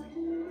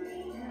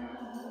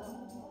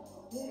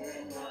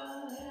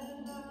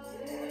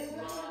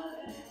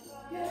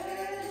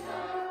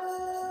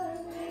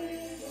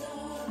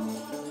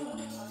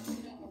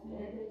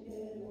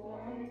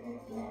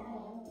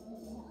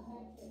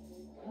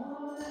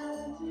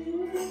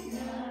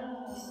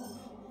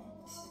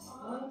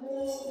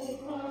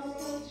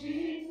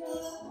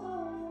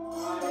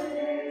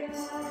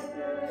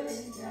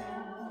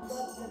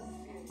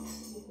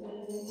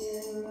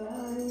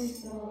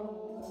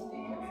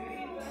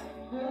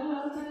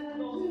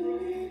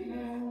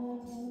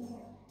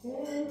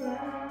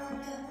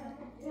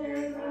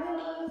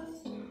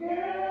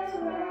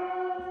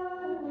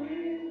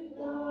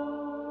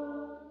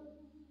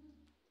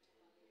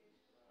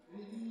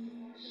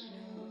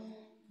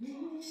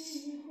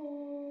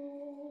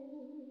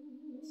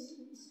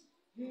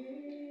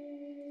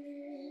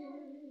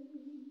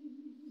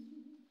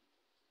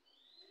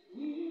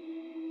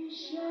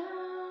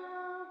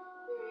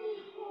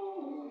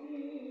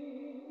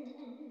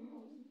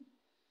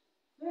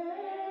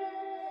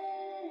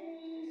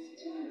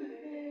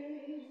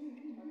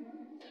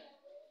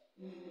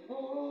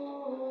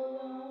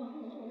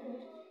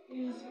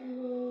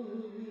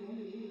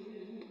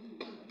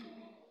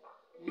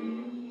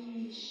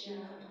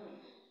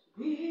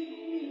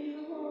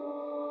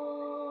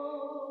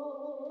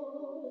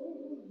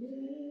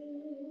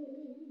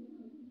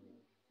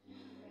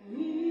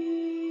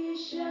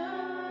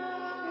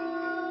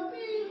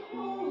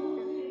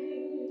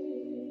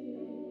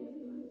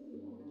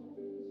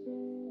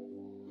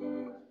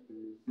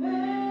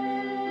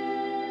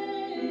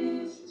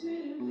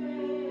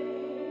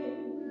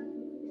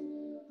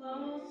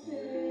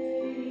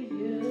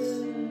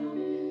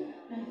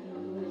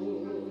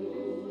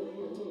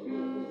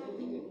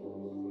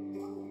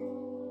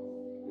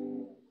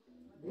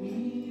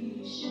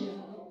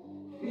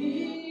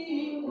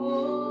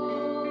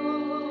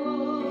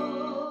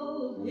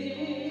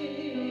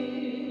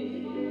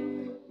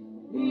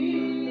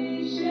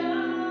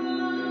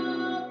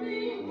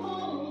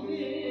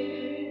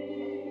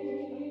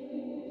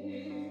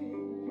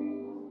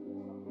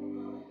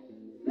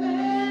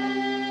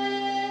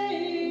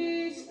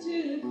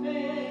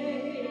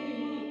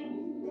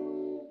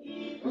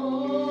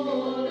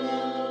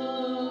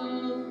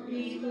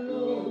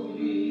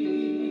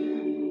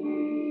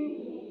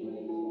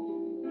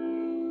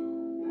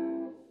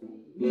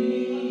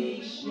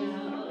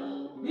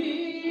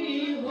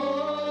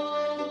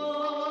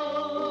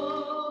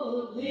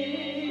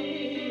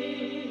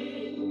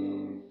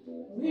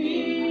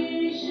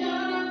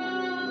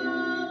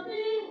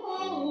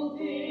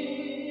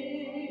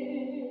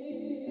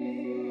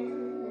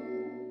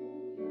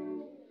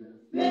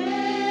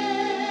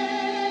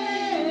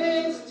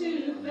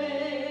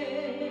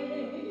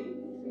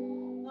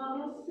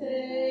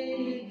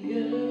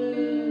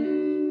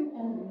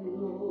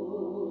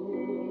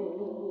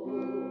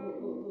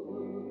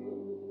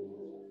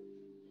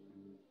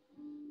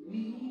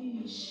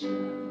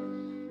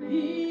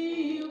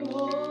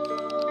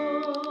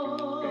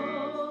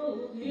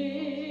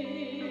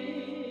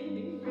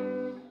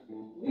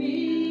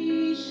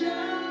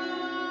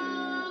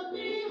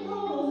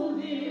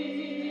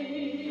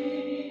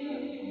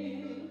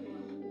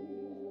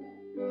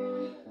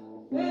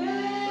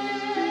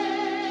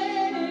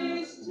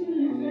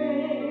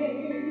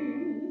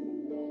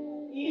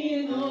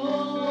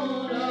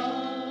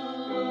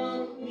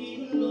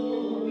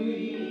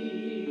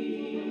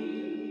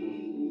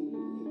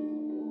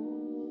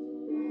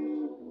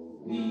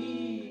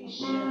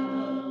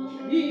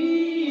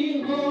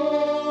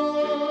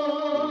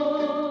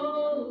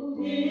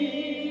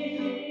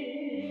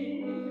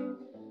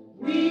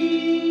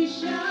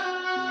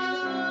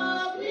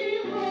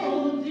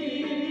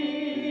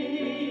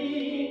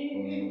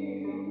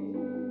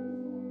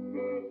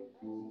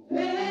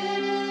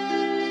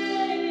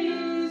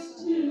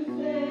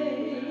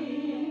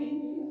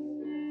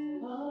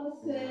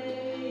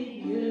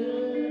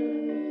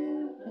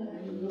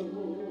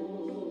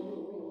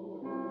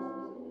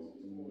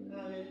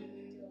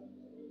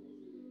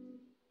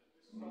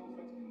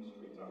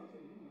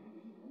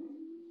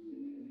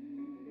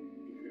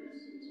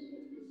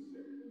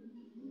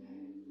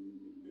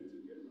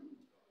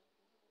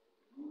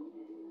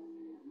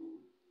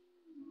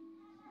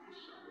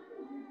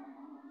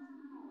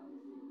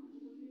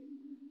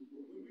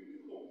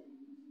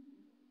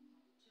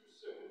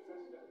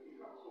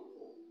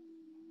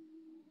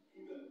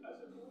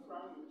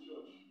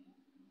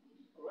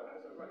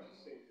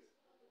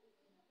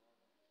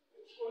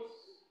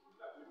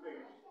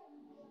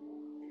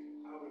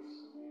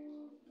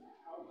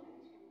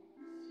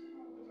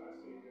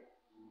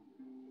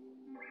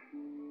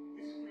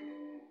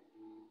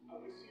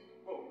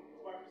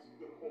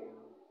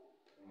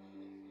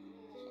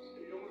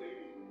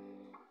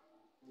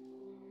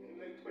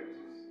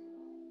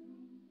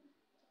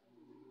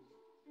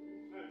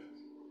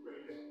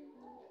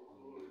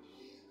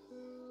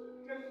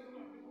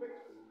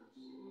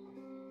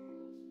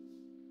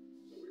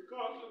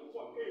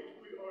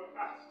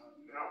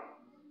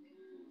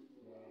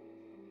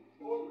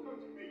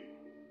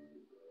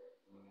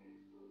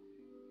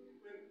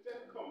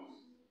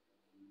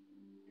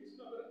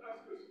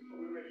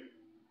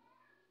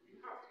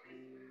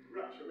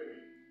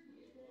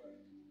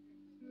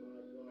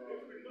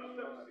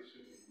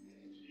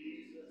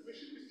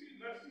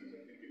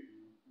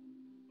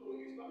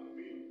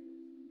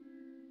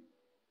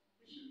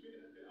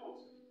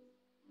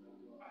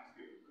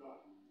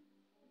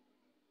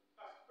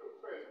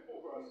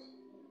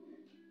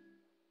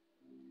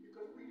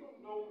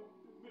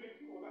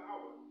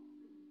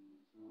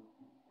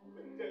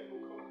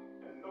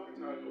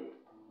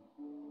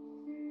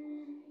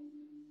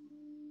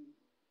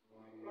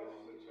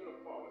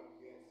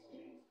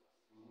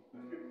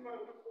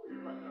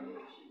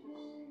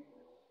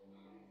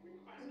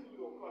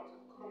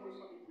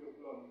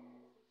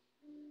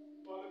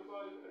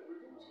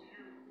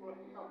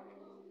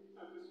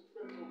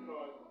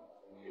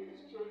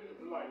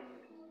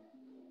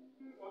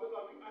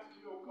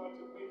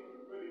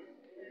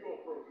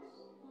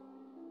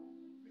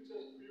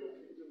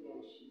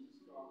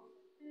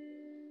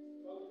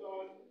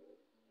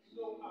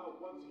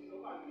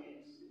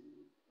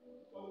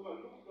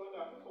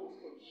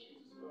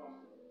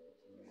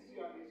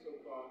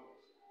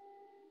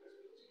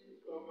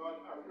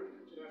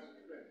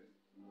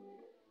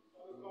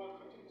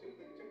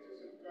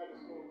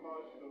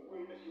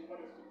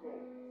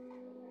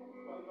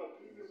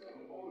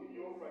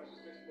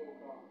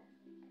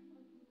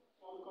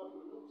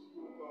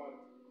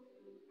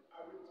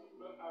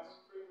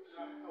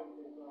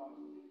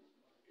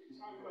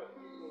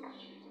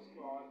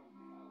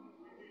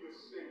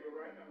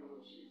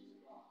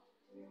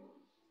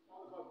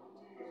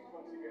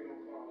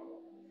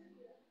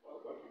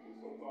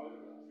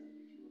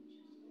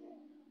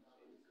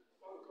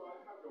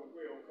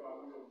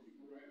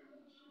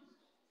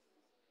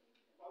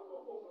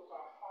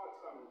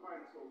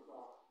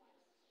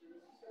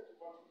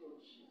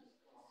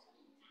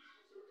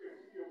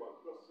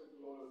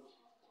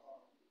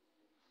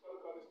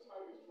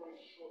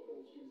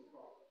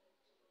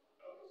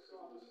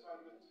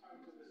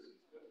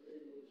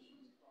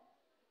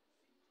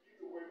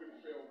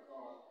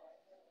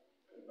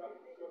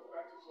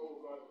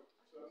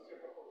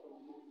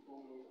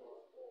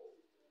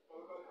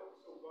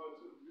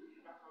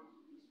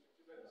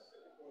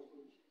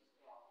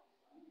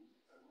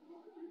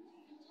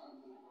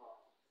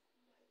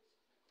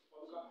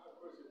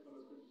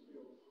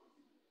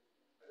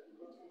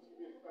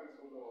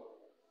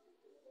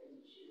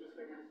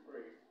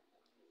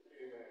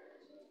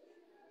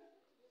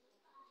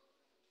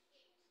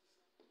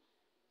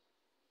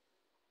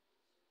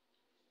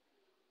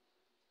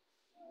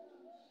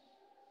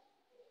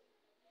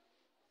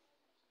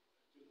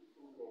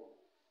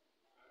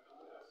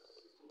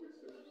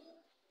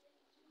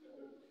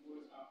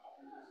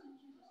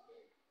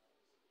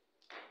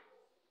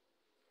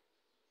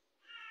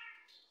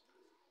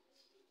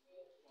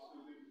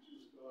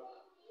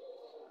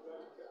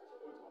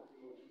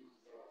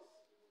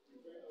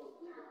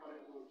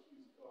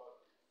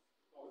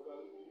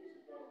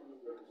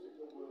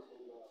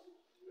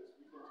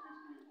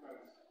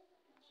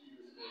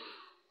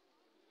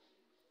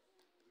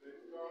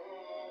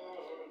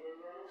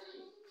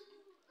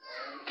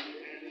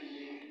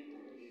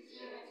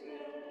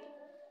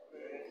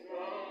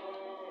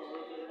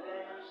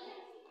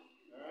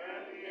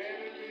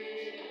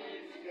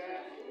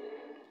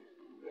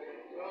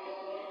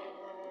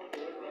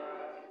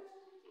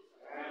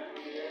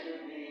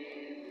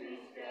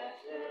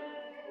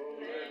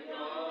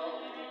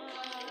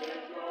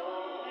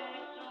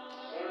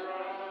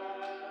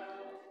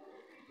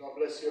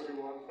 bless you,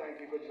 everyone. Thank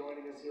you for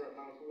joining us here at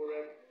Mount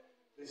Horeb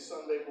this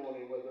Sunday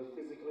morning, whether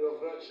physically or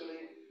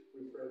virtually.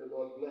 We pray the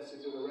Lord bless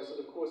you through the rest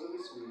of the course of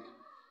this week.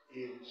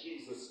 In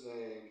Jesus'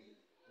 name.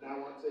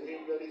 Now unto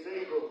him that is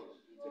able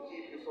to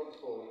keep you from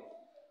falling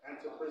and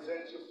to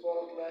present you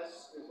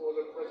faultless before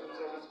the presence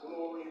of his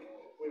glory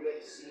with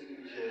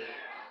exceeding joy.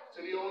 To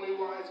the only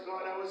wise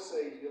God, our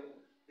Savior,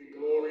 be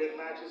glory and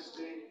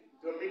majesty,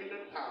 dominion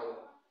and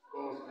power,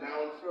 both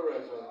now and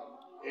forever.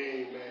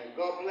 Amen.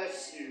 God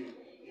bless you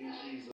in Jesus' name.